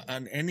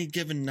on any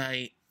given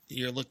night.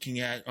 You're looking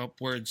at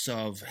upwards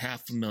of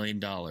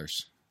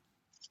 $500,000.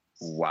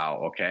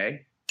 Wow.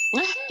 Okay.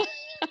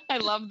 I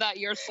love that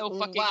you're so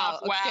fucking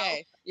off. Wow.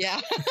 Okay. Yeah.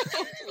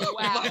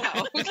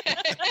 Wow. Okay.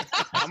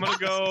 I'm gonna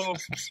go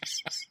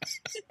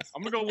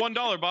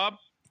 $1, Bob.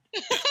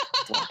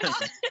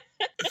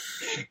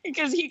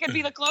 Because he could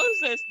be the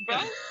closest, bro.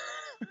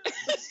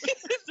 This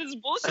is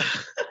bullshit.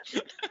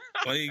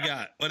 What do you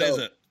got? What is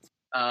it?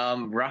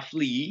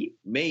 Roughly,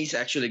 Mace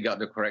actually got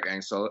the correct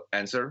answer.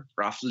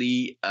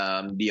 Roughly,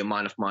 the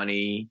amount of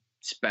money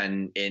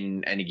spent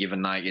in any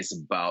given night is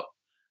about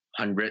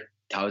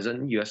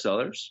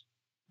 $100,000.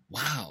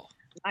 Wow.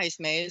 Nice,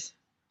 Maze.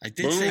 I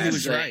did say he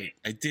was right.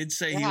 I did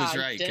say he was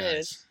right,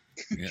 guys.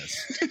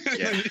 Yes.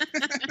 Yeah.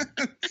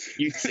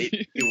 You say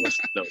it was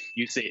low.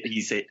 He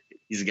said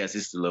his guess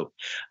is too low.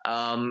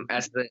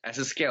 As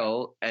a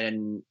scale,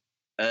 and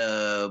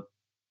the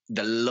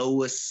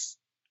lowest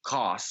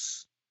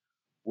cost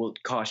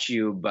would cost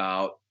you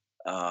about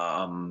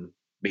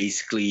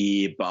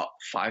basically about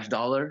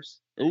 $5.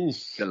 Ooh.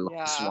 The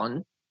lowest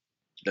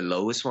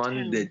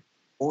one. The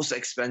most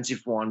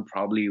expensive one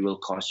probably will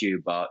cost you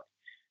about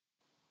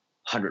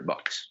 $100.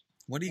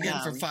 What are you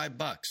getting for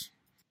 $5?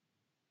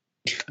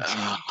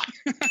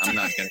 I'm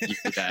not gonna give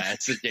you that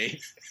answer, Jay.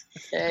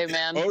 Hey,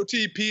 man.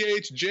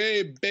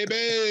 OTPHJ,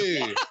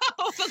 baby.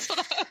 That's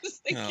what I was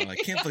thinking. Oh, I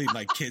can't believe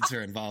my kids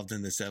are involved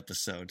in this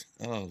episode.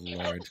 Oh,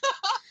 Lord.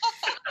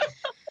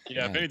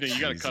 Yeah, if anything, you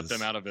got to cut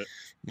them out of it.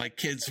 My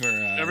kids were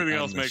everything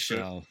else makes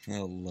show.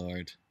 Oh,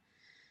 Lord.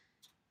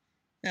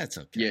 That's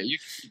okay. Yeah,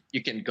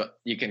 you can cut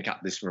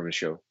this from the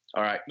show.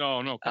 All right.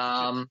 No.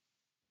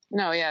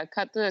 No, yeah,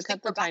 cut the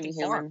tiny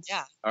humans.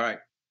 Yeah. All right.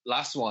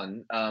 Last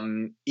one.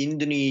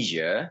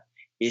 Indonesia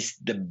is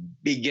the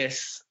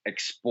biggest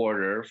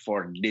exporter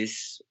for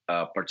this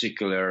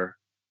particular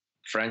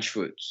French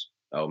foods.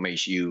 Oh,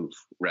 Mace, you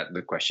read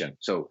the question.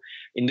 So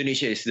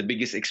Indonesia is the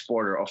biggest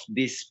exporter of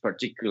this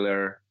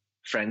particular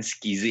French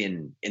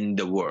cuisine in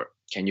the world.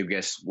 Can you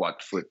guess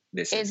what food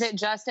this is? Is it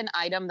just an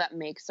item that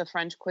makes a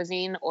French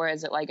cuisine, or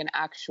is it like an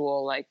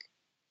actual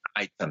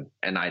item?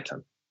 An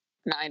item.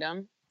 An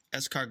item?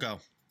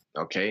 Escargot.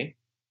 Okay.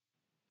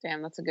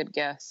 Damn, that's a good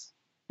guess.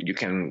 You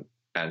can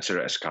answer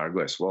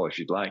escargot as well if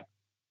you'd like.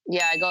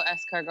 Yeah, I go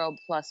escargot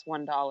plus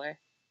 $1.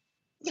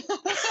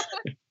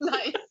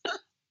 Nice.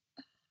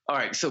 All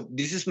right, so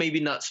this is maybe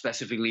not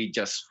specifically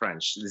just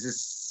French. This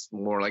is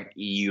more like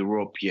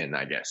European,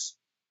 I guess.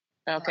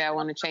 Okay, I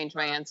want to change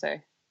my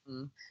answer.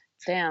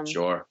 Damn.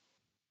 Sure.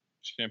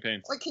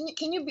 Champagne. Wait,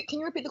 can you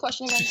repeat the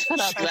question again? Shut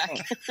up,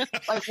 Zach.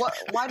 Like what?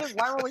 Why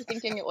were we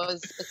thinking it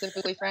was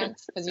specifically French?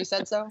 Because you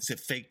said so. Is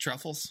it fake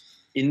truffles?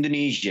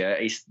 Indonesia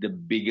is the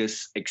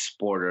biggest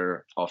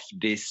exporter of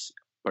this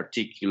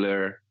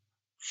particular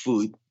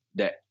food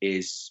that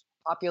is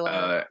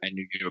popular and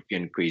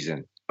European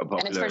cuisine.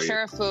 And it's for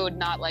sure food,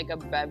 not like a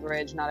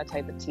beverage, not a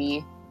type of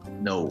tea.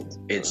 No,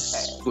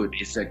 it's food.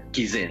 It's a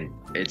cuisine.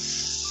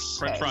 It's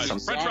French fries.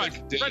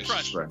 French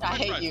fries. I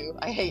hate you.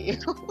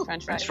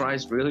 French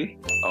fries, really?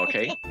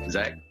 Okay,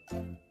 Zach.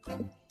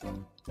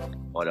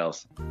 What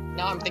else?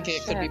 Now I'm thinking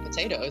it could be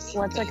potatoes.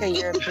 What's like a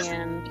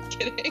European?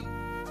 Kidding.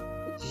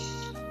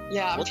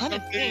 Yeah, I'm trying to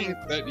think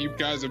that you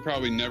guys have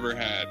probably never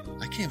had.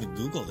 I can't even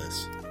Google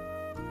this.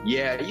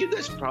 Yeah, you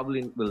guys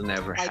probably will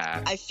never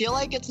have. I feel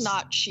like it's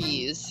not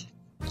cheese.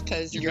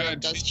 because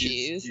Europe does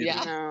cheese.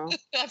 Yeah, No.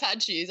 I've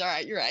had cheese. All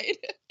right, you're right.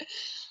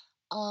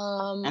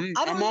 I'm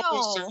I don't know.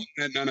 almost certain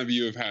that none of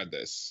you have had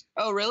this.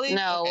 Oh, really?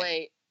 No, Okay.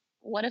 wait.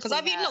 What if? Because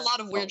I've we eaten a have- lot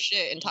of weird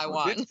shit in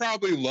Taiwan. It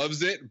probably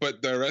loves it,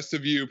 but the rest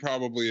of you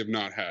probably have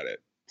not had it.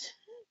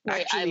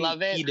 Wait, I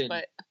love it,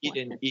 but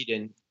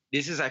Eden.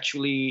 This is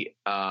actually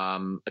a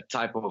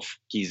type of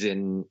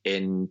cuisine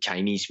in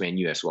Chinese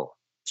menu as well.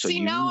 So See,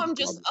 now I'm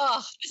just,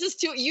 this is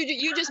too,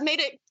 you just made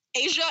it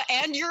Asia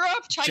and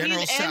Europe, Chinese General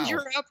and Tso.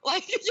 Europe.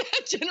 Like, yeah,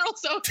 General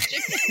Tso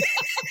chicken.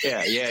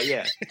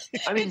 yeah.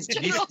 I mean,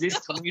 General this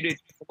commodity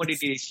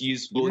is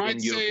used You both might in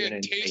say European it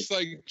and tastes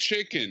like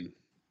chicken.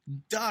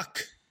 Duck.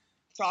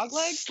 Frog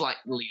legs?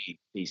 Slightly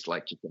tastes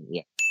like chicken.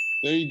 Yeah.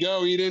 There you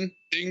go, Eden.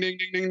 Ding, ding,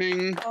 ding, ding,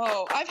 ding.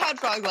 Oh, I've had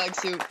frog leg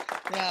soup.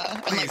 Yeah,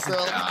 and like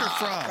grilled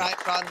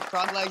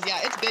frog legs. Yeah,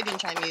 it's big in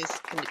Chinese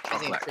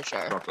cuisine for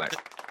sure. Frog leg.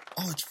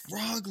 Oh, it's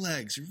frog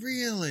legs.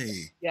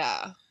 Really?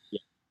 Yeah.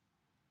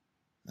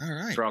 All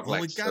right. Frog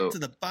well, legs, we got so- to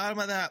the bottom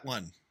of that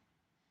one.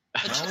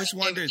 I always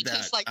wondered it that.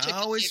 tastes like I chicken,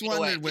 always take it away.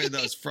 wondered where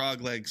those frog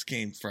legs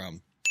came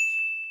from.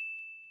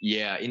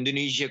 Yeah,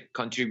 Indonesia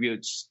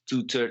contributes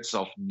 2/3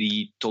 of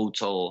the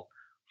total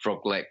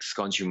frog legs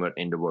consumed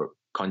in the world.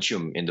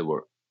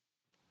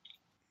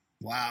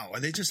 Wow. Are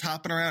they just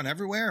hopping around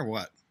everywhere or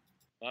what?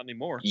 Not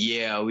anymore.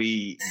 Yeah,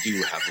 we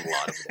do have a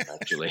lot of them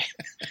actually.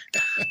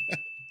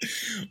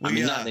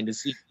 Not in the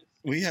sea.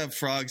 We have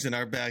frogs in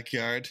our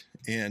backyard,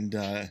 and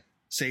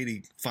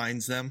Sadie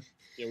finds them.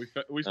 Yeah,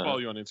 we follow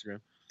you on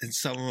Instagram. And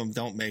some of them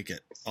don't make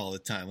it all the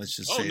time. Let's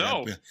just Oh, say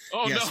no. that.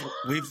 Oh, yes,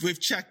 no. We've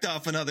checked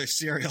off another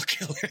serial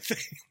killer thing.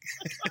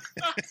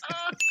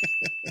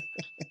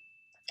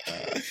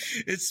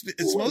 It's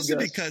mostly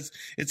because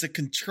it's a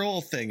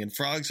control thing, and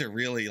frogs are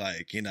really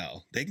like,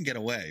 they can get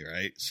away,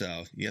 right?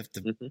 So you have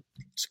to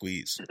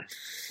squeeze.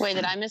 Wait,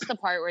 did I miss the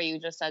part where you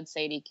just said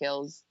Sadie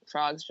kills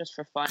frogs just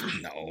for fun?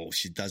 No,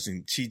 she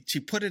doesn't. She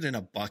put it in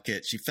a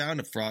bucket. She found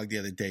a frog the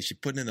other day. She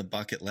put it in a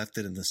bucket, left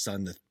it in the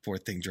sun. The poor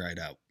thing dried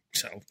out.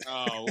 So.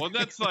 Oh, well,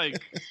 that's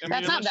like,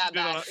 That's not that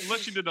bad.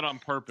 Unless you did that on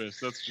purpose,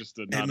 that's just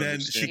a And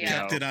then she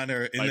kept it on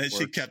her. And then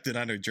she kept it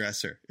on her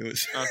dresser. It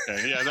was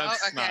okay. Yeah,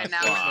 that's okay. not.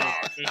 Now Wow.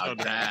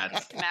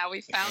 Now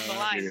we found the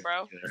line,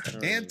 bro.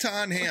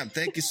 Anton Ham,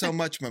 thank you so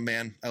much, my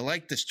man. I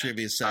like this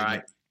trivia segment. All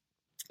right.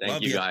 Thank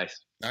Love you, guys.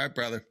 All right,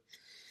 brother.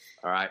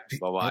 All right.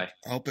 Bye-bye.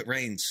 Hope it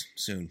rains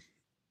soon.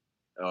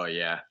 Oh,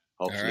 yeah.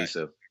 Hopefully All right.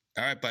 so.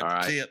 All right, bud. All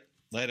right. See you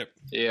later.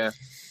 Yeah.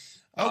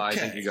 Bye. Okay.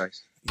 Thank you,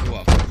 guys. You're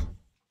welcome.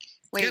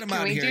 Wait, Get 'em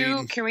out of here,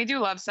 Eden. can we do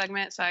love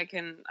segment so I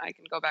can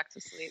go back to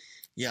sleep?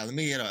 Yeah, let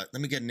me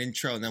get an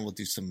intro, and then we'll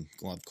do some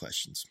glove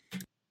questions. I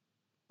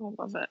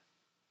love it.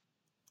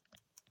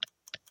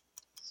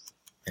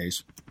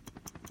 Ace.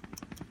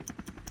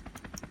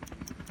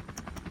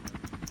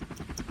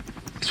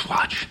 This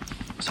watch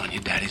was on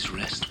your daddy's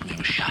wrist when he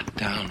was shot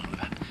down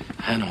over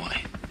Hanoi.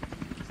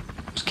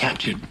 He was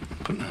captured,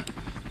 put in a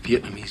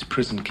Vietnamese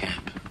prison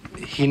camp.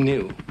 He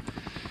knew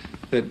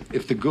that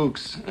if the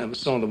gooks ever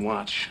saw the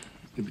watch,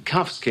 it'd be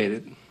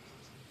confiscated,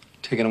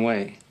 taken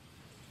away.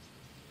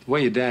 The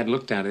way your dad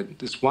looked at it,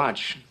 this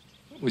watch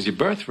was your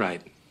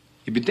birthright.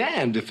 You'd be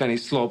damned if any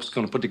slope's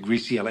going to put the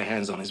greasy yellow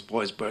hands on his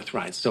boy's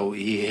birthright. So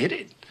he hid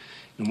it.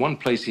 In one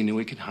place he knew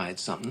he could hide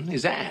something,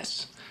 his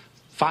ass.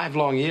 5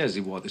 long years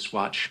he wore this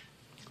watch,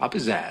 up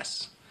his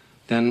ass.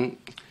 Then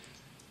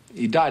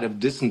he died of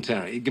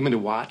dysentery. Give me the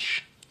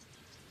watch.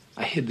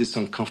 I hid this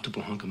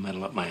uncomfortable hunk of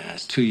metal up my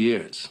ass. 2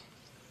 years.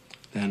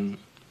 Then,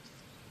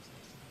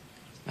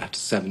 after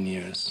 7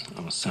 years,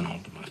 I was sent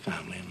home to my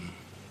family. And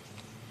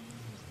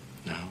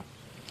now,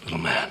 little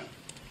man,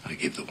 I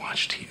give the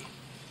watch to you.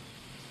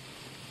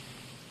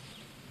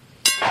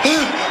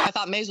 I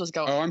thought Maze was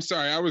going. Oh, I'm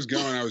sorry. I was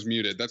going. I was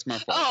muted. That's my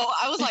fault. Oh,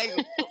 I was like,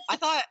 I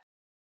thought,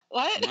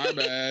 what? My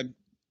bad.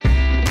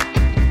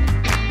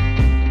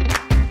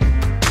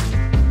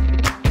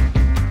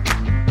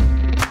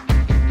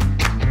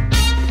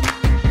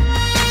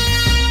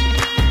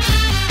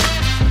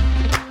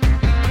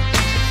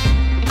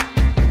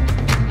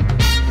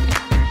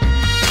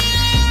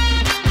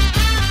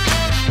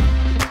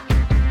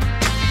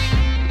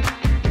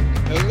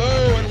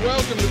 Hello and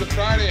welcome to the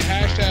Friday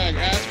hashtag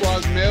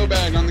AskWaz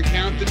mailbag on the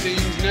Count the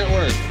Dings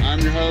Network. I'm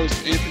your host,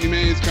 Anthony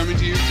Mays, coming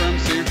to you from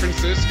San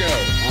Francisco.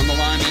 On the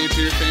line to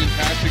answer your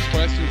fantastic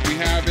questions we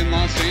have in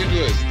Los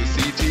Angeles, the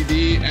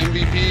CTD,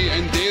 MVP,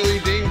 and Daily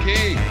Ding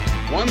King.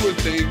 One would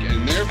think,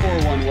 and therefore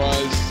one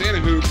was, Santa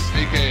Hoops,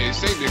 aka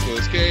St.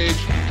 Nicholas Cage,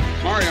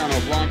 Mariano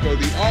Blanco,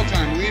 the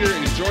all-time leader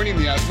in joining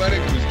the Athletic,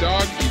 whose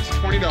dog eats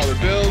 $20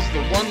 bills,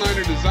 the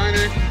one-liner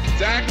designer,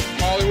 Zach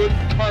Hollywood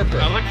Harper.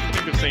 I like to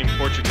think of St.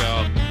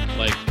 Portugal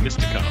like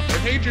Mystica. Her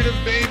hatred of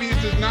babies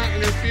does not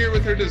interfere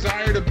with her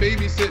desire to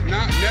babysit,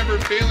 never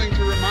failing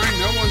to remind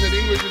no one that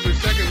English is her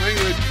second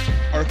language.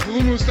 Our Flu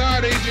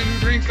Musad agent who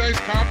drinks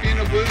iced coffee in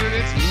a blizzard,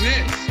 it's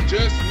Nits,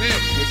 just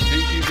Nits, with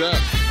pinkies up.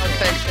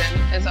 Fiction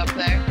is up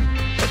there.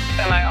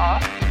 Am I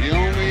off? The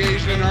only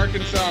Asian in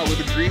Arkansas with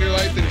a greener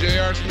light than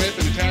J.R. Smith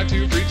and a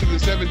tattoo for each of the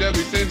 7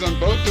 deadly sins on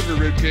both of her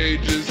rib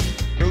cages.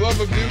 Her love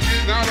of Duke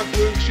is not a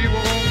fluke. She will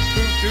only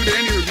spook due to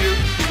any rebuke.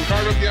 She can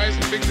carve up the ice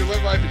and fix your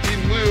love life and feed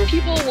and blue.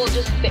 People will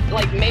just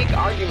make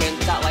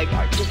arguments that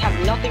just have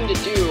nothing to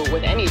do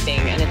with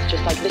anything, and it's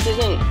just this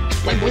isn't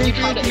when you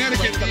try to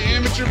Connecticut, the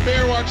amateur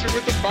bear watcher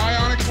with the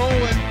bionic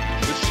colon,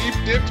 the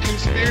sheep-dipped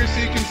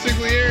conspiracy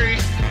consigliere.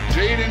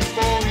 Jade in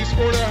full, he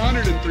scored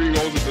 103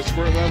 goals at the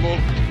squirt level.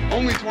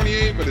 Only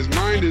 28, but his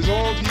mind is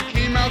old. He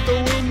came out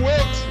the womb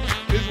wilt.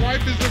 His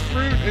wife is the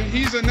fruit, and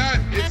he's a nut.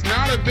 It's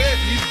not a bit.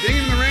 He's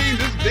digging in the rain,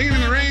 just digging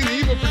in the rain. The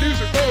evil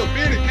producer full of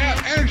bearded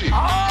cat energy.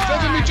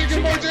 Sesame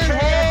Chicken Boy Jade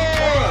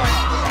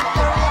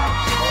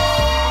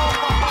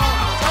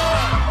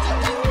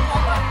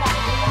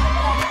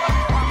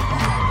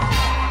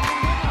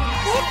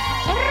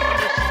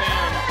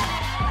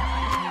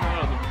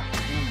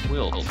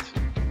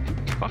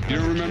You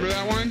don't remember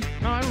that one?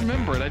 No, I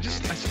remember it. I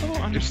still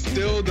don't understand. It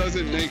still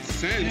doesn't make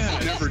sense. Yeah,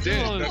 it never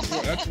did.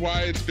 That's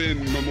why it's been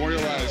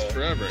memorialized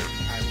forever.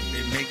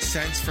 It makes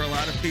sense for a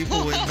lot of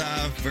people with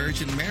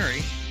Virgin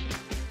Mary.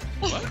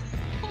 What?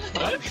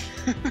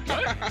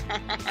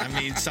 I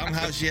mean,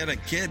 somehow she had a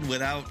kid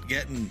without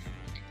getting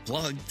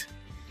plugged.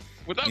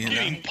 Without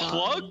getting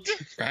plugged?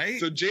 Right?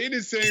 So Jade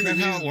is saying that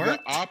he's the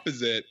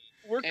opposite.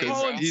 We're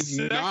calling he's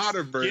not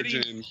a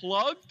virgin.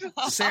 Plugged?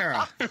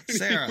 Sarah.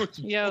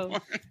 Yo.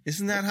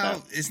 Isn't that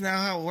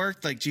how it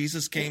worked? Like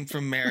Jesus came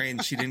from Mary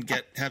and she didn't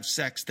have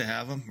sex to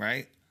have him,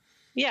 right?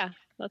 Yeah,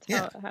 that's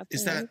how it happened.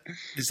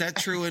 Is that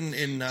true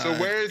in So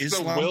where is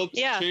Islam? the Wilt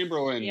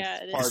Chamberlain?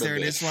 Yeah, it is. Part is there of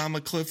an it? Islam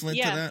equivalent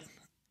to that?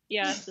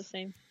 Yeah, it's the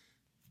same.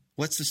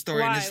 What's the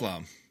story in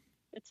Islam?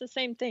 It's the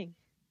same thing.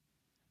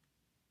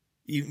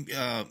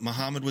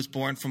 Muhammad was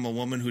born from a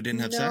woman who didn't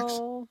have sex?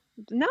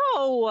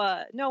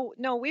 No,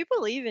 we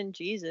believe in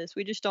Jesus.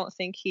 We just don't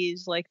think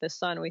he's like the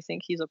son. We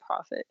think he's a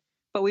prophet.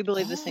 But we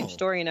believe the same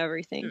story and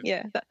everything.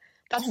 Yeah,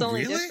 that's the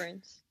only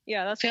difference.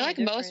 Yeah, that's. I feel like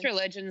most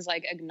religions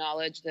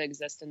acknowledge the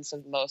existence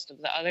of most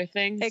of the other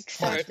things.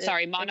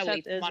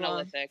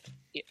 Monolithic.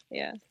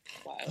 Yeah.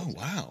 Wow. Oh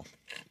wow.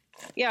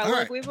 Yeah, All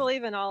right. we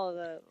believe in all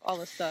the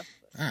stuff.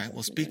 All right.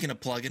 Well, speaking of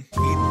plugging.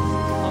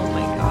 Oh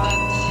my God.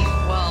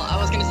 Well, I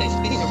was gonna say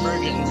speaking of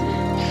virgins,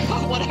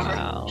 but whatever.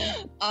 Wow.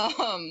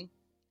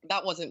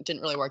 That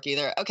didn't really work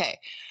either. Okay.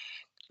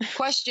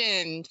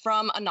 Question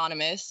from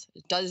Anonymous.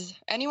 Does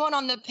anyone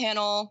on the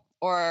panel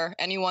or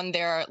anyone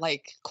they're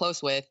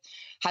close with,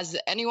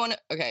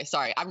 okay,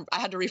 sorry, I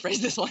had to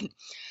rephrase this one.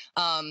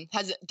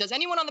 Does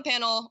anyone on the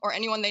panel or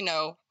anyone they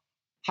know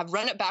have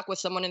run it back with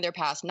someone in their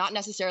past, not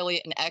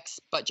necessarily an ex,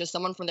 but just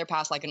someone from their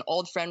past, like an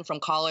old friend from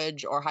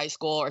college or high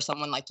school or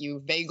someone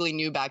you vaguely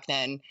knew back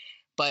then,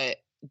 but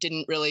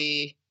didn't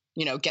really,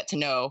 get to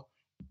know,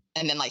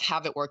 and then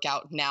have it work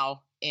out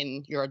now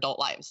in your adult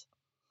lives?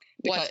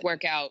 What's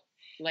work out?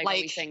 Are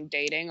we saying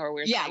dating, or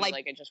we're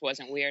saying it just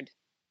wasn't weird?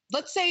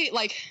 Let's say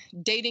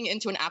dating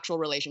into an actual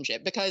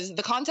relationship, because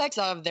the context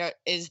of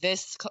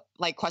this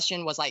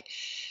question was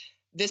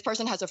this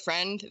person has a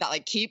friend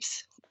that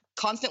keeps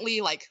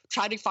constantly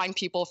try to find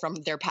people from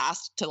their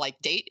past to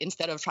date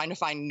instead of trying to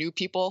find new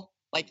people.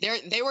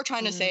 They were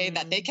trying to say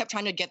that they kept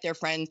trying to get their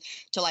friends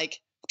to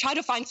try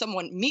to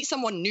meet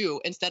someone new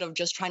instead of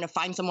just trying to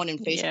find someone in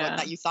Facebook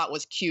that you thought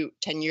was cute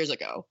 10 years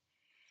ago.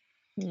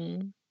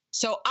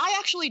 So I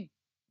actually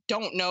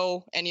don't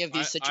know any of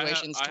these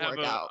situations to work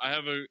out. I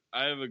have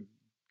a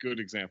good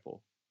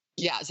example.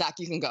 Yeah, Zach,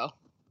 you can go.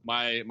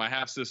 My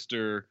half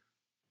sister,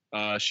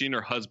 she and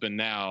her husband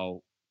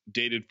now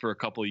dated for a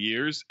couple of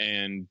years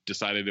and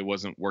decided it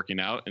wasn't working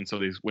out, and so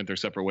they went their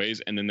separate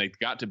ways. And then they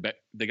got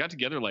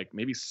together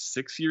maybe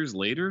 6 years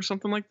later or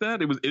something like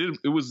that. It was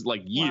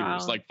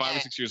years, 5 or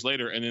 6 years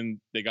later, and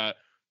then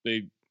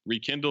they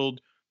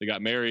rekindled. They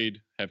got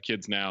married, have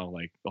kids now,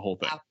 the whole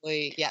thing.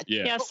 Exactly. Yeah.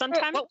 Yeah.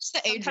 Sometimes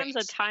the age sometimes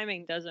the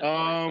timing doesn't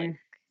work.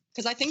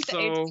 Because I think the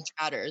age range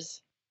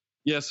matters.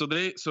 Yeah. So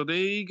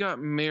they got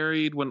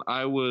married when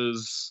I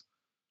was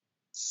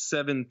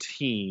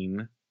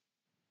 17.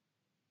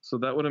 So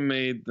that would have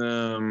made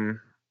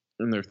them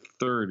in their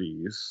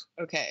 30s.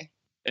 Okay.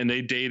 And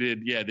they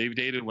dated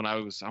when I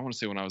want to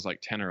say when I was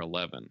 10 or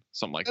 11,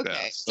 something like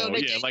that. So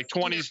they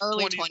 20s,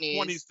 early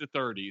 20s to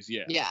 30s.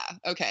 Yeah. Yeah.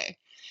 Okay.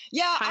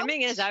 Yeah.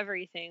 Timing is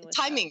everything.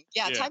 Timing.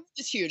 Yeah. Timing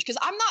is huge. Because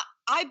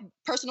I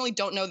personally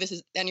don't know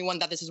anyone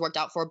that this has worked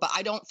out for, but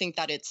I don't think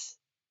that it's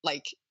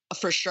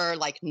for sure,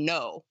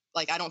 no.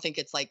 I don't think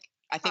it's I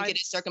think it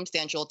is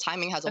circumstantial.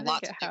 Timing has a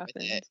lot to do with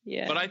it.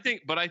 Yeah. But I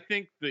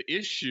think the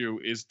issue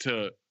is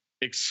to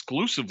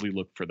exclusively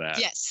look for that.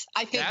 Yes,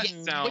 I think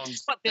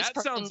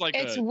sounds like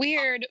it's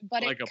weird,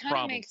 but it kind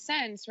of makes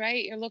sense,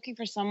 right? You're looking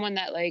for someone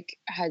that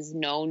has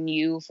known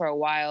you for a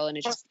while, and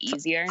it's just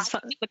easier.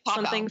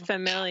 Something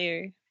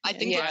familiar. I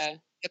think it's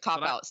a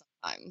cop out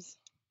sometimes.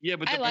 Yeah,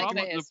 but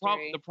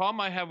the problem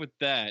I have with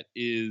that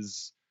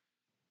is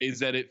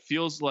that it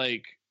feels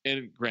like,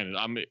 and granted,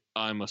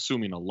 I'm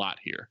assuming a lot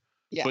here,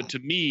 but to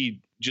me,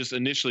 just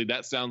initially,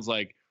 that sounds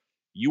like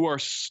you are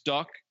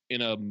stuck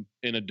in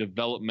a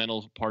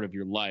developmental part of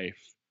your life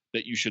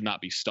that you should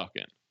not be stuck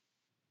in.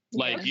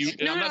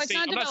 It's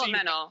not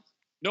developmental.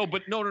 No,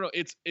 but no.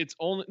 It's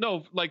only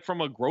like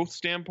from a growth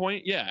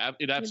standpoint. Yeah,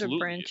 it absolutely.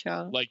 Branch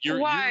out. Like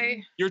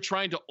you're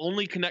trying to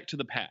only connect to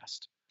the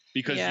past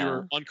because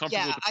you're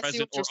uncomfortable with the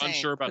present or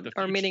unsure about the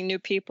future. Or meeting new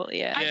people.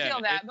 Yeah, I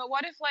feel that. But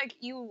what if like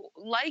you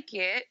like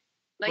it?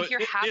 Like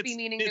you're happy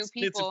meeting new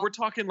people. If we're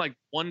talking like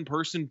one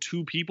person,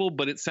 two people,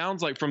 but it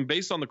sounds like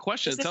based on the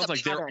question, it sounds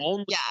like they're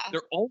only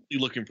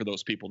looking for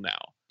those people now.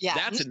 Yeah,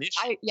 that's an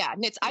issue.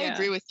 Nitz, I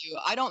agree with you.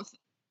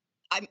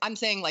 I'm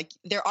saying like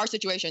there are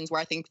situations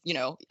where I think, you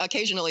know,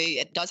 occasionally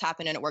it does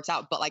happen and it works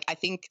out. But like I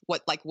think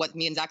what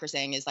me and Zach are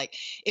saying is like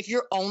if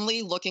you're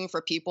only looking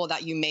for people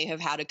that you may have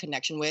had a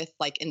connection with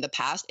like in the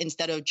past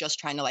instead of just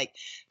trying to like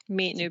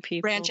meet new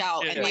people, branch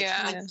out and like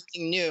find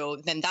something new,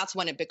 then that's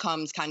when it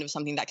becomes kind of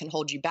something that can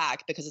hold you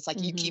back because it's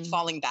like you keep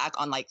falling back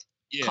on like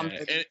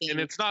comfort and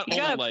it's not you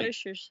only gotta like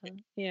push yourself.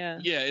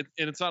 And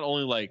it's not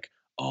only like,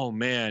 oh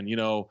man, you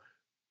know,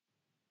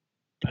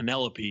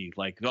 Penelope,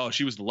 like, oh,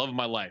 she was the love of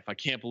my life. I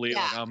can't believe,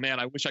 like, oh man,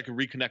 I wish I could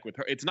reconnect with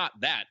her. It's not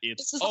that.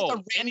 It's like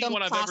a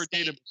anyone I've ever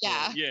dated before.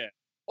 Yeah.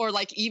 Or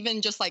like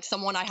even just like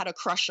someone I had a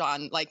crush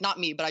on, like not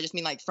me, but I just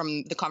mean like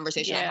from the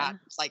conversation I had,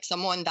 it's like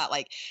someone that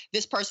like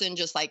this person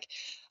just like,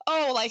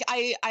 oh, like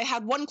I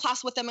had one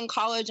class with them in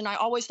college and I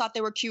always thought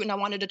they were cute and I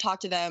wanted to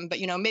talk to them, but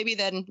you know, maybe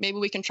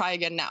we can try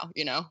again now,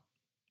 you know?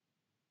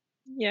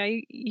 Yeah,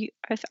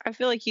 I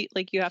feel like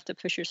you have to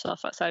push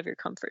yourself outside of your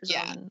comfort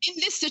zone. Yeah, in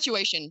this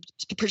situation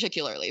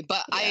particularly,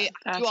 but I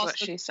do also what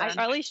she said.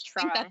 At least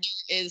try. think that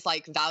there is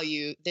like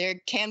value. There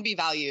can be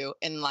value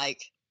in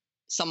like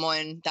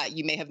someone that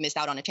you may have missed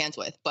out on a chance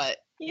with, but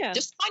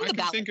just find the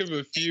balance. I can think of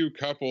a few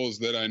couples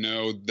that I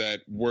know that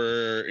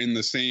were in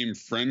the same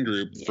friend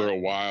group for a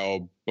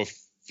while,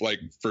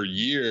 like for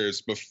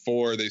years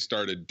before they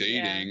started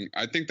dating.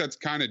 I think that's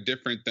kind of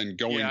different than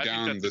going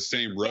down the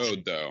same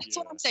road, though. That's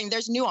what I'm saying.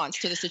 There's nuance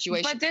to the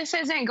situation. But this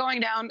isn't going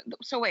down.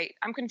 So wait,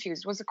 I'm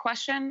confused. Was the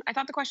question? I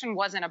thought the question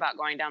wasn't about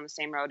going down the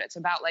same road. It's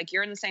about like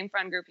you're in the same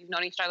friend group, you've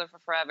known each other for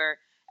forever,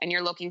 and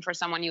you're looking for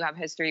someone you have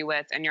history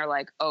with, and you're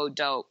like, oh,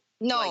 dope.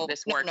 No, like,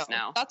 this works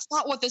now. That's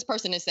not what this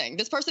person is saying.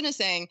 This person is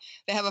saying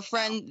they have a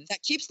friend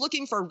that keeps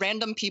looking for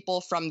random people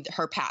from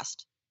her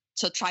past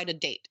to try to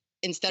date.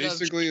 Instead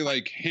basically of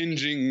like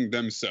hinging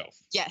themselves.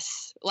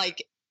 Yes.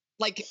 Like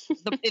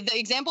the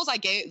examples I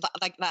gave,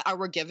 like that I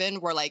were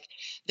given were like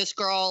this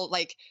girl,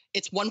 like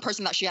it's one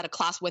person that she had a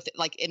class with,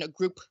 like in a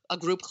group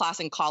class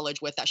in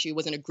college with that she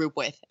was in a group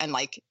with. And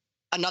like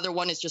another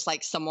one is just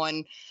like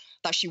someone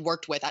that she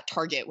worked with at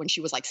Target when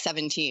she was like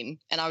 17.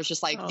 And I was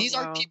just like, these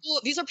are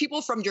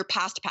people from your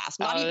past.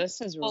 Not even this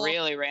is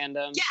really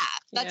random.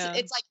 Yeah.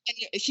 It's like,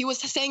 and he was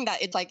saying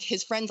that it's like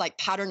his friend's like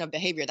pattern of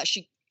behavior that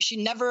she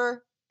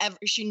never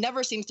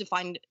seems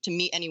to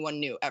meet anyone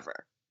new ever.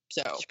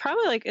 So it's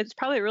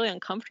probably really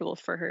uncomfortable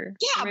for her.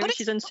 Yeah, maybe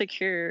she's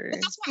insecure.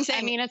 But that's what I'm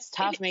saying. I mean, it's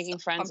tough making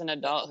friends in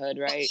adulthood,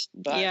 right?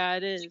 But yeah,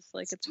 it is.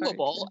 Like it's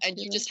doable, and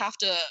you just have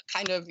to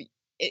kind of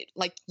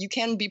like you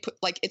can be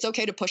like it's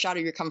okay to push out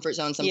of your comfort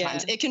zone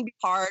sometimes. It can be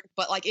hard,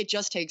 but like it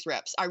just takes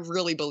reps. I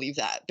really believe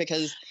that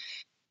because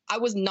I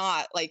was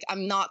not like I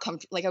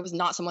was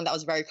not someone that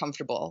was very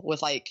comfortable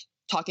with like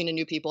talking to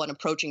new people and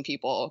approaching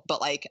people,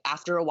 but like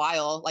after a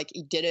while, like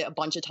you did it a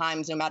bunch of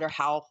times, no matter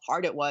how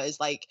hard it was,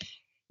 like,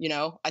 you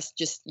know, I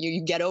just,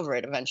 you get over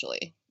it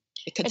eventually.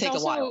 It could take a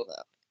while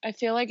though. I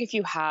feel like if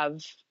you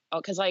have,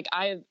 cause like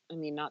I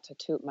mean, not to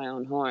toot my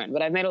own horn,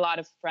 but I've made a lot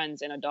of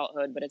friends in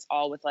adulthood, but it's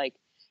all with like,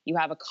 you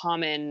have a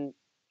common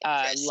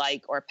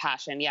like or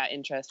passion,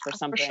 interest for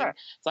something. For sure.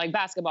 So like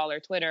basketball or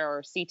Twitter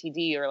or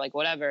CTD or like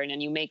whatever, and then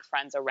you make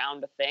friends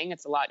around a thing.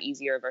 It's a lot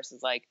easier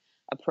versus like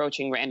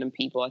approaching random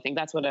people. I think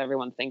that's what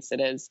everyone thinks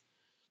it is.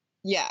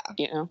 Yeah.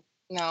 You know?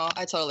 No,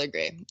 I totally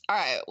agree. All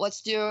right,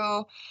 let's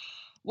do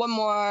one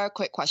more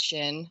quick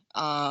question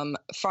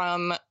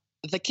from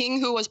the king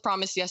who was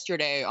promised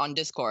yesterday on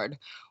Discord.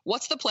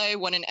 What's the play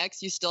when an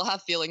ex you still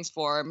have feelings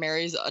for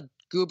marries a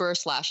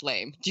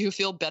goober/lame? Do you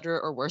feel better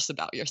or worse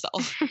about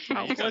yourself? You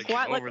gotta get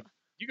over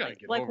that shit.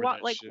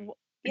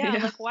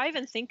 Like why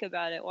even think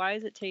about it? Why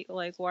does it take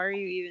like why are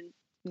you even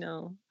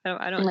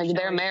I don't like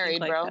they're married,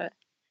 bro. That.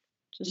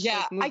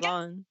 Just move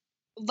on.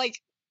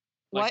 Like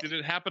Like, what? did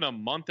it happen a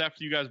month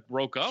after you guys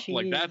broke up? Jeez.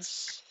 Like,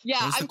 that's... Yeah,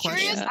 I'm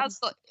curious as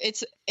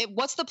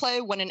what's the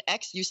play when an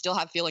ex you still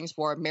have feelings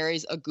for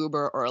marries a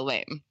goober or a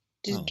lame?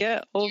 Do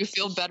you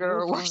feel better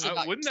or worse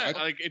about wouldn't that,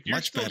 like, if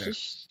you're still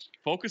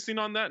focusing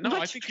on that? No,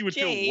 I think you would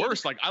feel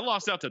worse. Like, I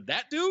lost out to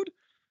that dude?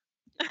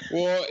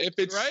 Well, if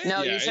it's... Right?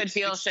 No, you should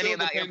feel shitty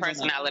about your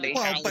personality.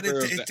 Well, but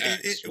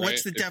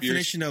what's the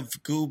definition of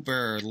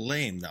goober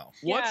lame, though?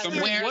 Where's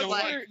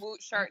like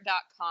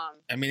bootshirt.com?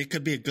 I mean, it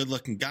could be a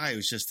good-looking guy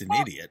who's just an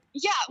idiot.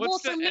 Yeah, well,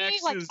 for me,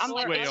 like, I'm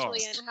like,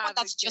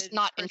 that's just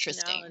not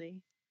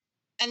interesting.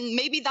 And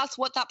maybe that's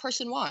what that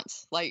person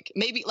wants. Like,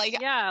 maybe,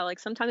 like... Yeah, like,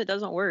 sometimes it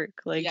doesn't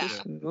work. Like,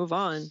 just move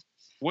on.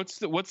 What's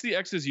the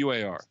ex's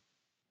UAR?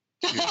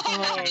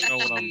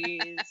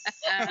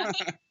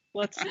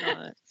 Let's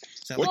not.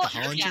 Is that like the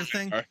Hollinger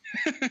thing?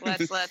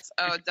 Let's.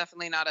 Oh,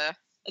 definitely not a.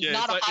 It's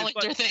not a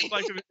Hollinger thing.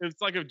 It's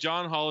like if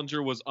John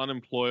Hollinger was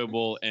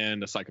unemployable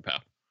and a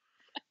psychopath.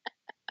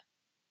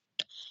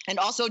 And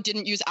also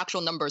didn't use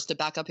actual numbers to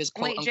back up his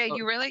quote. Wait, Jade,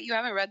 you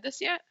haven't read this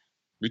yet?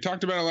 We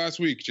talked about it last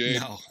week,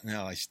 Jade.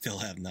 No, I still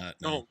have not.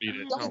 No. Don't read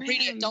it. Don't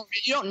read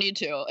it. You don't need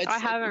to. I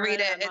haven't read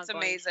it. It's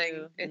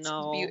amazing. It's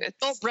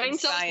it's brain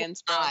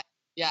science, bro.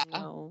 Yeah.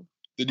 No.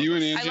 Did you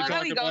and Angie talk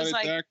about it,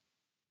 like, Zach?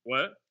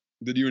 What?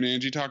 Did you and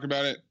Angie talk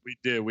about it? We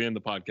did. We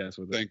ended the podcast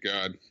with it. Thank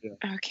God. Yeah.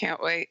 I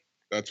can't wait.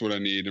 That's what I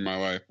need in my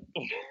life.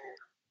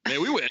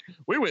 Man,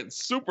 we went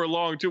super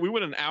long too. We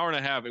went an hour and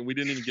a half, and we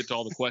didn't even get to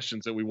all the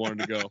questions that we wanted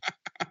to go.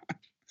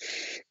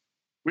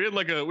 We had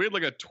like a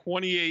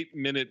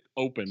 28-minute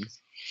open.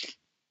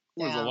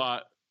 It was a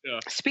lot. Yeah.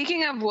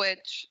 Speaking of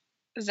which,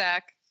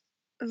 Zach,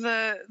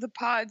 the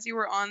pods you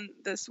were on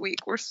this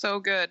week were so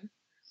good.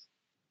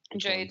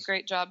 Jade,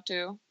 great job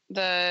too.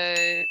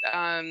 The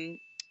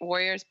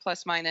Warriors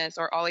Plus Minus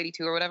or All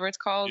 82 or whatever it's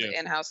called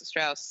in House of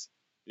Strauss.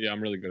 Yeah,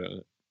 I'm really good at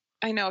it.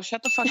 I know.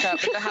 Shut the fuck up.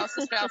 But the House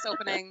of Strauss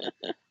opening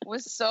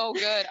was so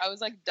good. I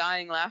was like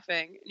dying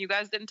laughing. You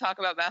guys didn't talk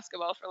about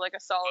basketball for like a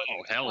solid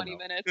 20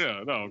 minutes.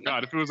 Yeah, no,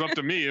 God, if it was up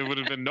to me, it would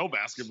have been no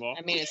basketball.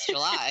 I mean, it's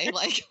July.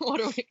 Like, what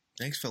are we?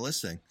 Thanks for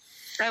listening.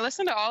 I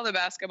listened to all the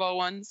basketball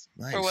ones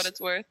for what it's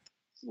worth.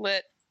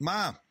 Lit.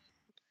 Mom.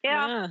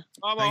 Yeah.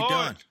 How you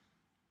doing?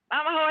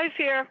 Mama Hoy's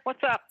here.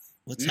 What's up?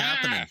 What's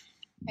happening?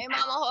 Hey,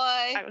 Mama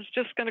Hoy. I was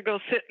just going to go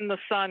sit in the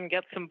sun,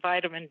 get some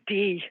vitamin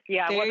D.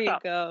 Yeah, there what's you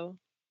up? Go.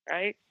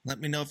 Right?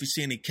 Let me know if you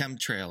see any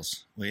chemtrails,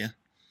 will you?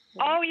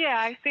 Oh, yeah,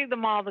 I see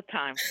them all the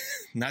time.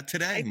 Not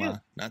today, Ma.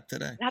 Not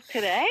today. Not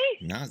today?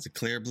 No, it's a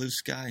clear blue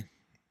sky.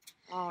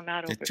 Oh,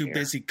 not over They're too here.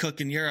 busy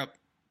cooking Europe.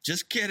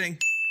 Just kidding.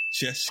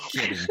 Just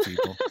kidding,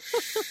 people.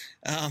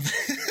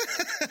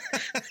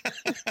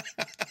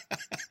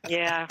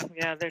 Yeah,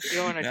 they're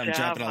doing a job. I'm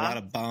dropping a lot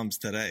of bombs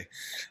today.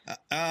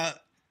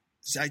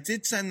 So I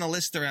did send the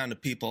list around to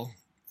people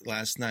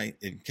last night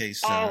in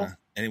case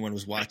anyone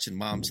was watching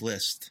Mom's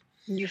list.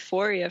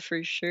 Euphoria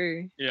for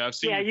sure. Yeah, I've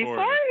seen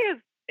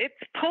Euphoria. It's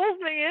pulled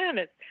me in.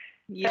 It's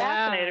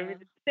fascinating. I mean,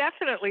 it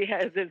definitely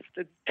has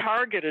its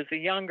target as a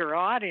younger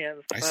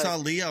audience. I saw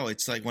Leo.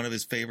 It's like one of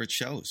his favorite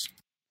shows.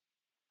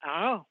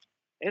 Oh,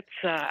 it's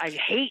I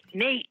hate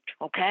Nate.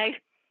 Okay.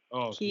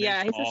 Oh,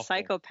 yeah, he's a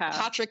psychopath.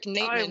 Patrick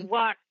Nateman,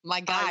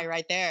 my guy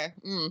right there.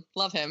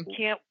 Love him.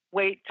 Can't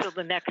wait till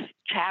the next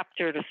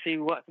chapter to see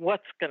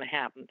what's going to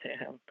happen to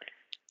him.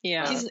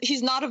 Yeah,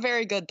 he's not a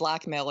very good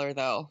blackmailer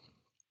though.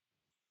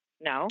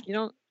 No, you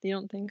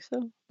don't think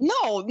so?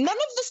 No, none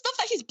of the stuff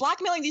that he's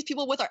blackmailing these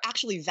people with are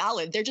actually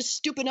valid. They're just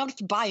stupid enough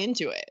to buy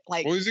into it.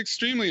 Like, well, he's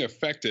extremely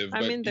effective,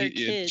 but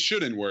it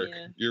shouldn't work.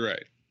 Yeah. You're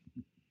right.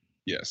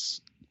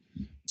 Yes,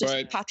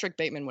 but Patrick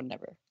Bateman would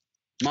never.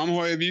 Mom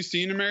Hoy, have you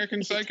seen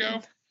American Psycho?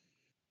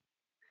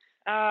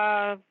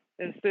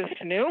 Is this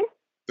new?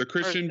 The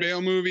Christian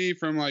Bale movie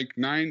from like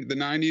the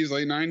 90s,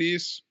 late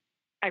 90s?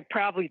 I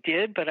probably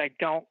did, but I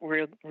don't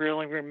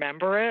really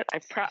remember it. I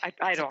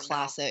don't know.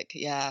 Classic,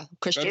 yeah.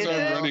 Christian That's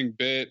Bale. our running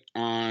bit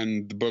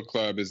on the book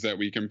club is that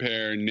we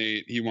compare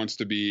Nate. He wants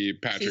to be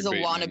Patrick Bateman.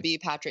 He's a wannabe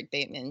Patrick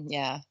Bateman,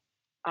 yeah.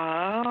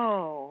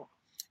 Oh.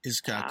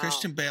 Is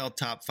Christian Bale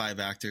top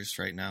 5 actors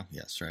right now?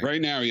 Yes, right?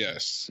 Right now,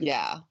 yes.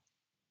 Yeah.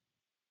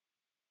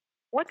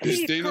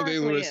 If Daniel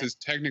Day-Lewis is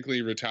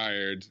technically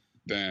retired,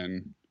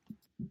 then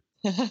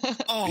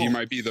he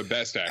might be the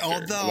best actor,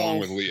 along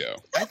with Leo.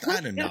 I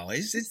don't know.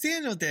 Is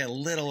Daniel Day a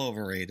little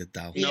overrated,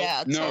 though?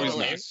 Yeah, no,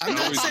 totally. he's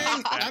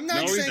not. I'm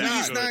not saying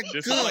he's not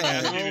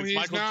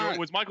good.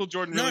 Was Michael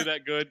Jordan really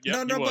that good?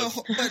 Yep, no,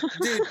 but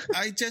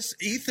dude,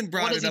 Ethan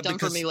brought it up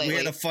because we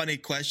had a funny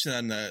question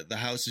on the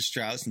House of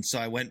Strauss, and so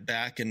I went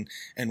back and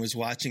was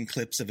watching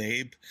clips of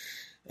Abe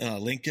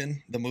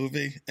Lincoln, the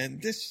movie,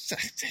 and this,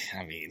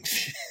 I mean...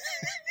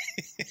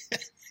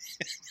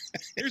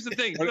 Here's the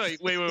thing.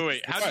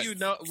 Wait.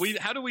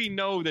 How do we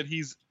know that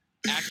he's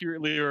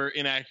accurately or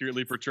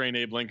inaccurately portraying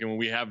Abe Lincoln when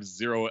we have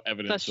zero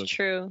evidence? That's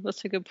true.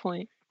 That's a good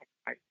point.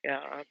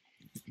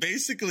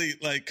 Basically,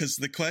 like, because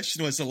the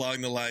question was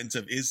along the lines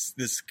of, is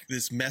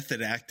this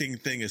method acting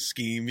thing a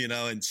scheme, you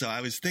know? And so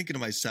I was thinking to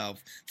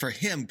myself, for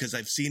him, because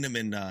I've seen him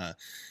in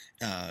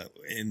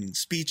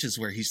speeches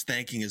where he's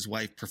thanking his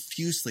wife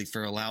profusely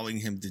for allowing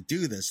him to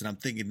do this, and I'm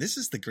thinking, this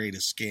is the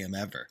greatest scam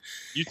ever.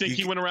 You think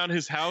he went around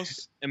his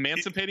house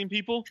emancipating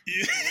people?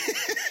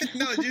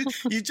 No,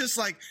 you just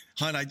like,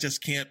 hon, I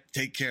just can't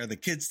take care of the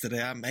kids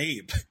today. I'm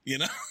Abe, you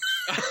know?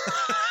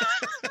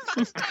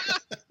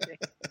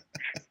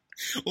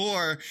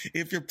 Or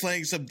if you're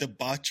playing some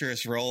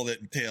debaucherous role that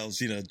entails,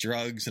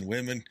 drugs and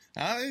women,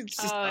 it's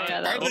just part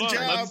of the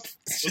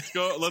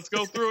job. Let's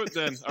go through it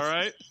then. All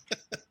right.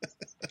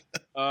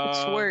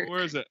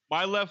 Where is it?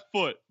 My Left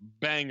Foot,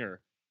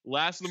 banger.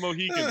 Last of the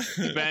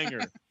Mohicans,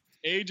 banger.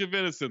 Age of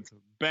Innocence,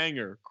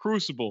 banger.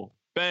 Crucible,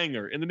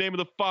 banger. In the Name of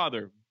the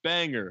Father,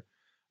 banger.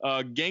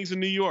 Gangs of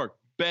New York,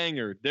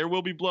 banger. There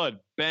Will Be Blood,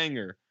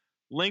 banger.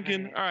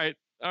 Lincoln, all right.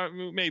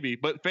 Maybe,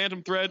 but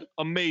Phantom Thread,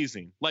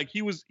 amazing. Like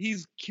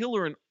he's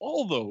killer in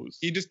all those.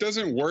 He just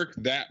doesn't work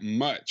that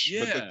much.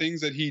 Yeah. But the things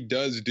that he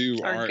does do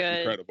are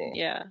incredible.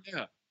 Yeah.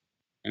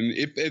 And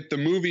if the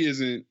movie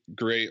isn't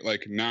great,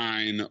 like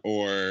 9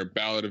 or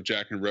Ballad of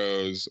Jack and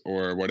Rose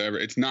or whatever,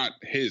 it's not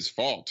his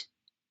fault.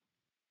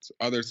 It's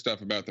other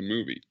stuff about the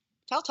movie.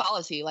 How tall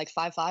is he? Like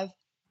 5'5"?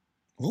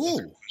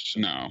 Ooh.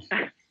 No.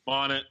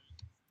 On it.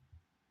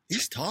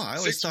 He's tall. I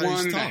always thought he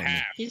was tall.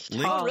 He's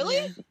tall. Oh,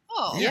 really?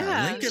 Oh,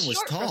 yeah. Lincoln was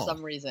short tall for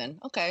some reason.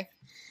 Okay.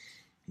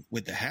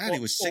 With the hat, he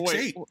was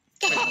 6'8". With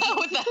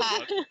the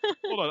hat.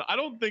 Hold on. I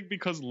don't think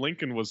because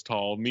Lincoln was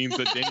tall means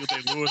that Daniel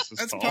Day-Lewis is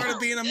That's tall. part of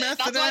being a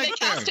method That's why actor.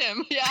 they cast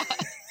him. Yeah.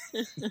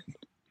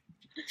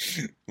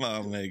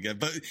 Oh my god!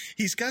 But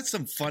he's got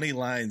some funny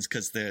lines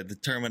because the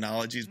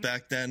terminologies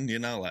back then, you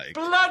know, like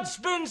blood's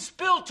been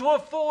spilled to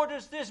afford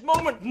us this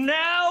moment.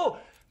 Now,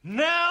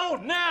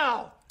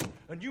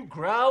 and you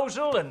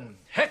grousel and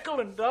heckle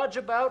and dodge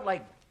about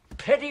like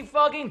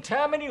pettifogging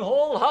Tammany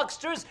Hall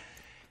hucksters.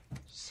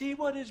 See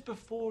what is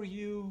before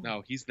you.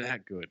 No, he's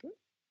that good.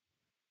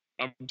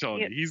 I'm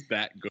telling you, he's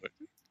that good.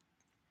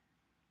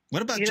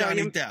 What about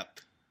Johnny Depp?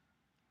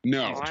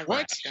 No. Oh,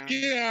 What?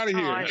 Get out of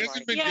here. He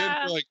hasn't been good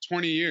for like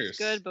 20 years.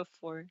 Good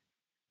before.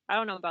 I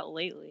don't know about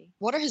lately.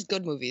 What are his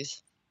good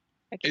movies?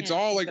 It's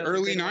all like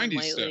early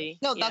 90s stuff.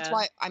 No, that's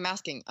why I'm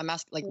asking.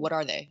 Like, what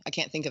are they? I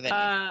can't think of it.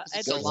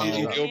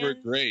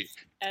 Gilbert, great.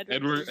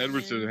 Edward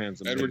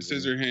Scissorhands. Edward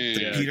Scissorhands.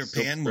 The Peter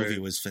Pan movie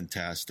was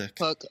fantastic.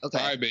 Hook, okay.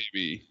 Cry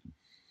Baby.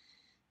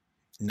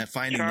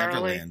 Finding Charlie.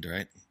 Neverland,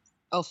 right?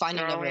 Oh,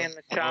 Finding Charlie Neverland.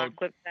 and the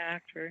Chocolate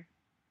Factory.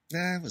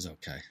 Nah, it was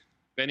okay.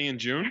 Benny and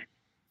June.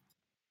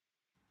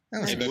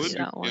 That was That's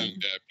that one. Young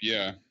Depp,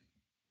 yeah.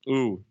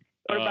 Ooh.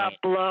 What about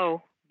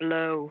Blow?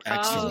 Excellent.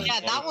 Oh, yeah,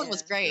 that one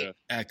was great. Yeah.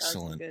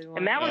 Excellent.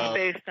 And that was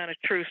based on a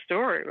true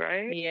story,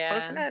 right? Yeah.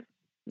 Wasn't it?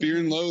 Fear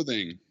and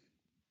Loathing.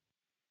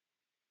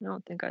 I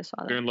don't think I saw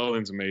that. Fear and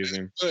Loathing's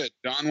amazing. Good.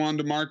 Don Juan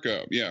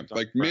DeMarco. Yeah,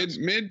 like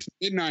mid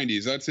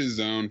 90s. That's his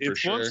zone for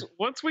sure.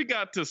 Once we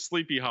got to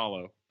Sleepy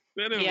Hollow,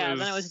 then it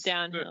was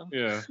downhill.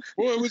 Yeah.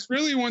 Well, it was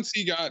really once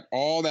he got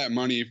all that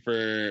money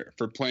for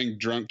playing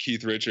drunk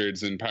Keith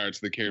Richards in Pirates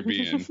of the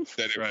Caribbean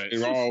that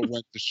it all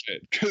went to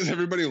shit because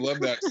everybody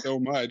loved that so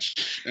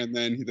much, and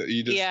then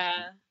he just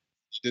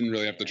didn't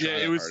really have to try.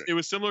 Yeah, it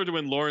was similar to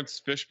when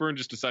Lawrence Fishburne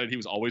just decided he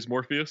was always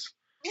Morpheus.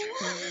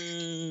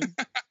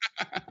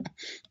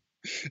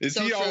 Is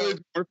he always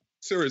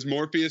Morpheus, or is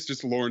Morpheus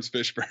just Lawrence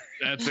Fishburne?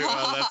 That's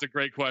a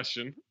great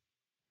question.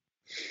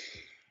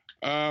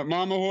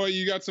 Mama Hoy,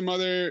 you got some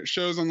other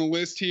shows on the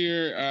list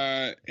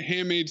here.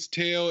 Handmaid's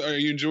Tale. Are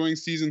you enjoying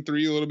season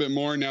 3 a little bit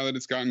more now that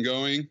it's gotten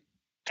going?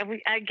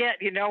 I get,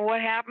 what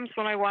happens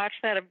when I watch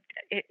that?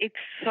 It's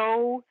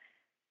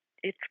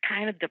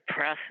kind of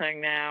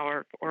depressing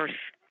now or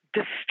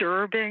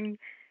disturbing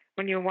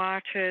when you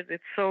watch it.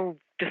 It's so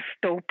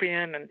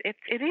dystopian, and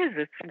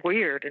it's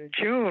weird. And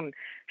June,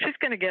 she's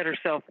going to get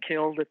herself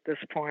killed at this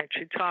point.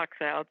 She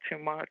talks out too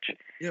much.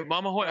 Yeah,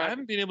 Mama Hoy, I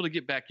haven't been able to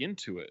get back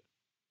into it.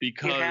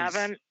 Because you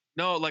haven't?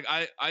 No, like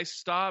I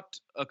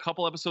stopped a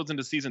couple episodes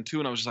into season 2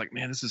 and I was just like,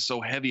 man, this is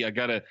so heavy. I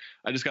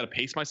just gotta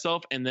pace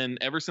myself. And then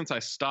ever since I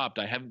stopped,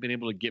 I haven't been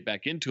able to get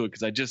back into it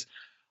because as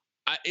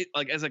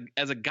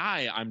a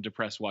guy, I'm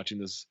depressed watching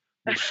this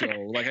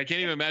show. Like I can't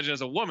even imagine as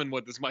a woman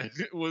what this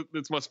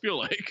must feel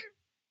like.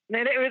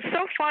 And it was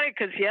so funny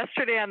because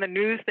yesterday on the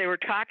news they were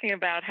talking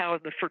about how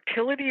the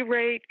fertility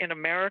rate in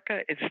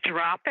America is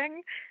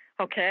dropping.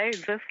 Okay,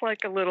 is this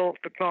like a little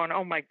going,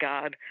 oh my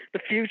God, the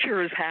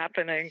future is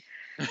happening,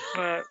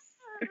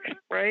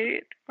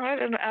 right? I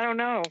don't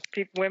know.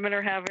 Women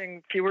are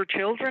having fewer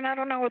children. I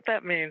don't know what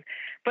that means,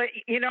 but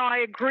I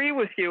agree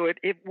with you.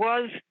 It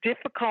was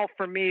difficult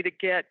for me to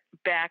get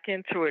back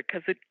into it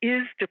because it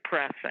is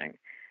depressing,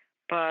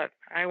 but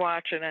I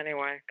watch it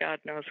anyway. God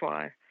knows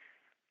why.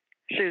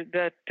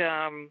 They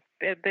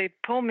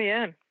pull me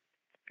in.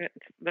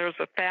 There's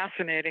a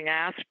fascinating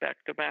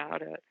aspect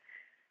about it.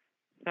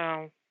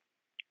 So.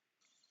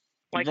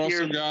 We've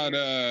also got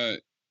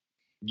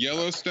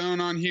Yellowstone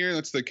on here.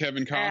 That's the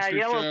Kevin Costner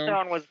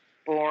Yellowstone show. Was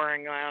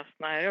boring last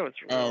night. It was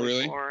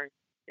really boring.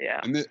 Yeah.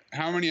 And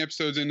how many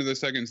episodes into the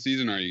second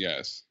season are you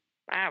guys?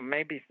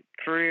 Maybe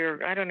 3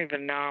 or I don't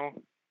even know.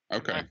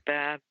 Okay. Not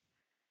bad.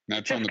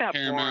 That's on the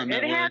Paramount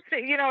Network.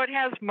 It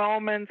has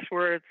moments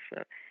where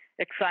it's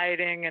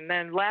exciting, and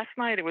then last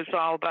night it was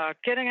all about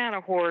getting on a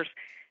horse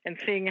and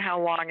seeing how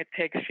long it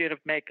takes you to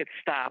make it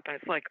stop. And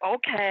it's like,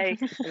 okay,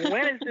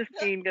 when is this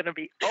scene going to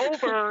be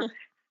over?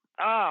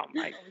 Oh,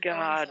 my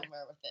God.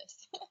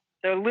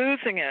 They're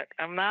losing it.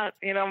 I'm not,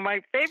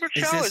 my favorite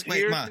show is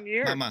Years and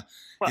Years. Mama,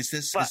 is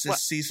this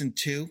season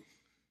 2?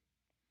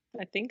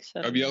 I think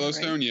so. Of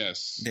Yellowstone, right?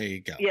 Yes. There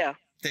you go. Yeah.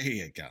 There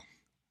you go.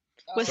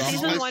 Was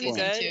season 1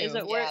 good? Is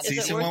it worth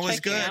Season 1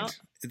 was good. Out?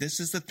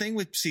 This is the thing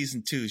with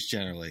season 2s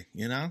generally,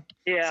 Yeah.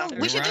 So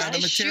we should just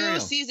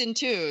eschew season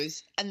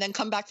 2s and then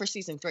come back for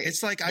season 3.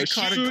 It's like I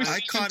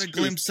caught a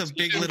glimpse of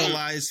Big Little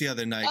Lies the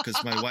other night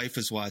because my wife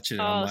was watching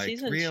it. I'm like,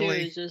 season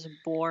really? 2 is just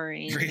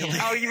boring. Really?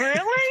 Oh,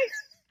 really?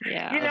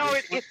 Yeah.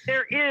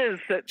 There is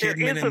a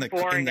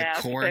boring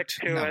aspect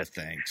to no, it.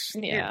 Thanks.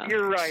 Yeah.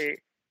 You're right.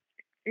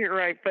 You're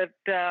right, but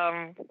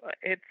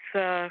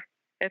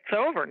it's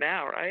over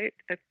now, right?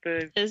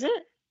 Is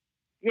it?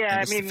 Yeah, That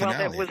was the finale.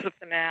 that was the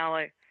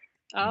finale.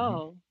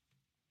 Oh.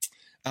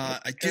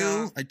 I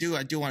do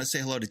want to say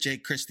hello to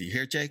Jake Christie. You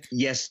here, Jake?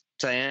 Yes,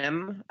 I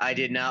am. I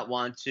did not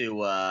want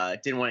to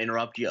didn't want to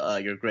interrupt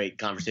your great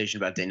conversation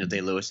about Daniel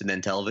Day-Lewis and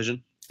then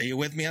television. Are you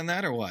with me on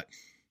that or what?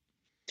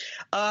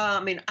 I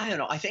don't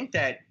know. I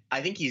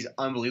think he's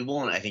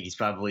unbelievable, and I think he's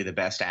probably the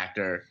best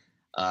actor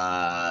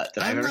that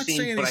I've ever seen.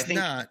 Saying but he's I think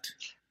not.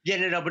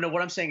 Yeah, no. But no,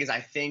 what I'm saying is, I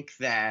think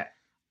that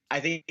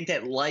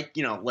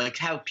like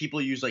how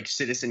people use like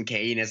Citizen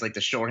Kane as like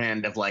the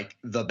shorthand of like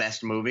the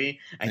best movie.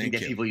 I think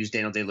that people use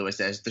Daniel Day-Lewis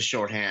as the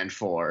shorthand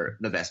for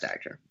the best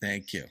actor.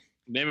 Thank you.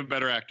 Name a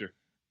better actor.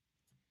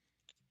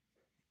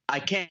 I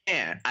can't.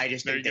 I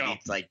just think that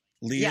it's like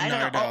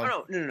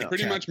Leonardo. No.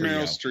 Pretty much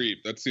Meryl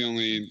Streep. That's the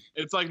only.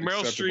 It's like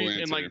Meryl acceptable Streep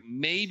and answer. like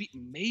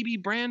maybe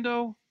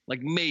Brando.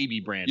 Like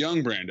maybe Brando.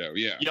 Young Brando,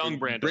 yeah. Young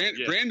Brando.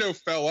 yeah. Brando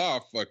fell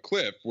off a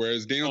cliff,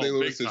 whereas Daniel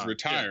Day-Lewis is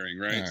retiring,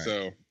 right? All right.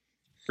 So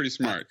pretty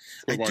smart.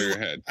 Put while you're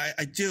ahead.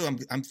 I do.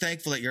 I'm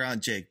thankful that you're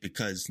on, Jake,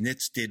 because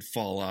Nitz did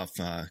fall off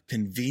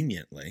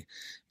conveniently,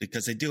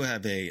 because I do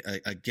have a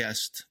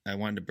guest I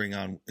wanted to bring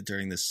on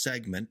during this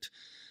segment.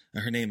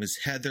 Her name is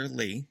Heather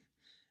Lee,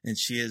 and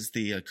she is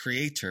the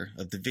creator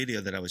of the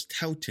video that I was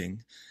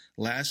touting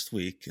last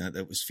week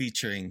that was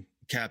featuring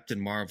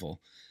Captain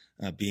Marvel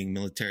being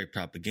military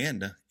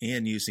propaganda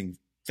and using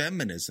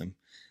feminism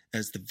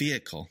as the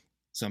vehicle.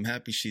 So I'm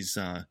happy she's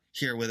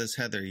here with us.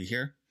 Heather, are you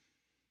here?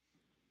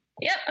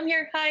 Yep, I'm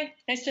here. Hi.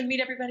 Nice to meet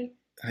everybody.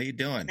 How you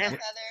doing? Heather.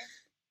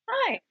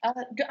 Hi.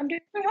 I'm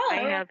doing well.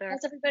 Hi, Heather.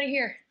 How's everybody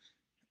here?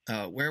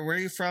 Where are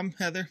you from,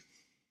 Heather?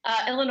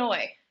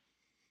 Illinois.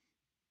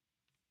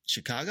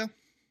 Chicago?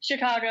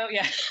 Chicago,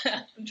 yeah.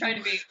 I'm trying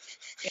to be.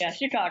 Yeah,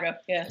 Chicago,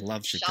 yeah. I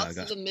love Chicago.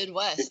 Shouts to the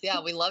Midwest.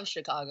 Yeah, we love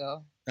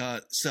Chicago.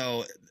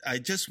 So I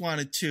just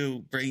wanted to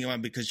bring you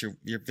on because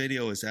your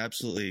video is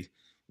absolutely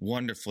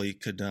wonderful. You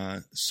could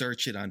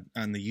search it on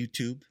the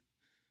YouTube.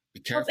 Be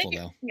careful,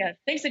 though. Yeah,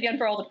 thanks again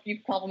for all the you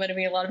complimented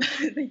me a lot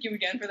about it. Thank you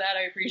again for that.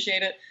 I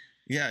appreciate it.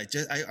 Yeah,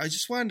 I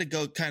just wanted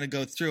to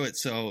go through it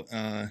so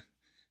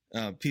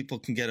people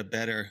can get a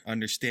better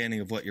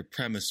understanding of what your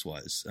premise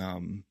was.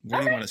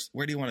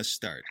 Where do you want to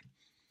start?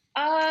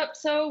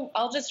 So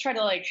I'll just try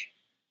to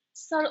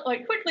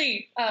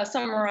quickly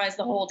summarize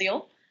the whole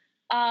deal.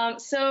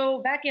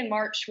 So back in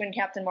March when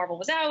Captain Marvel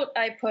was out,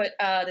 I put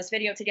this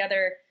video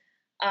together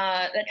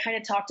that kind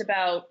of talked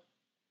about,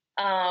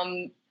 how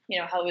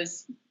it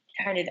was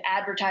kind of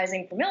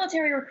advertising for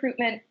military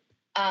recruitment.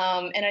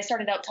 And I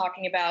started out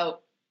talking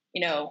about,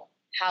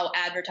 how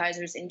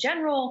advertisers in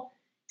general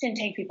can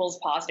take people's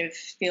positive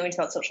feelings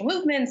about social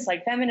movements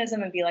like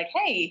feminism and be like,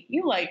 hey,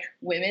 you like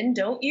women,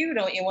 don't you?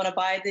 Don't you want to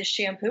buy this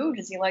shampoo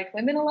because you like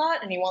women a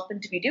lot and you want them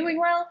to be doing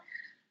well?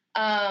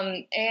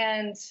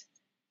 And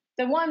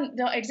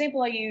the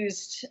example I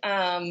used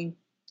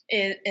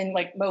in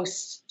like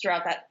most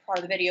throughout that part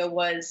of the video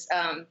was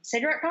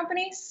cigarette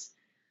companies.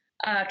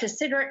 Because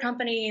cigarette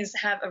companies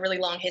have a really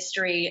long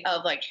history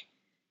of like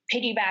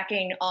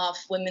piggybacking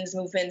off women's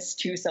movements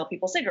to sell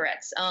people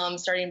cigarettes,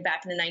 starting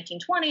back in the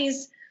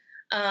 1920s.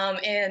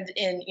 And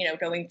in,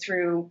 going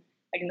through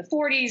like in the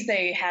 40s,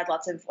 they had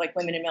lots of like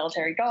women in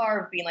military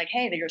garb being like,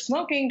 hey, you're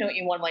smoking. Don't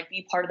you want to like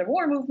be part of the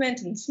war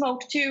movement and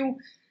smoke too?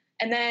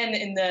 And then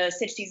in the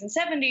 60s and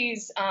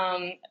 70s,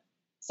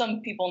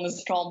 some people in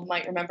this call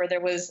might remember there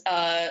was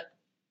an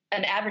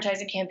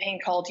advertising campaign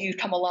called You've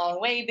Come a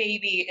Long Way,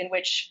 Baby, in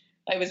which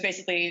it was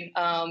basically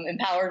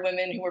empowered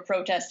women who were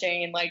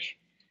protesting and like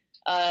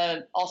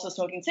also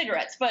smoking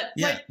cigarettes. But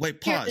yeah,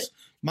 wait, pause.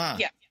 Ma.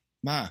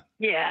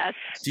 Yes.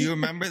 Do you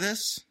remember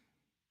this?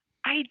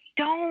 I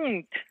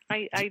don't.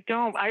 I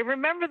don't. I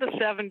remember the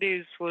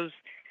 70s was,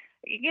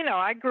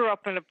 I grew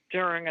up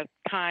during a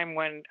time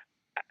when,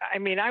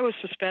 I was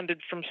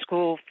suspended from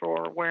school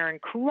for wearing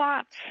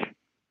culottes.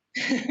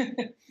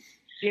 Do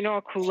you know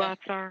what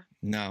culottes are?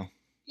 No.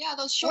 Yeah,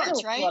 those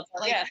shorts, right?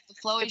 Like the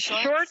flowy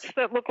shorts. Shorts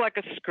that look like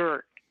a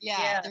skirt.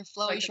 Yeah, they're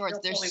flowy shorts.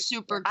 They're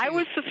super cute. I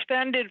was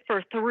suspended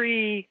for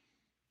 3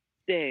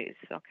 days,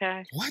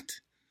 okay? What?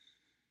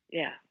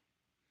 Yeah.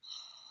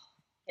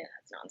 Yeah,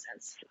 that's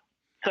nonsense.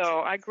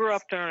 So I grew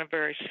up during a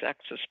very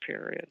sexist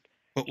period.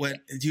 But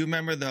do you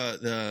remember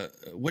the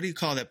what do you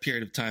call that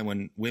period of time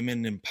when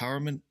women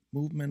empowerment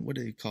movement? What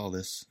do you call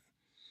this?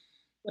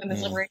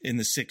 Women's liberation. In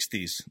the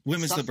 60s.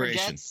 Women's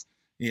liberation.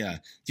 Yeah.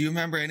 Do you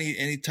remember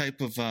any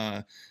type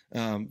of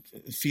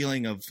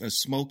feeling of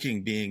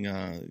smoking being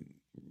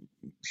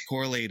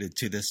correlated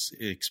to this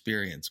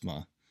experience,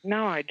 Ma?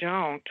 No, I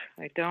don't.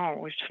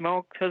 We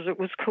smoked because it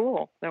was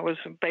cool. That was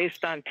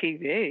based on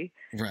TV.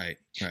 Right.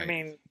 I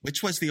mean,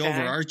 which was the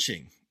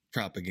overarching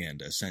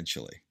propaganda,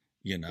 essentially.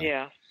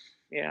 Yeah.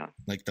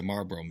 Like the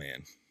Marlboro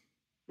Man.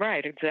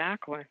 Right.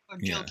 Exactly. Or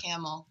Joe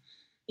Camel.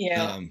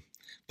 Yeah.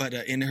 But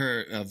in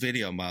her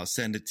video, Ma, I'll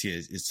send it to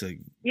you. It's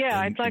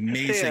I'd like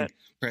amazing to see it.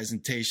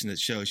 Presentation that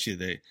shows you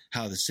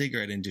how the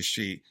cigarette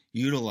industry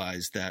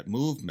utilized that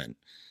movement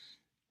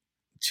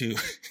to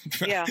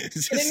yeah.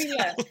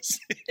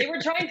 They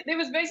were trying. It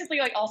was basically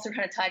like also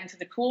kind of tied into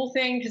the cool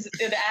thing because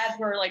the ads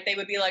were like they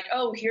would be like,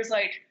 oh, here's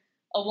like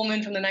a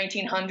woman from the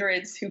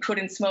 1900s who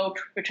couldn't smoke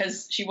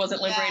because she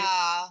wasn't liberated.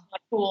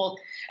 Not cool.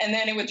 And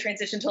then it would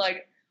transition to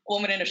like a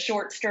woman in a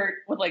short skirt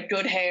with like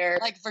good hair.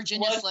 Like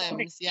Virginia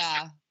Slims,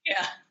 yeah.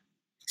 Yeah.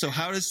 So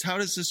how does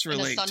this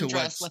relate to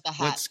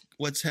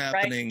what's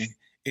happening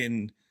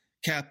in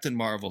Captain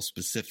Marvel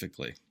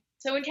specifically?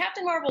 So in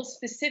Captain Marvel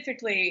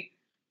specifically,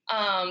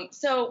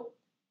 so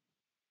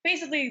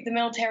basically the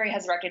military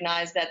has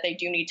recognized that they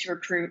do need to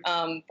recruit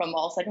from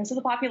all segments of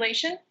the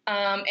population.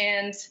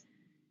 And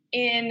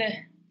in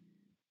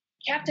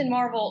Captain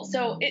Marvel,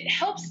 so it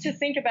helps to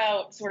think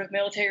about sort of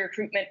military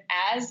recruitment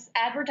as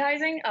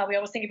advertising. We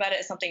always think about it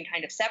as something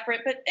kind of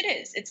separate, but it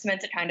is. It's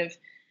meant to kind of,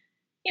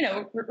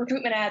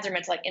 recruitment ads are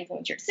meant to like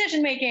influence your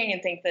decision making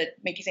and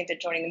make you think that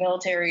joining the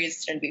military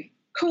is going to be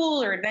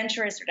cool or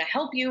adventurous or to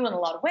help you in a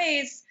lot of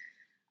ways.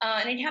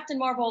 And in Captain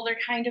Marvel, they're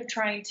kind of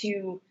trying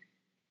to,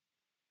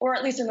 or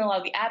at least in a lot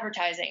of the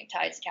advertising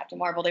tied to Captain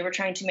Marvel, they were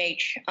trying to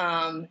make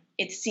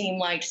it seem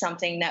like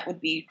something that would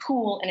be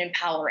cool and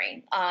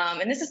empowering.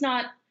 And this is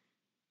not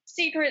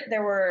secret.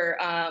 There were,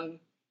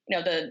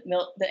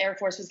 the Air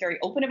Force was very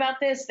open about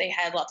this. They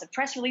had lots of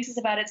press releases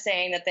about it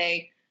saying that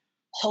they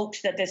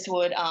hoped that this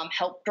would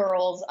help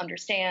girls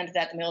understand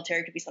that the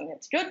military could be something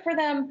that's good for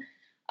them.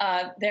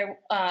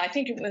 I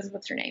think it was,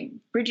 what's her name?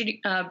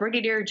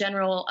 Brigadier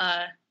General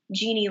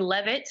Jeannie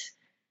Leavitt,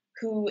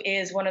 who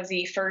is one of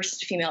the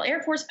first female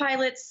Air Force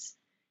pilots.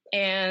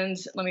 And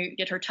let me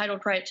get her title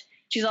correct.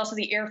 She's also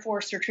the Air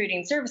Force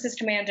Recruiting Services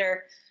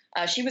Commander.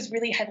 She was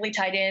really heavily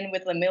tied in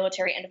with the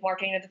military end of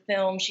marketing of the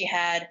film. She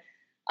had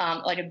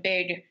like a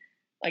big,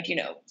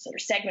 sort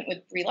of segment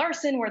with Brie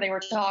Larson where they were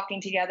talking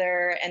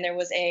together. And there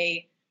was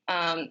she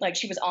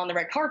was on the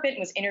red carpet and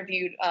was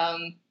interviewed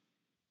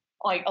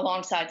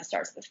alongside the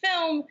stars of the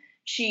film.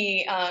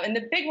 She, and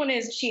the big one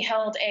is she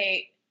held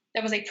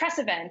there was a press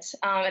event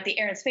at the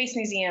Air and Space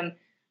Museum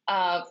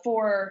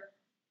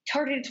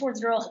targeted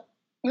towards girls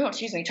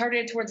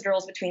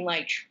between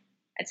I'd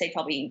say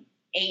probably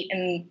 8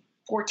 and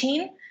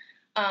 14,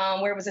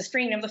 where it was a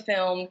screening of the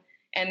film,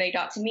 and they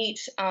got to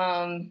meet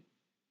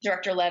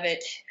Director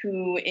Leavitt,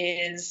 who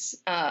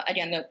is,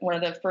 again, one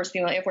of the first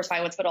female Air Force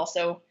pilots, but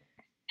also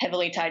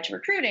heavily tied to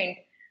recruiting.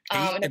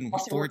 8 and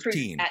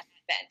 14. At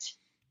the event.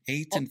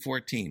 8 and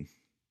 14.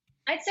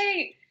 I'd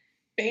say,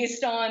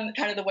 based on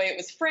kind of the way it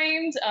was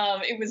framed,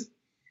 it was,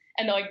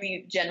 and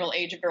the general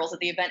age of girls at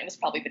the event, it was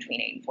probably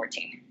between 8 and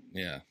 14.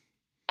 Yeah.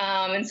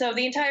 And so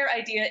the entire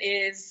idea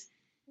is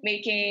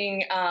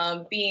making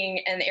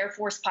being an Air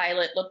Force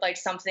pilot look like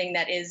something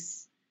that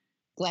is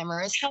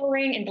glamorous,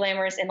 empowering and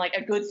glamorous, and like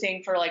a good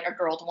thing for like a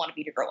girl to want to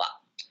be to grow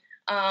up.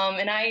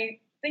 And I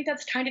think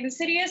that's kind of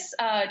insidious,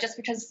 just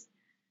because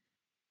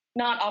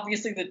not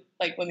obviously that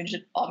like women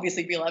should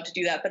obviously be allowed to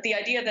do that, but the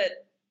idea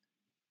that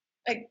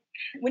like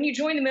when you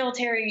join the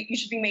military, you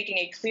should be making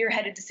a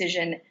clear-headed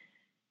decision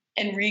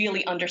and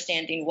really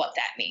understanding what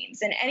that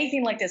means. And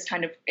anything like this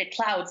kind of, it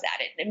clouds that.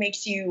 It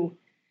makes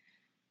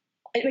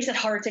it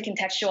hard to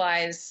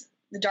contextualize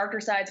the darker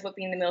sides of what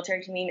being in the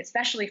military can mean,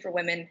 especially for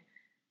women.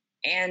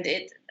 And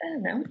I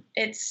don't know,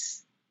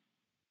 it's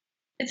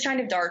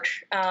kind of dark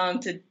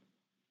to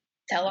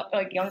tell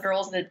like young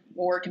girls that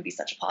war can be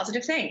such a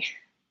positive thing.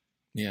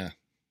 Yeah.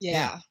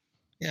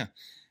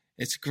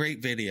 It's a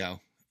great video.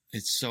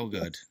 It's so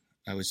good.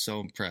 I was so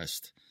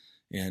impressed.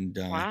 And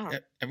wow.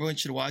 Everyone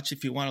should watch.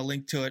 If you want a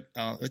link to it,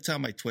 it's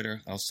on my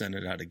Twitter. I'll send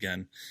it out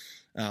again.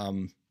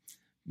 But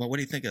what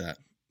do you think of that,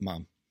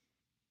 Mom?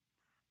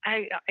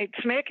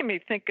 It's making me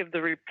think of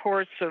the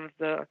reports of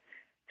the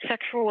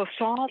sexual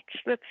assaults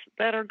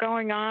that are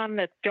going on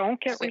that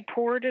don't get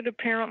reported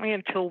apparently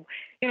until,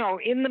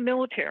 in the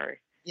military.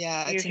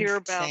 Yeah, you hear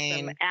about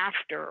them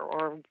after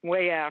or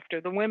way after.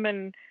 The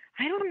women,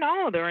 I don't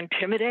know, they're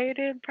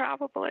intimidated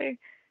probably.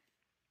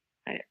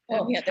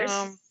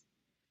 There's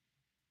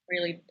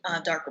really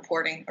dark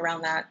reporting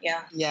around that.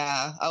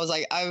 Yeah, I was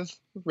like, I've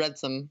read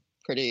some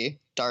pretty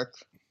dark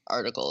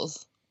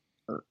articles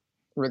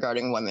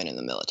regarding women in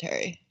the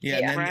military.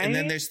 And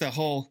then there's the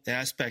whole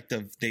aspect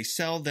of they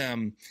sell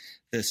them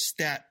the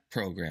STAT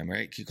program,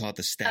 right? You call it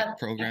the STAT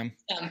program?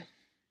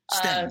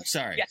 STEM,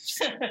 sorry. Yes.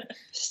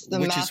 The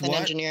Which math is and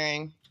what?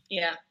 engineering.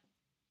 Yeah.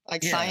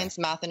 Like science,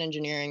 math, and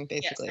engineering,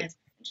 basically. Yeah, science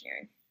and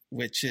engineering.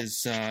 Which is,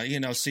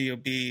 so you'll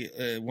be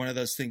one of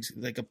those things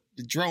like a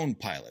drone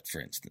pilot, for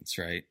instance,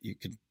 right? You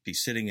could be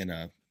sitting in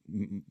a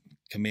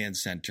command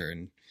center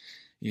and,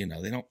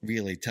 they don't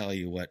really tell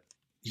you what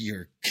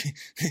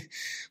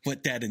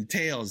what that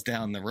entails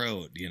down the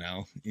road,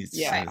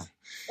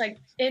 Like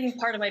in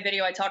part of my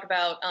video, I talk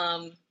about,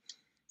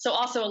 so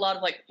also a lot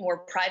of like more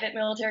private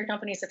military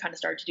companies have kind of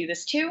started to do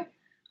this too.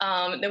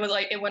 There was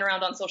it went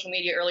around on social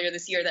media earlier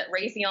this year that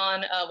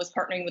Raytheon was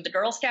partnering with the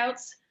Girl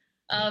Scouts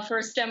for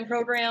a STEM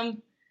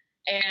program.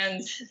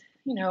 And,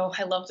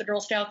 I love the Girl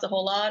Scouts a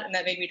whole lot. And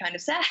that made me kind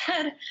of sad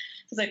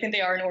because I think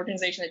they are an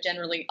organization that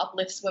generally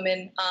uplifts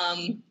women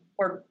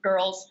or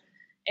girls.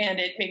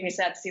 And it made me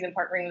sad to see them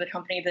partnering with a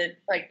company that,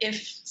 like,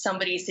 if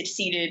somebody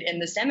succeeded in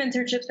the STEM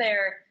internship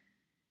there,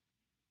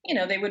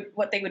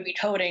 what they would be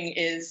coding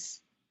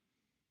is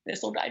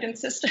missile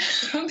guidance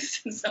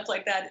systems and stuff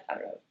like that. I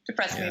don't know,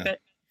 depressed me a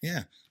bit.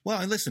 Yeah. Well,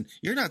 and listen,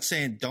 you're not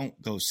saying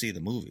don't go see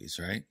the movies,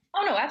 right?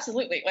 Oh no,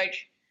 absolutely.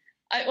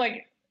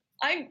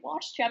 I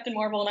watched Captain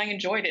Marvel and I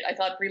enjoyed it. I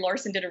thought Brie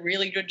Larson did a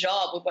really good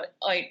job, but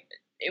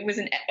it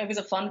was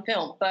a fun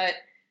film. But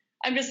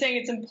I'm just saying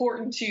it's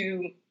important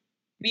to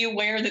be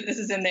aware that this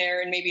is in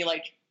there, and maybe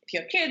like if you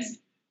have kids,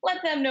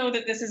 let them know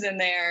that this is in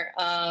there.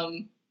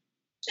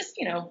 Just,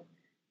 you know,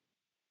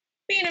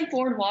 be an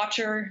informed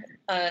watcher,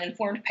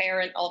 informed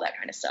parent, all that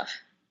kind of stuff.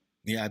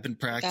 Yeah, I've been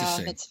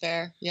practicing. That's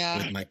fair. Yeah.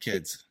 With my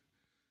kids.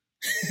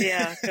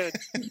 Yeah, good.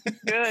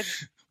 Good.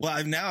 Well,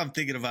 I'm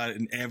thinking about it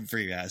in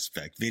every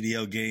aspect.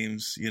 Video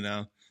games, you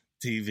know,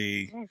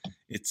 TV.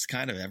 It's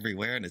kind of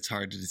everywhere, and it's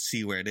hard to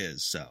see where it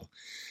is. So,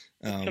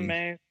 it's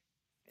amazing.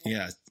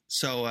 Yeah.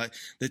 So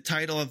the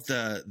title of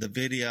the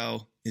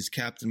video is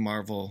Captain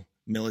Marvel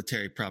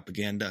Military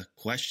Propaganda ?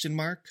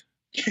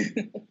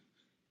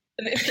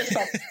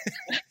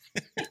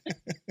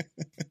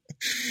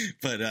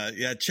 But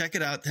yeah, check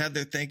it out.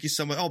 Heather, thank you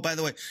so much. Oh, by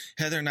the way,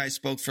 Heather and I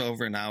spoke for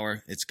over an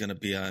hour. It's going to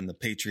be on the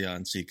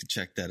Patreon, so you can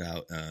check that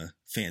out.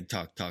 Fan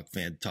Talk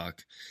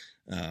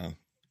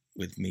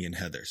with me and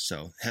Heather.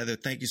 So, Heather,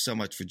 thank you so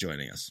much for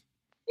joining us.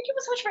 Thank you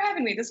so much for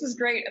having me. This was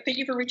great. Thank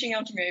you for reaching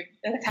out to me.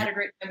 I've had a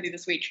great time with you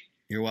this week.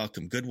 You're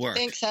welcome. Good work.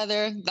 Thanks,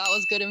 Heather. That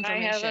was good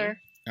information. Hi, Heather.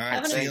 All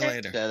right, see you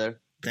later. Heather.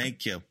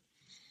 Thank you.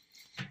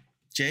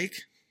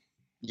 Jake?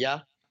 Yeah?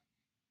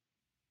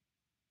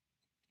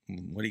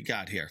 What do you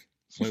got here?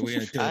 What are we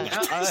going to do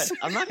about this?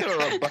 I'm not going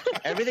to rebut.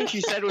 Everything she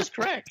said was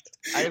correct.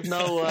 I have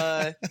no...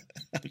 I'm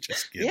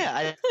just kidding.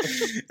 Yeah,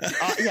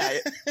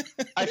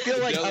 I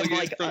feel like I'm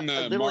like... from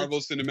the Marvel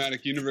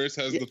Cinematic Universe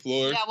has the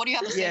floor. Yeah, what do you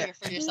have to say here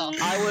for yourself?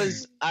 I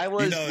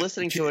was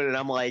listening to it, and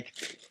I'm like,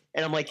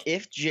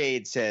 if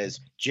Jade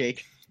says,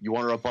 Jake, you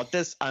want to rebut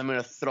this? I'm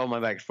going to throw my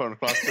microphone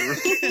across the room.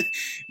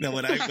 No,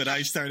 when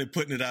I started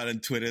putting it out on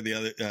Twitter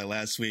the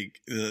last week,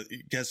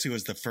 guess who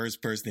was the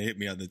first person to hit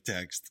me on the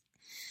text?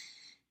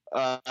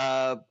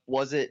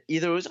 Was it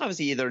was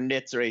obviously either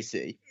Nitz or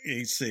AC.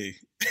 AC.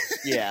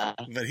 Yeah.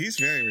 But he's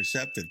very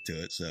receptive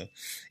to it, so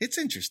it's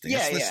interesting.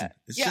 Yeah,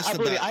 It's just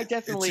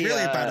it's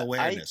really about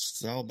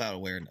awareness. It's all about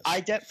awareness. I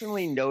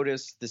definitely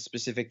noticed the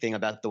specific thing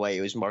about the way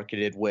it was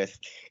marketed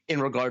in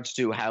regards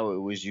to how it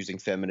was using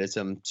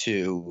feminism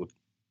to,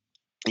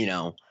 you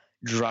know,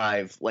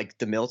 drive like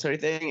the military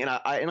thing. And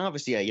I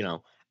obviously, I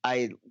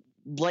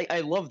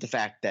love the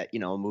fact that,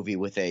 you know, a movie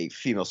with a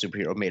female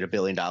superhero made $1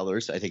 billion. I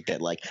think that,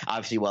 like,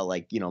 obviously, while,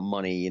 like, you know,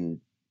 money and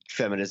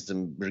feminism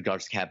in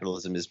regards to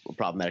capitalism is a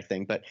problematic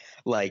thing, but,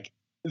 like,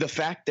 the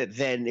fact that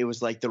then it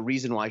was like the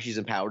reason why she's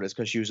empowered is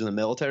because she was in the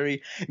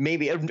military,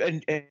 maybe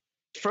and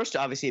first,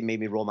 obviously, it made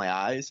me roll my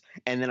eyes.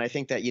 And then I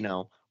think that, you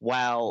know,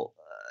 while,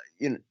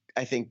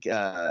 I think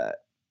that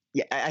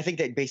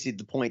basically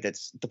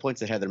the points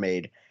that Heather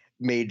made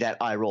that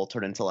eye roll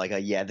turn into like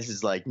this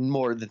is like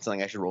more than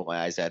something I should roll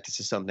my eyes at. This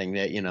is something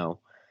that, you know,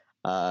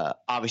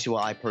 obviously,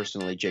 while I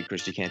personally, Jake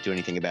Christie, can't do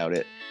anything about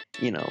it,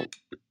 you know,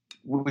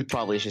 we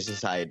probably as a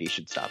society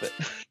should stop it.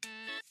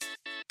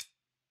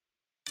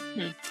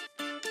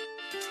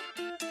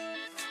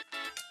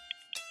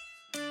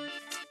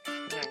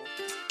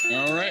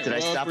 All right. Did I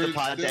stop the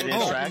pod dead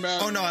in track?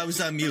 Oh no, I was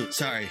on mute.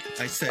 Sorry.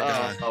 I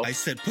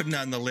said putting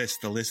on the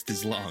list. The list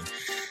is long.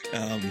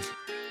 And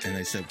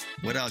I said,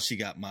 what else you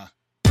got, Ma?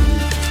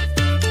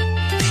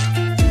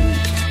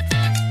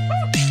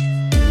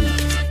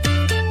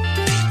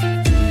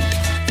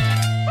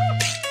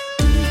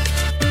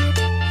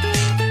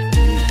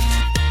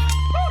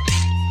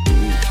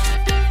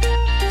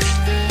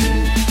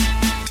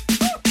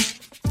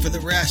 For the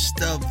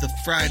rest of the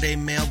Friday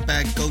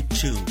mailbag, go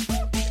to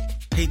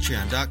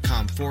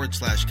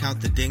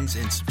patreon.com/countthedings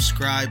and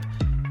subscribe.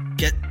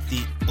 Get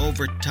the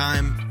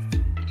overtime,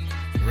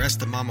 the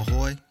rest of Mama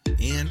Hoy,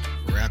 and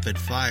Rapid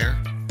Fire,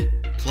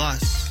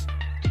 plus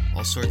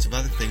all sorts of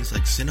other things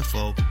like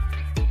Cinephobe,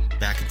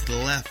 Back and to the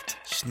Left,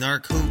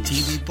 Snark Who,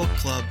 TV Book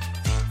Club,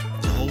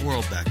 the whole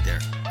world back there.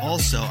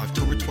 Also,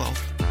 October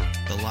 12th,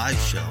 the live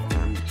show.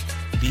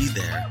 Be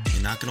there.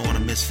 You're not going to want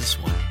to miss this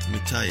one, let me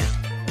tell you.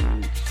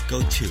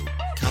 Go to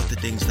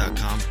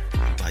countthedings.com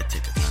and buy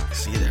tickets.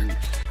 See you there.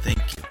 Thank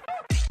you.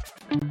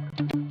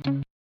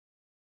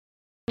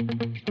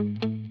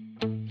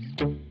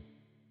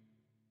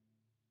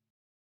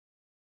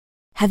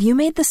 Have you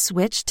made the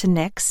switch to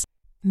Knix?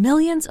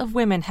 Millions of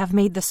women have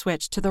made the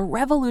switch to the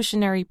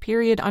revolutionary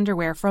period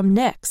underwear from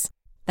Knix.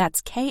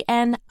 That's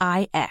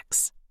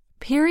Knix.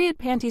 Period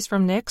panties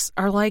from Knix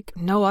are like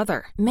no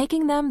other,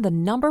 making them the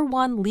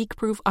 #1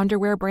 leak-proof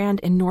underwear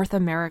brand in North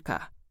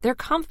America. They're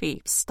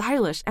comfy,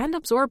 stylish, and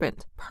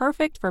absorbent,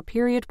 perfect for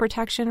period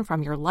protection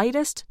from your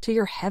lightest to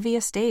your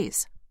heaviest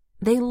days.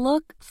 They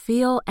look,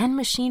 feel, and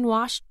machine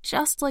wash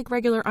just like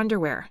regular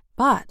underwear,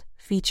 but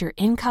feature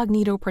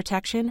incognito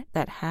protection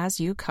that has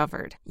you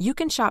covered. You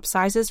can shop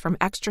sizes from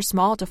extra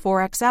small to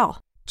 4XL.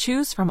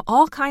 Choose from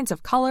all kinds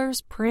of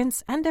colors,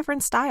 prints, and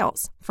different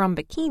styles, from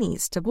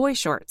bikinis to boy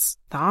shorts,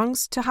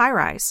 thongs to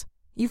high-rise.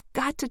 You've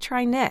got to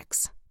try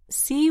Knix.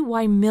 See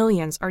why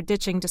millions are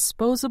ditching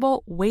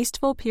disposable,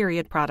 wasteful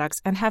period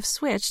products and have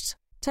switched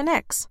to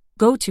Knix.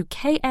 Go to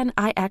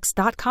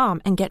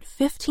knix.com and get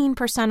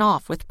 15%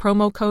 off with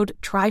promo code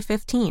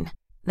TRY15.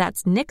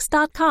 That's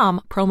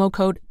knix.com, promo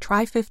code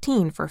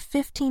TRY15 for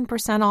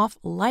 15% off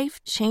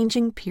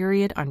life-changing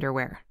period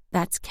underwear.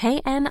 That's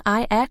knix.com.